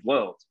competitive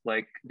world,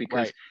 like,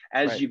 because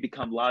as you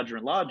become larger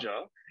and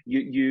larger,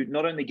 you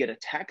not only get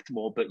attacked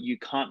more, but you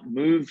can't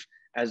move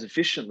as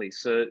efficiently.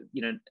 So,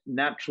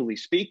 naturally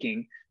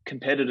speaking,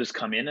 competitors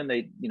come in and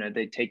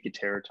they take your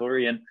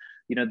territory. And,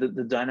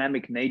 the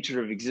dynamic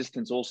nature of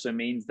existence also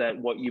means that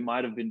what you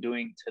might have been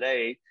doing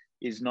today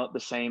is not the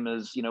same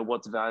as,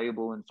 what's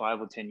valuable in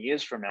 5 or 10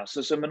 years from now.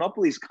 So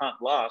monopolies can't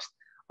last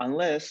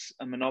unless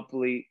a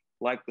monopoly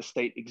like the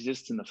state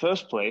exists in the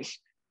first place,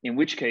 in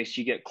which case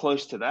you get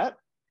close to that,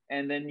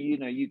 and then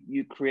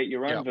you create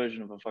your Yeah. own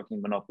version of a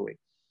fucking monopoly.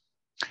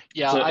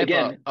 Yeah, So I've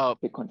again,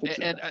 Bitcoin fixes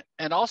that.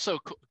 and also,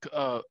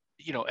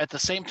 at the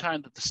same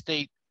time that the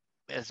state,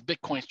 as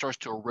Bitcoin starts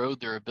to erode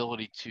their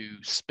ability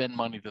to spend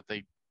money that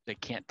they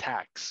can't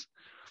tax,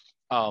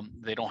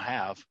 they don't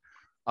have,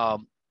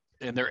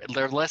 and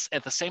they're less,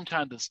 at the same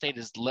time the state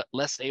is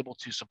less able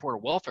to support a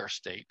welfare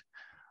state.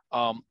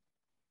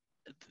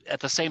 At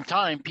the same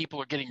time,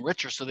 people are getting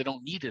richer, so they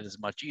don't need it as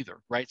much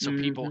either, right? So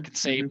people can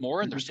save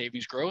more, and their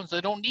savings grow, and so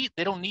they don't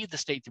need the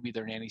state to be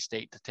their nanny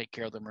state to take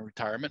care of them in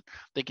retirement.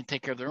 They can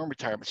take care of their own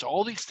retirement. So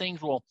all these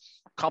things will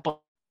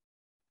complement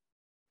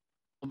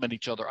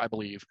each other, I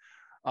believe.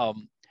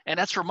 And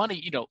as for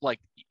money,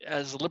 like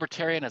as a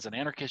libertarian, as an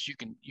anarchist, you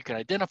can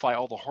identify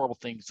all the horrible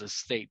things the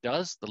state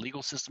does, the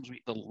legal systems,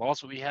 the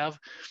laws that we have.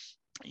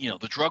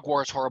 The drug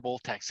war is horrible,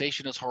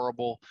 taxation is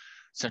horrible,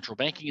 central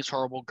banking is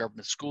horrible,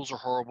 government schools are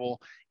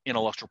horrible,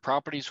 intellectual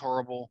property is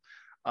horrible.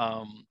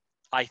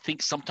 I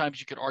think sometimes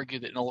you could argue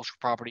that intellectual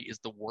property is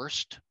the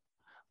worst,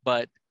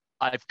 but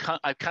I've kind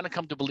of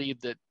come to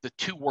believe that the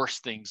two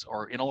worst things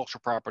are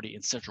intellectual property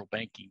and central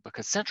banking,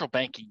 because central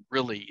banking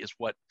really is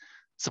what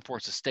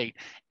supports the state,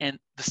 and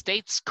the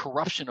state's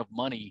corruption of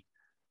money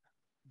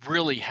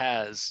really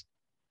has.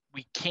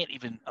 We can't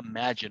even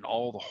imagine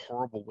all the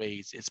horrible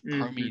ways it's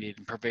permeated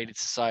and pervaded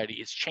society.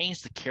 It's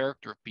changed the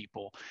character of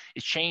people.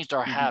 It's changed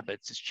our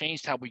habits. It's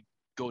changed how we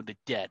go into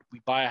debt. We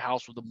buy a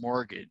house with a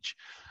mortgage.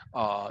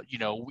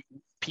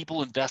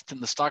 People invest in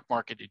the stock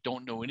market. They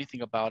don't know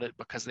anything about it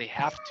because they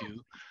have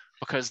to,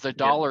 because the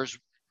dollars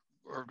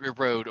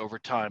erode over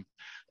time.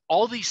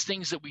 All these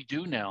things that we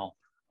do now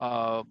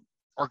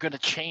are going to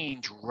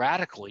change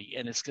radically,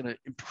 and it's going to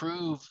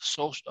improve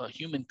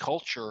human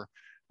culture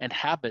and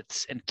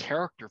habits and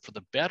character for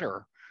the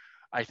better.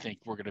 I think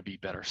we're going to be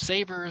better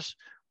savers.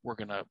 We're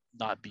going to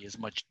not be as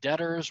much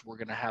debtors. We're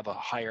going to have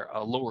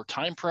a lower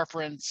time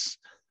preference.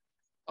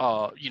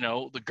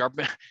 The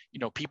government,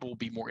 people will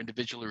be more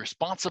individually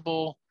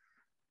responsible.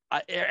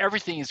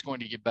 Everything is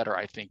going to get better,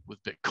 I think,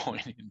 with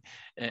Bitcoin,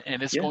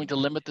 and it's going to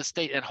limit the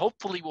state. And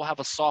hopefully, we'll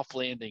have a soft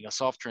landing, a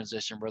soft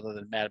transition, rather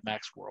than Mad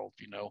Max world.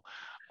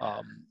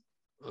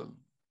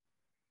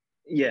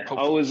 Yeah,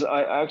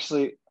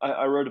 hopefully.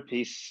 I wrote a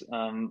piece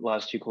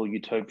last year called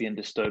Utopian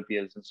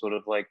Dystopias, and sort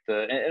of like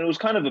and it was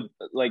kind of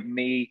like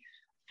me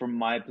from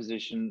my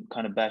position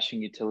kind of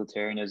bashing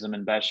utilitarianism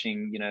and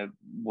bashing,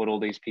 what all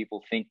these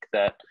people think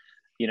that,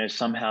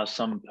 somehow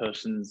some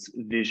person's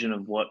vision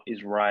of what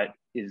is right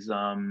is,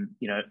 I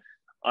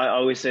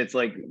always say it's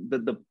like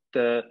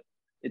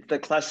it's the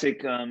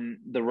classic,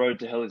 the road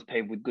to hell is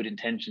paved with good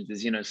intentions,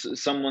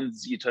 is,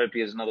 someone's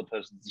utopia is another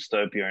person's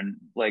dystopia. And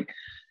like,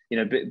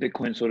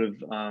 Bitcoin sort of,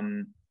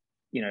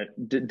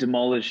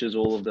 demolishes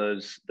all of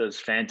those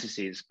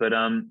fantasies. But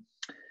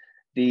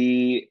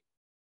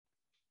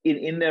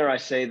in there, I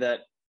say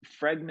that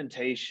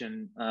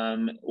fragmentation,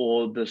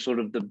 or the sort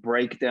of the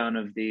breakdown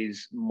of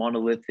these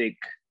monolithic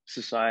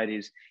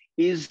societies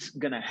is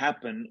going to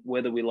happen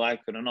whether we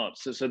like it or not.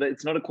 So that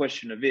it's not a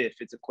question of if,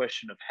 it's a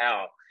question of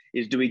how.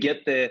 Do we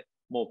get there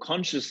more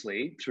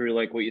consciously through,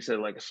 like what you said,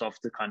 like a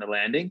softer kind of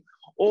landing,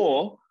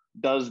 or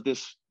does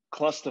this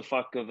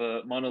clusterfuck of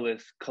a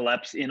monolith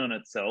collapse in on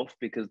itself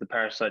because the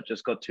parasite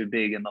just got too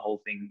big and the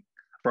whole thing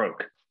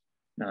broke?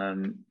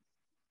 And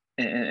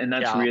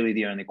that's really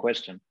the only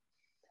question.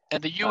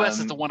 And the U.S.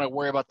 is the one I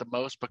worry about the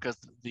most, because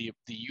the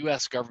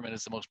U.S. government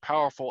is the most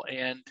powerful,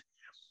 and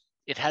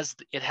it has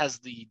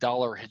the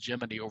dollar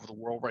hegemony over the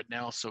world right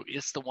now. So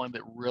it's the one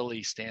that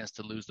really stands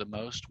to lose the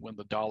most when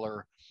the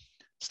dollar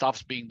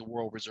stops being the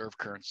world reserve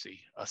currency.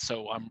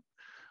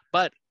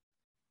 But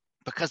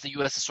because the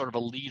U.S. is sort of a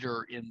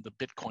leader in the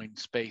Bitcoin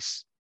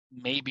space,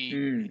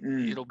 maybe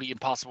it'll be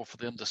impossible for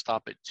them to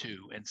stop it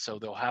too, and so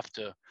they'll have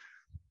to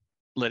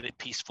let it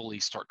peacefully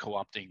start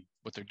co-opting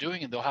what they're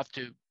doing, and they'll have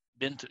to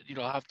bend to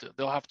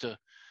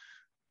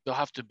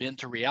bend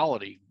to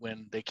reality.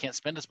 When they can't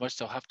spend as much,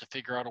 they'll have to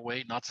figure out a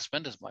way not to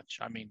spend as much.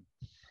 I mean,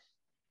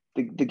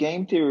 the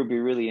game theory would be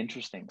really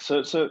interesting.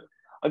 So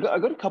I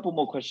got a couple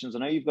more questions. I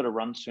know you've got to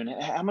run soon.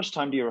 How much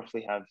time do you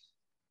roughly have?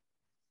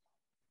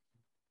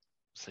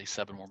 Say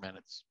 7 more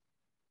minutes.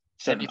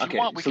 7. And if you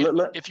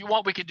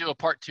want, we could do a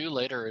part 2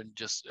 later and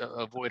just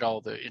avoid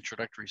all the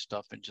introductory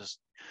stuff and just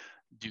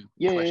do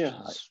questions.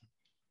 Yeah.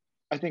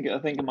 I think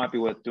it might be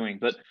worth doing.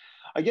 But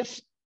I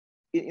guess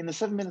in the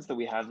 7 minutes that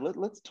we have,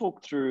 let's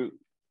talk through.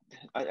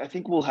 I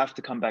think we'll have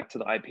to come back to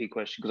the IP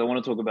question, because I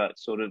want to talk about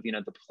sort of,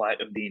 the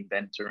plight of the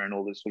inventor and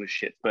all this sort of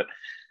shit. But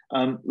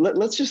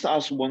let's just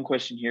ask one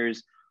question here: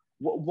 is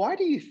why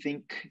do you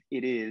think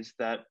it is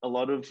that a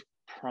lot of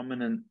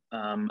prominent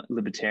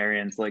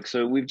libertarians,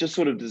 so we've just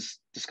sort of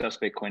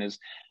discussed Bitcoin as,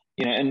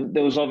 and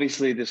there was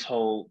obviously this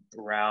whole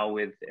row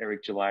with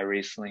Eric July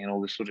recently and all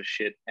this sort of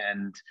shit,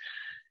 and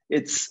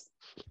it's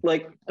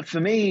like, for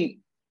me,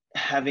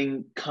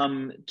 having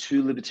come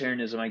to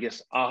libertarianism, I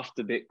guess,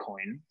 after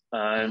Bitcoin,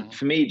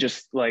 for me,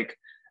 just like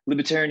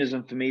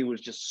libertarianism for me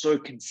was just so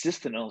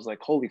consistent. I was like,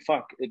 holy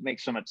fuck, it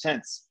makes so much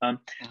sense.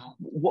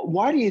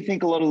 Why do you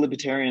think a lot of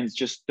libertarians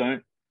just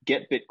don't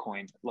get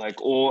Bitcoin,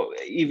 like, or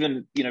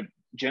even, you know,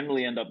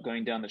 generally end up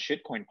going down the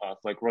shitcoin path.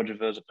 Like Roger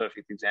Ver's a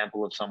perfect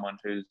example of someone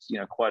who's, you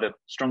know, quite a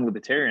strong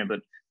libertarian,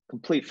 but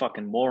complete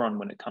fucking moron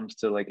when it comes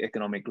to like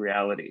economic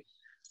reality.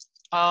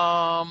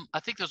 I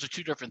think those are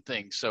two different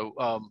things. So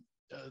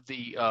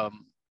the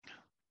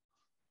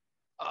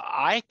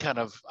I kind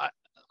of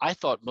I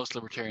thought most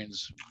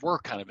libertarians were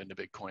kind of into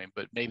Bitcoin,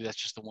 but maybe that's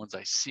just the ones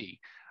I see.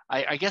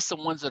 I guess the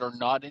ones that are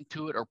not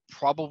into it are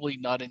probably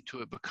not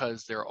into it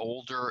because they're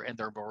older and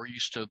they're more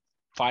used to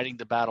fighting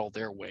the battle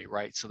their way,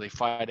 right? So they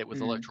fight it with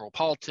electoral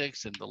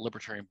politics and the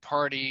Libertarian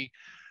Party,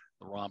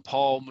 the Ron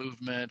Paul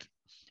movement,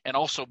 and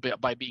also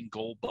by being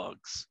gold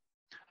bugs.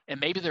 And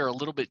maybe they're a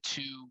little bit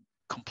too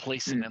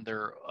complacent in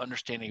their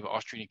understanding of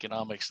Austrian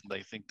economics, and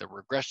they think the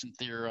regression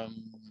theorem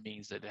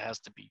means that it has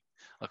to be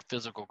a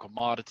physical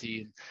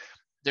commodity. And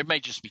they may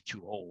just be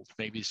too old.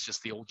 Maybe it's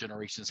just the old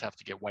generations have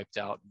to get wiped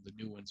out and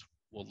the new ones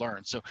will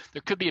learn. So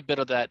there could be a bit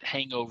of that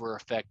hangover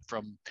effect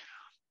from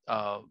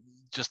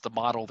just the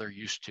model they're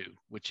used to,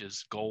 which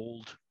is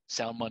gold.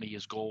 Sound money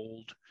is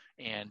gold,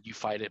 and you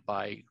fight it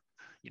by,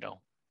 you know,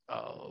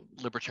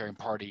 Libertarian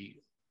Party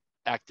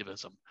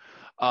activism.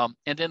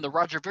 And then the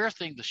Roger Ver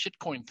thing, the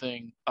shitcoin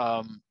thing,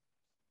 I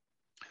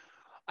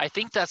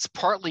think that's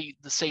partly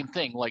the same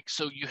thing. Like,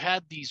 so you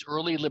had these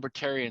early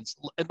libertarians,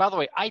 and by the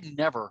way, I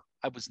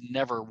was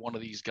never one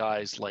of these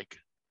guys. Like,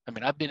 I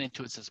mean, I've been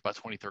into it since about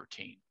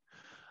 2013,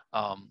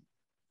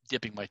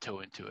 dipping my toe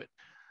into it.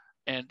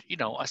 And, you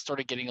know, I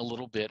started getting a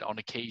little bit on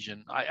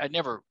occasion. I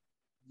never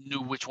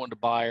knew which one to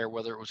buy or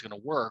whether it was going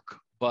to work,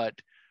 but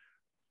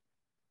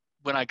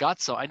when I got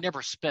some, I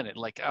never spent it.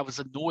 Like, I was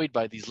annoyed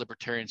by these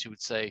libertarians who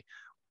would say,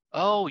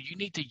 "Oh, you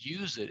need to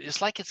use it."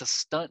 It's like it's a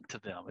stunt to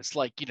them. It's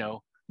like, you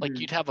know, like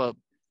you'd have a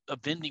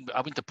vending.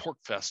 I went to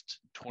PorcFest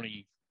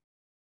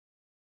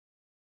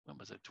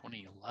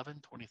 2011,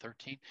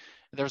 2013.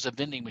 And there was a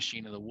vending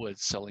machine in the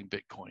woods selling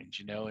Bitcoins,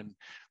 you know, and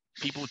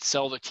people would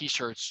sell the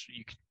T-shirts.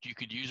 You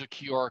could use a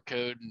QR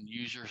code and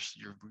use your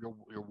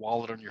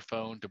wallet on your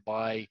phone to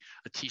buy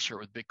a T-shirt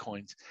with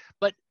Bitcoins.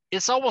 But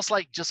it's almost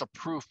like just a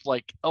proof,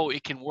 like, oh,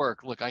 it can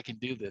work. Look, I can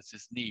do this.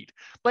 It's neat.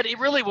 But it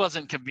really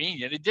wasn't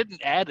convenient. It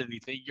didn't add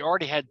anything. You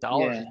already had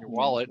dollars in your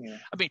wallet.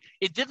 I mean,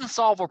 it didn't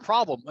solve a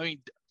problem. I mean,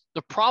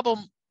 the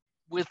problem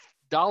with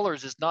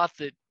dollars is not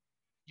that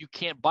you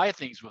can't buy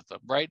things with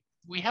them, right?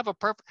 We have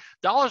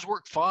dollars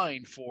work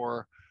fine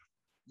for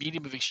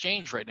medium of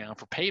exchange right now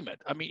for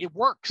payment. I mean, it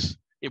works.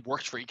 It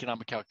works for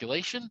economic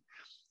calculation.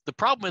 The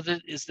problem with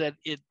it is that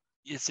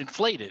it's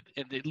inflated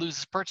and it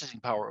loses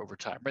purchasing power over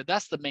time, right?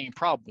 That's the main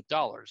problem with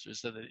dollars,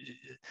 is that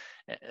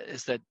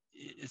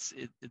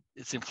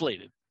it's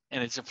inflated,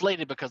 and it's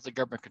inflated because the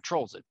government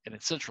controls it and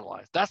it's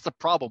centralized. That's the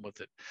problem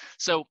with it.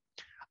 So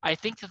I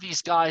think that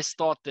these guys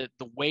thought that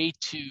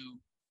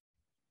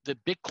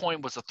that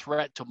Bitcoin was a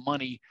threat to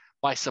money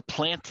by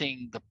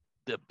supplanting the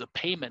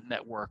payment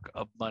network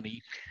of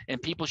money,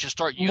 and people should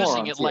start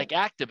using it like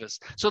activists.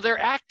 So they're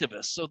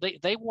activists. So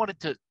they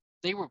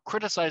were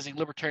criticizing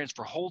libertarians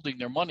for holding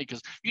their money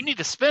because you need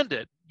to spend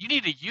it. You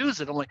need to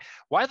use it. I'm like,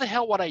 why the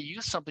hell would I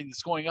use something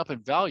that's going up in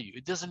value?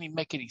 It doesn't even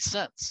make any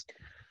sense.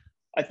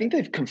 I think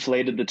they've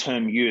conflated the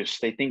term use.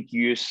 They think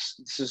use,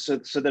 so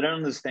they don't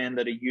understand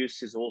that a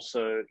use is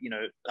also, you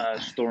know,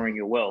 storing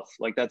your wealth.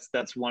 Like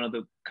that's one of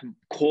the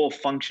core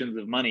functions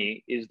of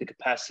money, is the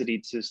capacity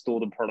to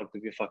store the product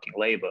of your fucking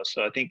labor.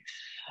 So I think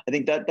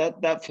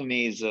that for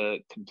me is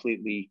a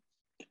completely,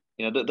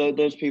 you know,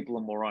 those people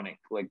are moronic.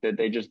 Like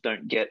they just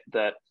don't get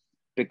that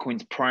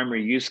Bitcoin's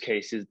primary use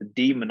case is the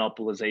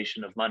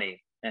demonopolization of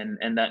money,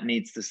 and that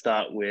needs to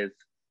start with,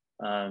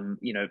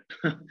 you know.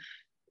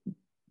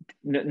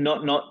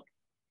 Not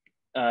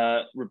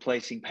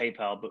replacing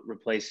PayPal, but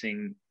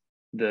replacing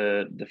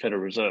the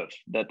Federal Reserve.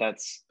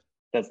 That's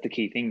the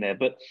key thing there.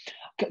 But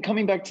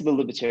coming back to the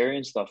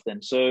libertarian stuff,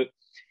 then, so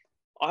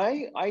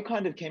I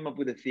kind of came up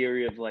with a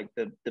theory of like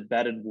the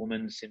battered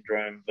woman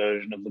syndrome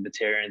version of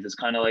libertarians. It's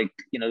kind of like,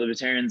 you know,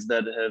 libertarians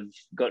that have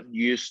gotten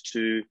used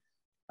to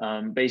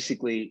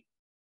basically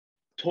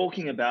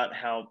talking about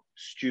how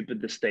stupid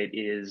the state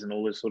is and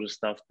all this sort of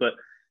stuff, but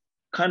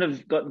kind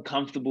of gotten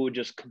comfortable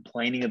just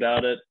complaining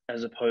about it,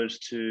 as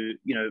opposed to,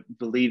 you know,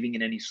 believing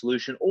in any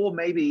solution, or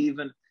maybe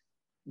even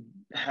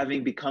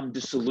having become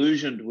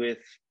disillusioned with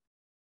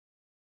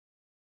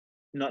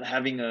not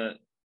having a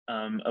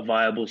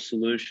viable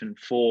solution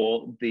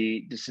for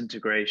the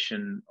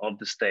disintegration of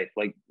the state.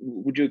 Like,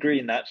 would you agree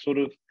in that sort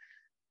of?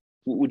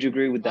 Would you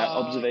agree with that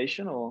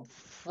observation, or?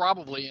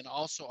 Probably, and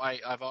also I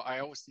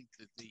always think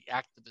that the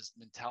activist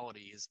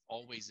mentality is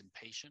always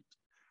impatient.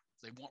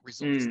 They want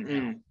results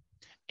now.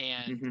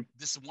 And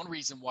this is one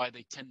reason why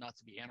they tend not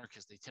to be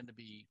anarchists. They tend to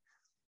be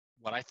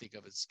what I think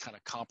of as kind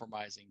of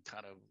compromising,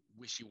 kind of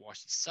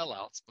wishy-washy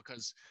sellouts,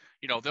 because,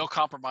 you know, they'll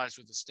compromise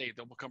with the state.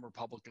 They'll become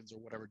Republicans or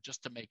whatever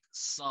just to make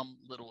some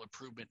little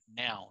improvement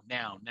now.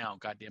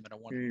 God damn it, I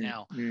want it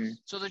now.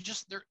 So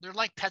they're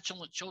like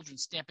petulant children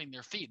stamping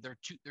their feet. They're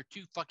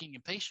too fucking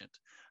impatient.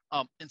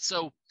 And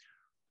so,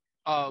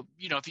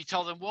 you know, if you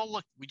tell them, well,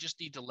 look, we just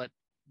need to let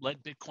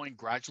let Bitcoin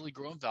gradually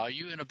grow in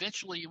value, and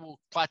eventually it will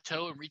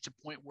plateau and reach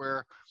a point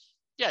where,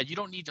 yeah, you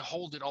don't need to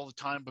hold it all the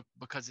time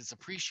because it's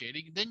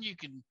appreciating. Then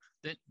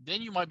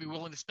you might be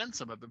willing to spend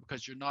some of it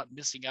because you're not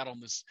missing out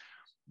on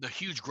the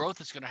huge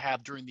growth it's going to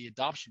have during the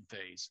adoption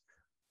phase.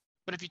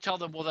 But if you tell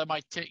them, well, that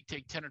might take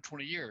 10 or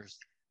 20 years,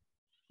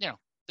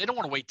 they don't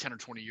want to wait 10 or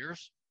 20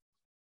 years.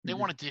 They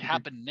want it to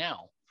happen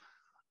now.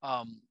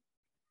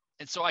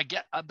 And so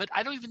but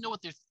I don't even know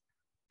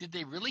did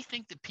they really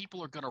think that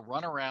people are going to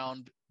run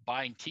around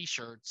buying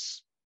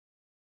t-shirts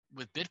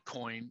with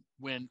Bitcoin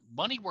when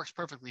money works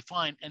perfectly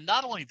fine? And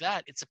not only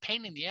that, it's a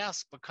pain in the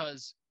ass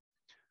because,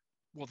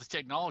 well, the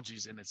technology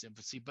is in its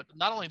infancy, but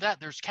not only that,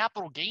 there's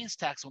capital gains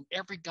tax on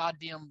every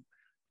goddamn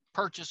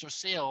purchase or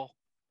sale.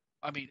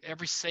 I mean,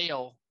 every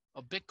sale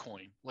of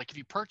Bitcoin. Like if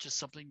you purchase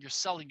something, you're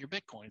selling your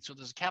Bitcoin. So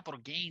there's a capital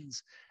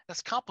gains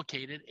that's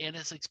complicated and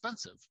it's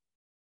expensive.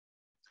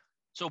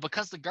 So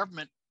because the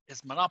government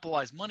has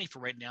monopolized money for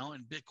right now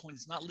and Bitcoin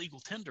is not legal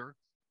tender,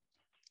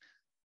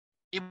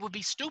 it would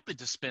be stupid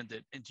to spend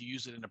it and to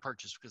use it in a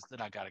purchase, because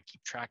then I got to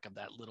keep track of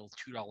that little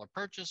 $2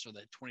 purchase or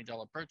that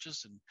 $20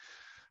 purchase and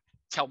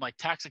tell my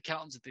tax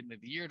accountants at the end of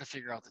the year to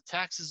figure out the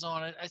taxes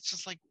on it. It's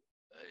just like,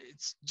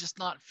 it's just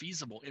not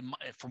feasible.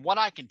 From what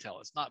I can tell,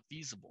 it's not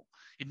feasible.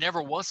 It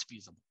never was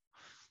feasible.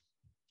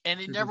 And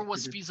it never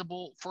was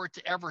feasible for it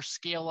to ever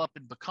scale up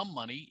and become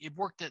money. It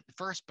worked at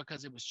first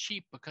because it was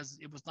cheap, because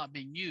it was not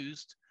being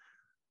used.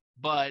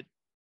 But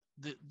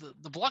the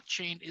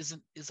blockchain is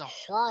a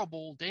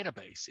horrible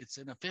database. It's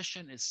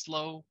inefficient, it's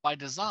slow by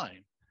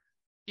design.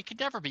 It could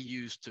never be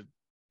used to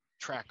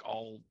track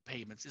all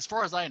payments, as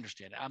far as I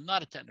understand it. I'm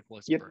not a technical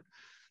expert.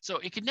 So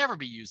it could never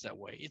be used that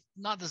way. It's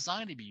not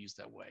designed to be used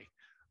that way.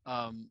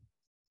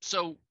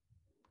 So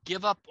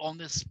give up on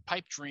this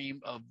pipe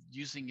dream of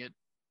using it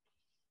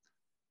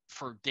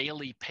for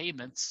daily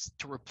payments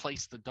to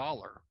replace the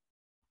dollar.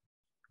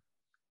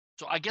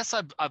 So I guess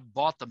I've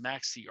bought the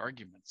maxi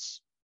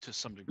arguments to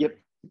some degree. Yep.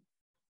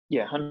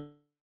 Yeah, 100%.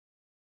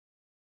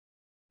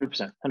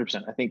 100%.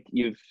 I think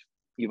you've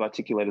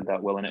articulated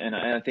that well, and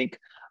I think,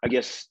 I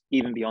guess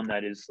even beyond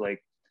that is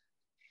like,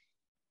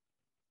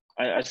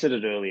 I said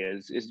it earlier,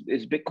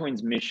 is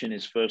Bitcoin's mission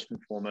is first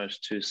and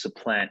foremost to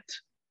supplant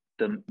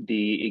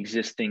the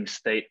existing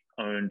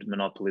state-owned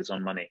monopolies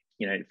on money.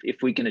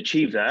 If we can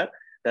achieve that,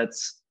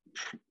 that's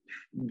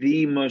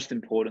the most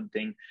important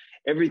thing.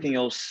 Everything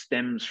else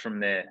stems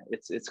from there.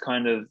 It's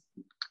kind of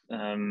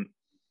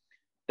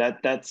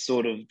that's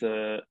sort of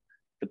the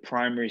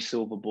primary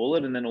silver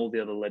bullet, and then all the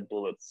other lead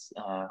bullets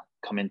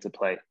come into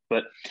play.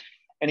 But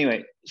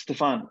anyway,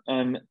 Stefan,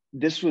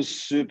 this was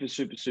super,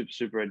 super, super,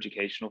 super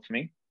educational for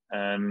me.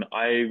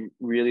 I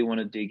really want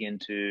to dig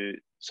into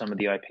some of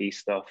the IP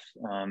stuff.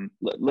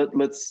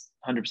 Let's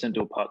 100%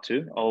 do a part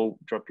 2. I'll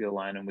drop you a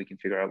line and we can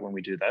figure out when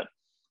we do that.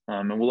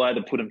 And we'll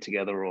either put them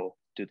together or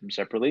do them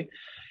separately.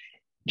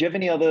 Do you have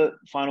any other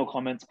final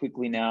comments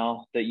quickly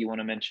now that you want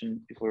to mention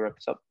before we wrap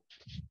this up?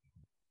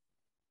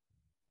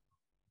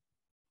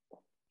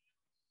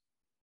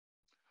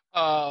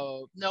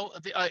 No,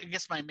 I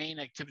guess my main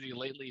activity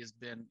lately has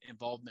been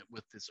involvement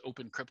with this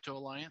Open Crypto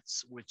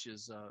Alliance, which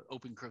is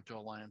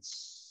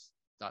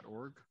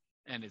opencryptoalliance.org,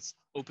 and it's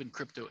Open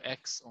Crypto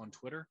X on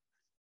Twitter.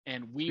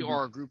 And we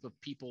are a group of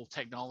people,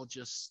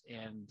 technologists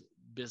and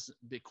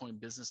Bitcoin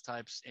business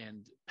types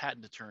and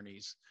patent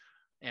attorneys,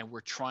 and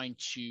we're trying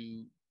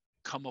to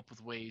come up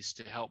with ways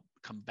to help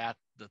combat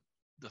the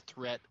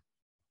threat,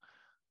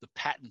 the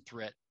patent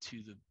threat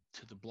to the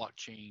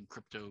blockchain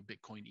crypto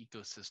Bitcoin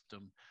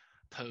ecosystem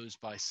posed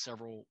by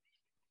several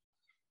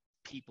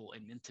people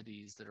and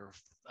entities that are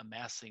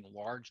amassing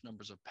large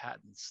numbers of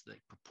patents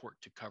that purport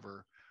to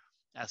cover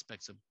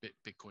aspects of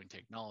Bitcoin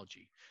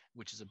technology,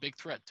 which is a big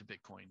threat to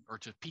Bitcoin, or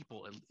to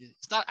people.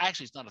 It's not a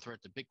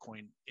threat to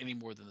Bitcoin any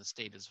more than the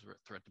state is a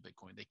threat to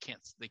Bitcoin. They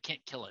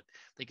can't kill it.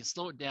 They can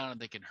slow it down and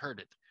they can hurt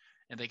it,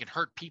 and they can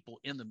hurt people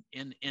in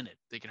it.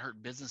 They can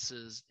hurt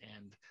businesses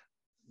and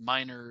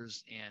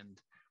miners and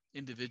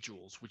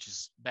individuals, which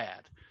is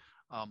bad.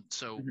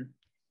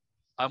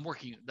 I'm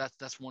working.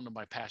 That's one of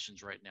my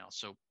passions right now.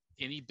 So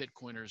any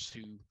Bitcoiners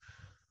who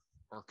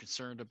are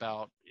concerned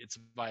about its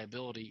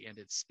viability and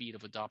its speed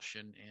of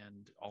adoption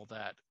and all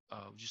that,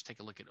 just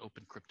take a look at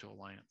Open Crypto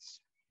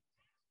Alliance.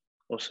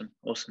 Awesome.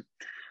 All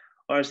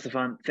right,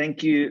 Stefan,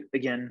 thank you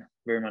again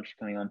very much for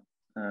coming on.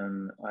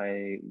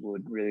 I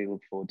would really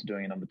look forward to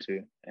doing a number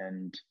 2.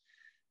 And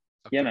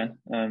okay. Yeah,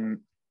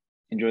 man,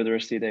 enjoy the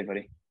rest of your day,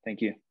 buddy.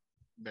 Thank you.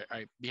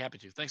 I'd be happy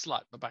to. Thanks a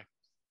lot. Bye-bye.